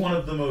truly one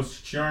of the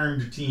most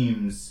charmed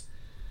teams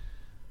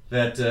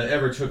that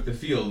ever took the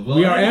field. Well,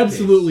 we are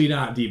absolutely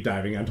not deep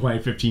diving on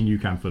 2015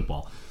 UConn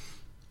football.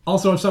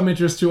 Also of some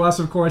interest to us,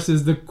 of course,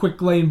 is the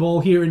Quick Lane Bowl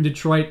here in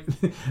Detroit,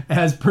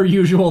 as per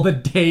usual, the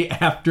day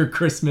after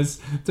Christmas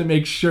to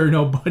make sure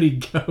nobody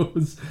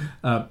goes.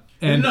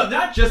 And no,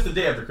 not just the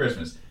day after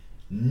Christmas.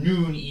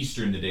 Noon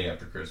Eastern the day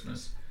after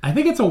Christmas. I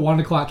think it's a 1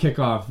 o'clock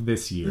kickoff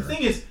this year. The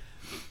thing is,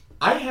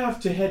 I have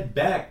to head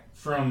back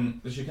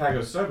from the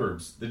Chicago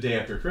suburbs the day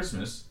after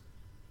Christmas,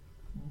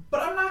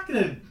 but I'm not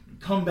going to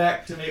come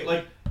back to make,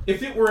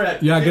 if it were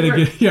at... You're not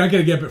going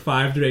to get up at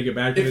 5 to make it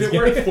back to this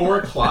game. If it were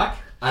at 4 o'clock,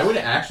 I would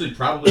actually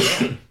probably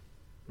go.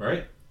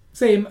 Right?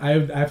 Same. I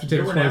have to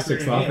take the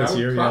 26th off this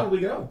year. I would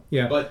probably go.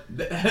 Yeah. But,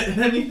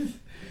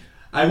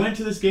 I went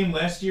to this game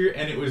last year,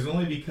 and it was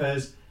only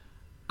because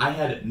I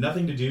had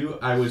nothing to do.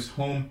 I was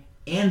home,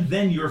 and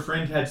then your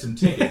friend had some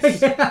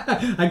tickets.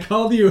 Yeah. I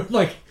called you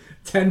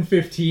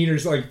 10:15 or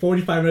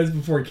 45 minutes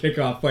before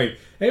kickoff.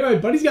 Hey, my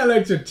buddy's got an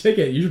extra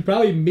ticket. You should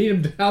probably meet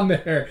him down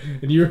there.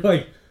 And you were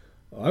like,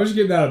 I was just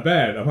getting out of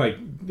bed. I'm like,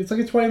 it's a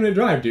 20-minute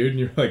drive, dude. And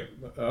you're like,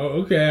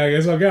 oh, okay, I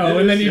guess I'll go.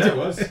 It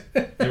was.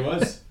 It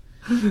was.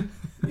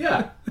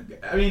 Yeah.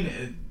 I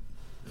mean,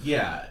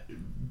 yeah.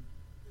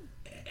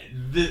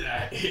 The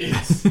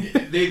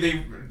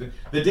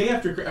day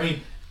after. I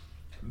mean,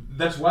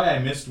 that's why I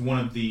missed one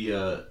of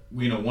the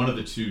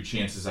two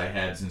chances I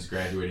had since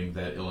graduating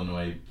that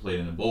Illinois played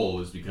in the bowl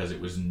was because it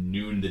was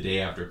noon the day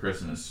after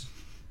Christmas.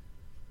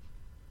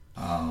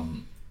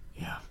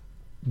 Yeah.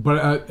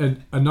 But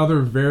another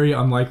very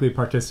unlikely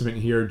participant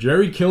here,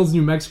 Jerry Kill's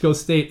New Mexico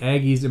State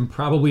Aggies, and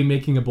probably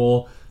making a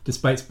bowl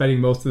despite spending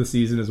most of the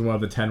season as one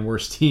of the 10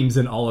 worst teams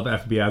in all of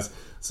FBS.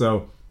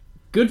 So.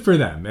 Good for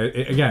them.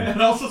 Again.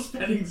 And also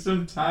spending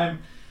some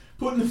time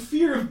putting the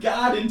fear of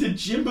God into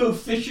Jimbo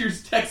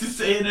Fisher's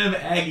Texas A&M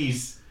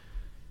Aggies.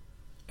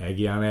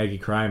 Aggie on Aggie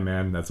crime,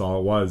 man. That's all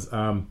it was.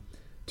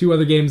 Two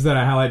other games that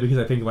I highlight because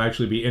I think will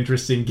actually be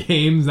interesting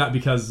games, not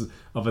because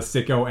of a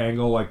sicko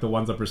angle like the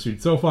ones I've pursued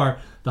so far.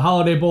 The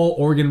Holiday Bowl,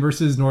 Oregon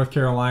versus North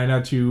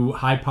Carolina, two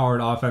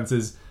high-powered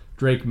offenses,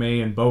 Drake May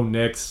and Bo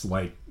Nix.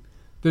 There's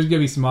going to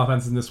be some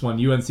offense in this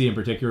one. UNC in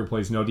particular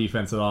plays no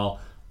defense at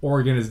all.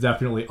 Oregon is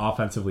definitely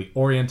offensively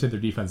oriented. Their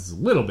defense is a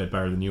little bit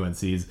better than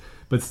UNC's,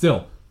 but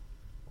still,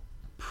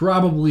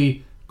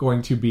 probably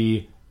going to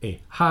be a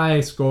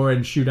high-scoring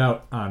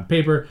shootout on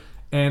paper.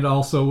 And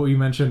also, what you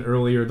mentioned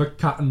earlier, the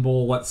Cotton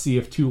Bowl. Let's see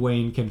if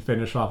Tulane can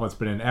finish off what's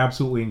been an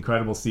absolutely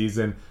incredible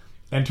season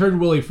and turn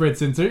Willie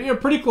Fritz into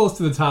pretty close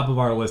to the top of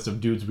our list of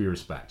dudes we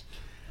respect.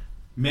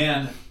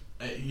 Man,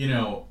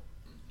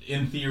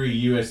 in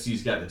theory,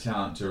 USC's got the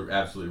talent to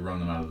absolutely run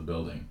them out of the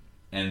building.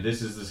 And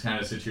this is this kind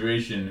of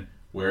situation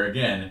where,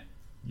 again,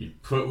 you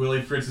put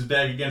Willie Fritz's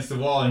bag against the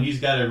wall and he's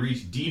got to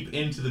reach deep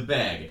into the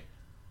bag.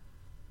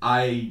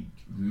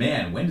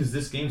 When does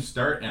this game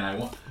start? And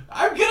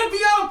I'm going to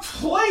be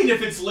outplayed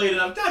if it's late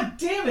enough. God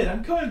damn it,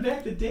 I'm coming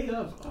back the day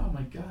of. Oh,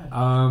 my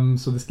God.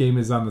 So this game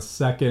is on the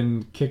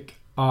second.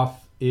 Kickoff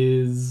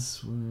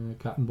is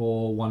Cotton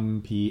Bowl,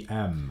 1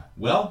 p.m.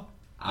 Well,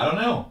 I don't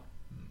know.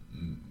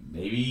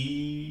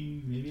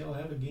 Maybe I'll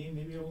have a game.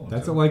 Maybe I won't.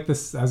 That's at like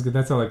this. That's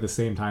at like the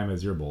same time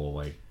as your bowl.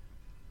 Like,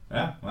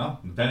 yeah. Well,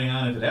 depending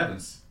on if it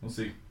happens, we'll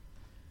see.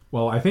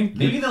 Well, I think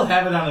maybe they'll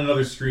have it on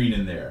another screen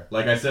in there.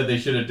 Like I said, they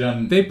should have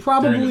done. They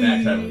probably.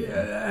 During the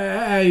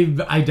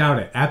back I doubt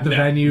it. At the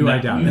venue, I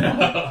doubt it.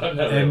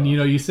 No, and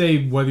you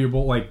say whether your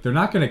bowl, like, they're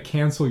not going to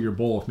cancel your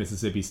bowl if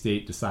Mississippi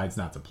State decides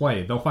not to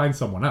play. They'll find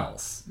someone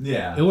else.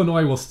 Yeah.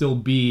 Illinois will still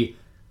be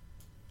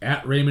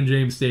at Raymond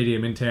James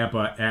Stadium in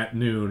Tampa at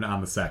noon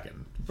on the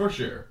 2nd. For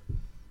sure.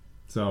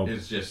 So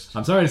it's just.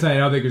 I'm sorry to say, I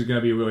don't think there's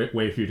going to be a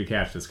way for you to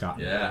catch this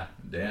Cotton. Yeah,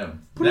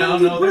 damn. Put it on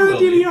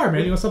DVR,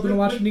 man. You want something to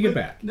watch when you get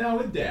back. No,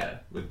 with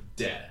data.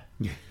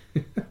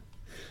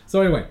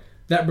 So anyway,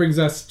 that brings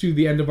us to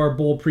the end of our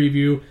bowl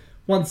preview.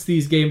 Once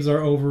these games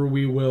are over,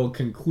 we will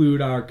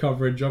conclude our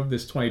coverage of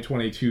this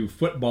 2022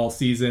 football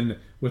season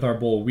with our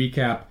bowl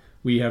recap.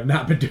 We have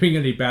not been doing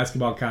any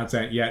basketball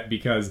content yet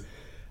because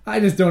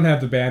I just don't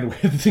have the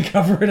bandwidth to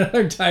cover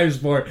another time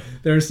sport.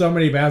 There are so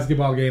many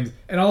basketball games.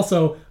 And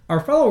also, our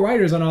fellow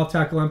writers on Off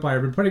Tackle Empire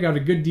have been putting out a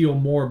good deal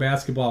more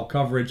basketball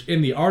coverage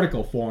in the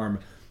article form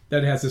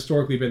than has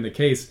historically been the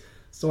case.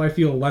 So I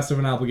feel less of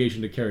an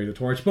obligation to carry the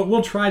torch. But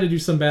we'll try to do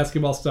some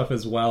basketball stuff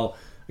as well.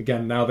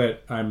 Again, now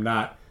that I'm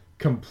not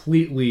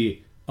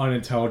completely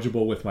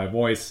unintelligible with my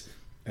voice,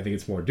 I think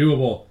it's more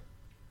doable.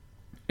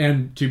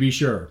 And to be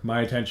sure,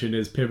 my attention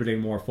is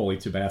pivoting more fully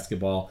to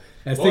basketball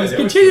as things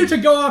continue to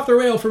go off the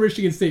rail for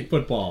Michigan State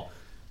football.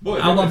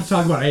 I'd love to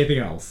talk about anything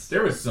else.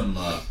 There was some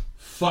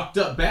fucked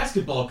up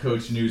basketball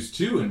coach news,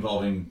 too,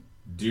 involving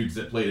dudes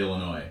that played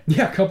Illinois.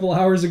 Yeah, a couple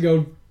hours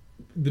ago,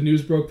 the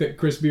news broke that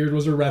Chris Beard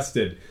was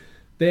arrested.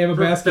 They have a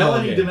basketball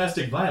felony game.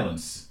 Domestic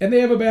violence. And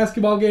they have a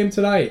basketball game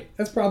tonight.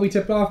 That's probably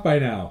tipped off by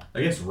now.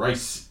 Against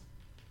Rice.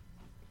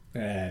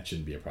 It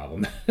shouldn't be a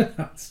problem,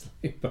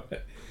 honestly.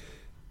 But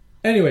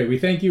anyway, we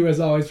thank you as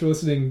always for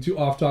listening to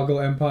Off Tackle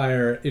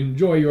Empire.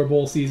 Enjoy your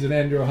bowl season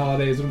and your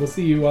holidays, and we'll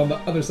see you on the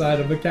other side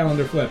of the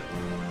calendar flip.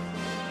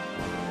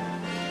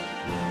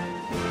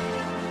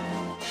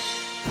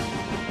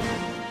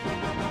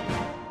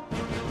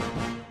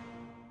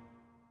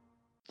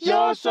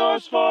 Your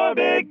source for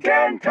Big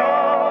Ten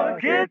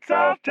talk. It's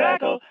Off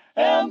Tackle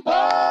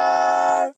Empire.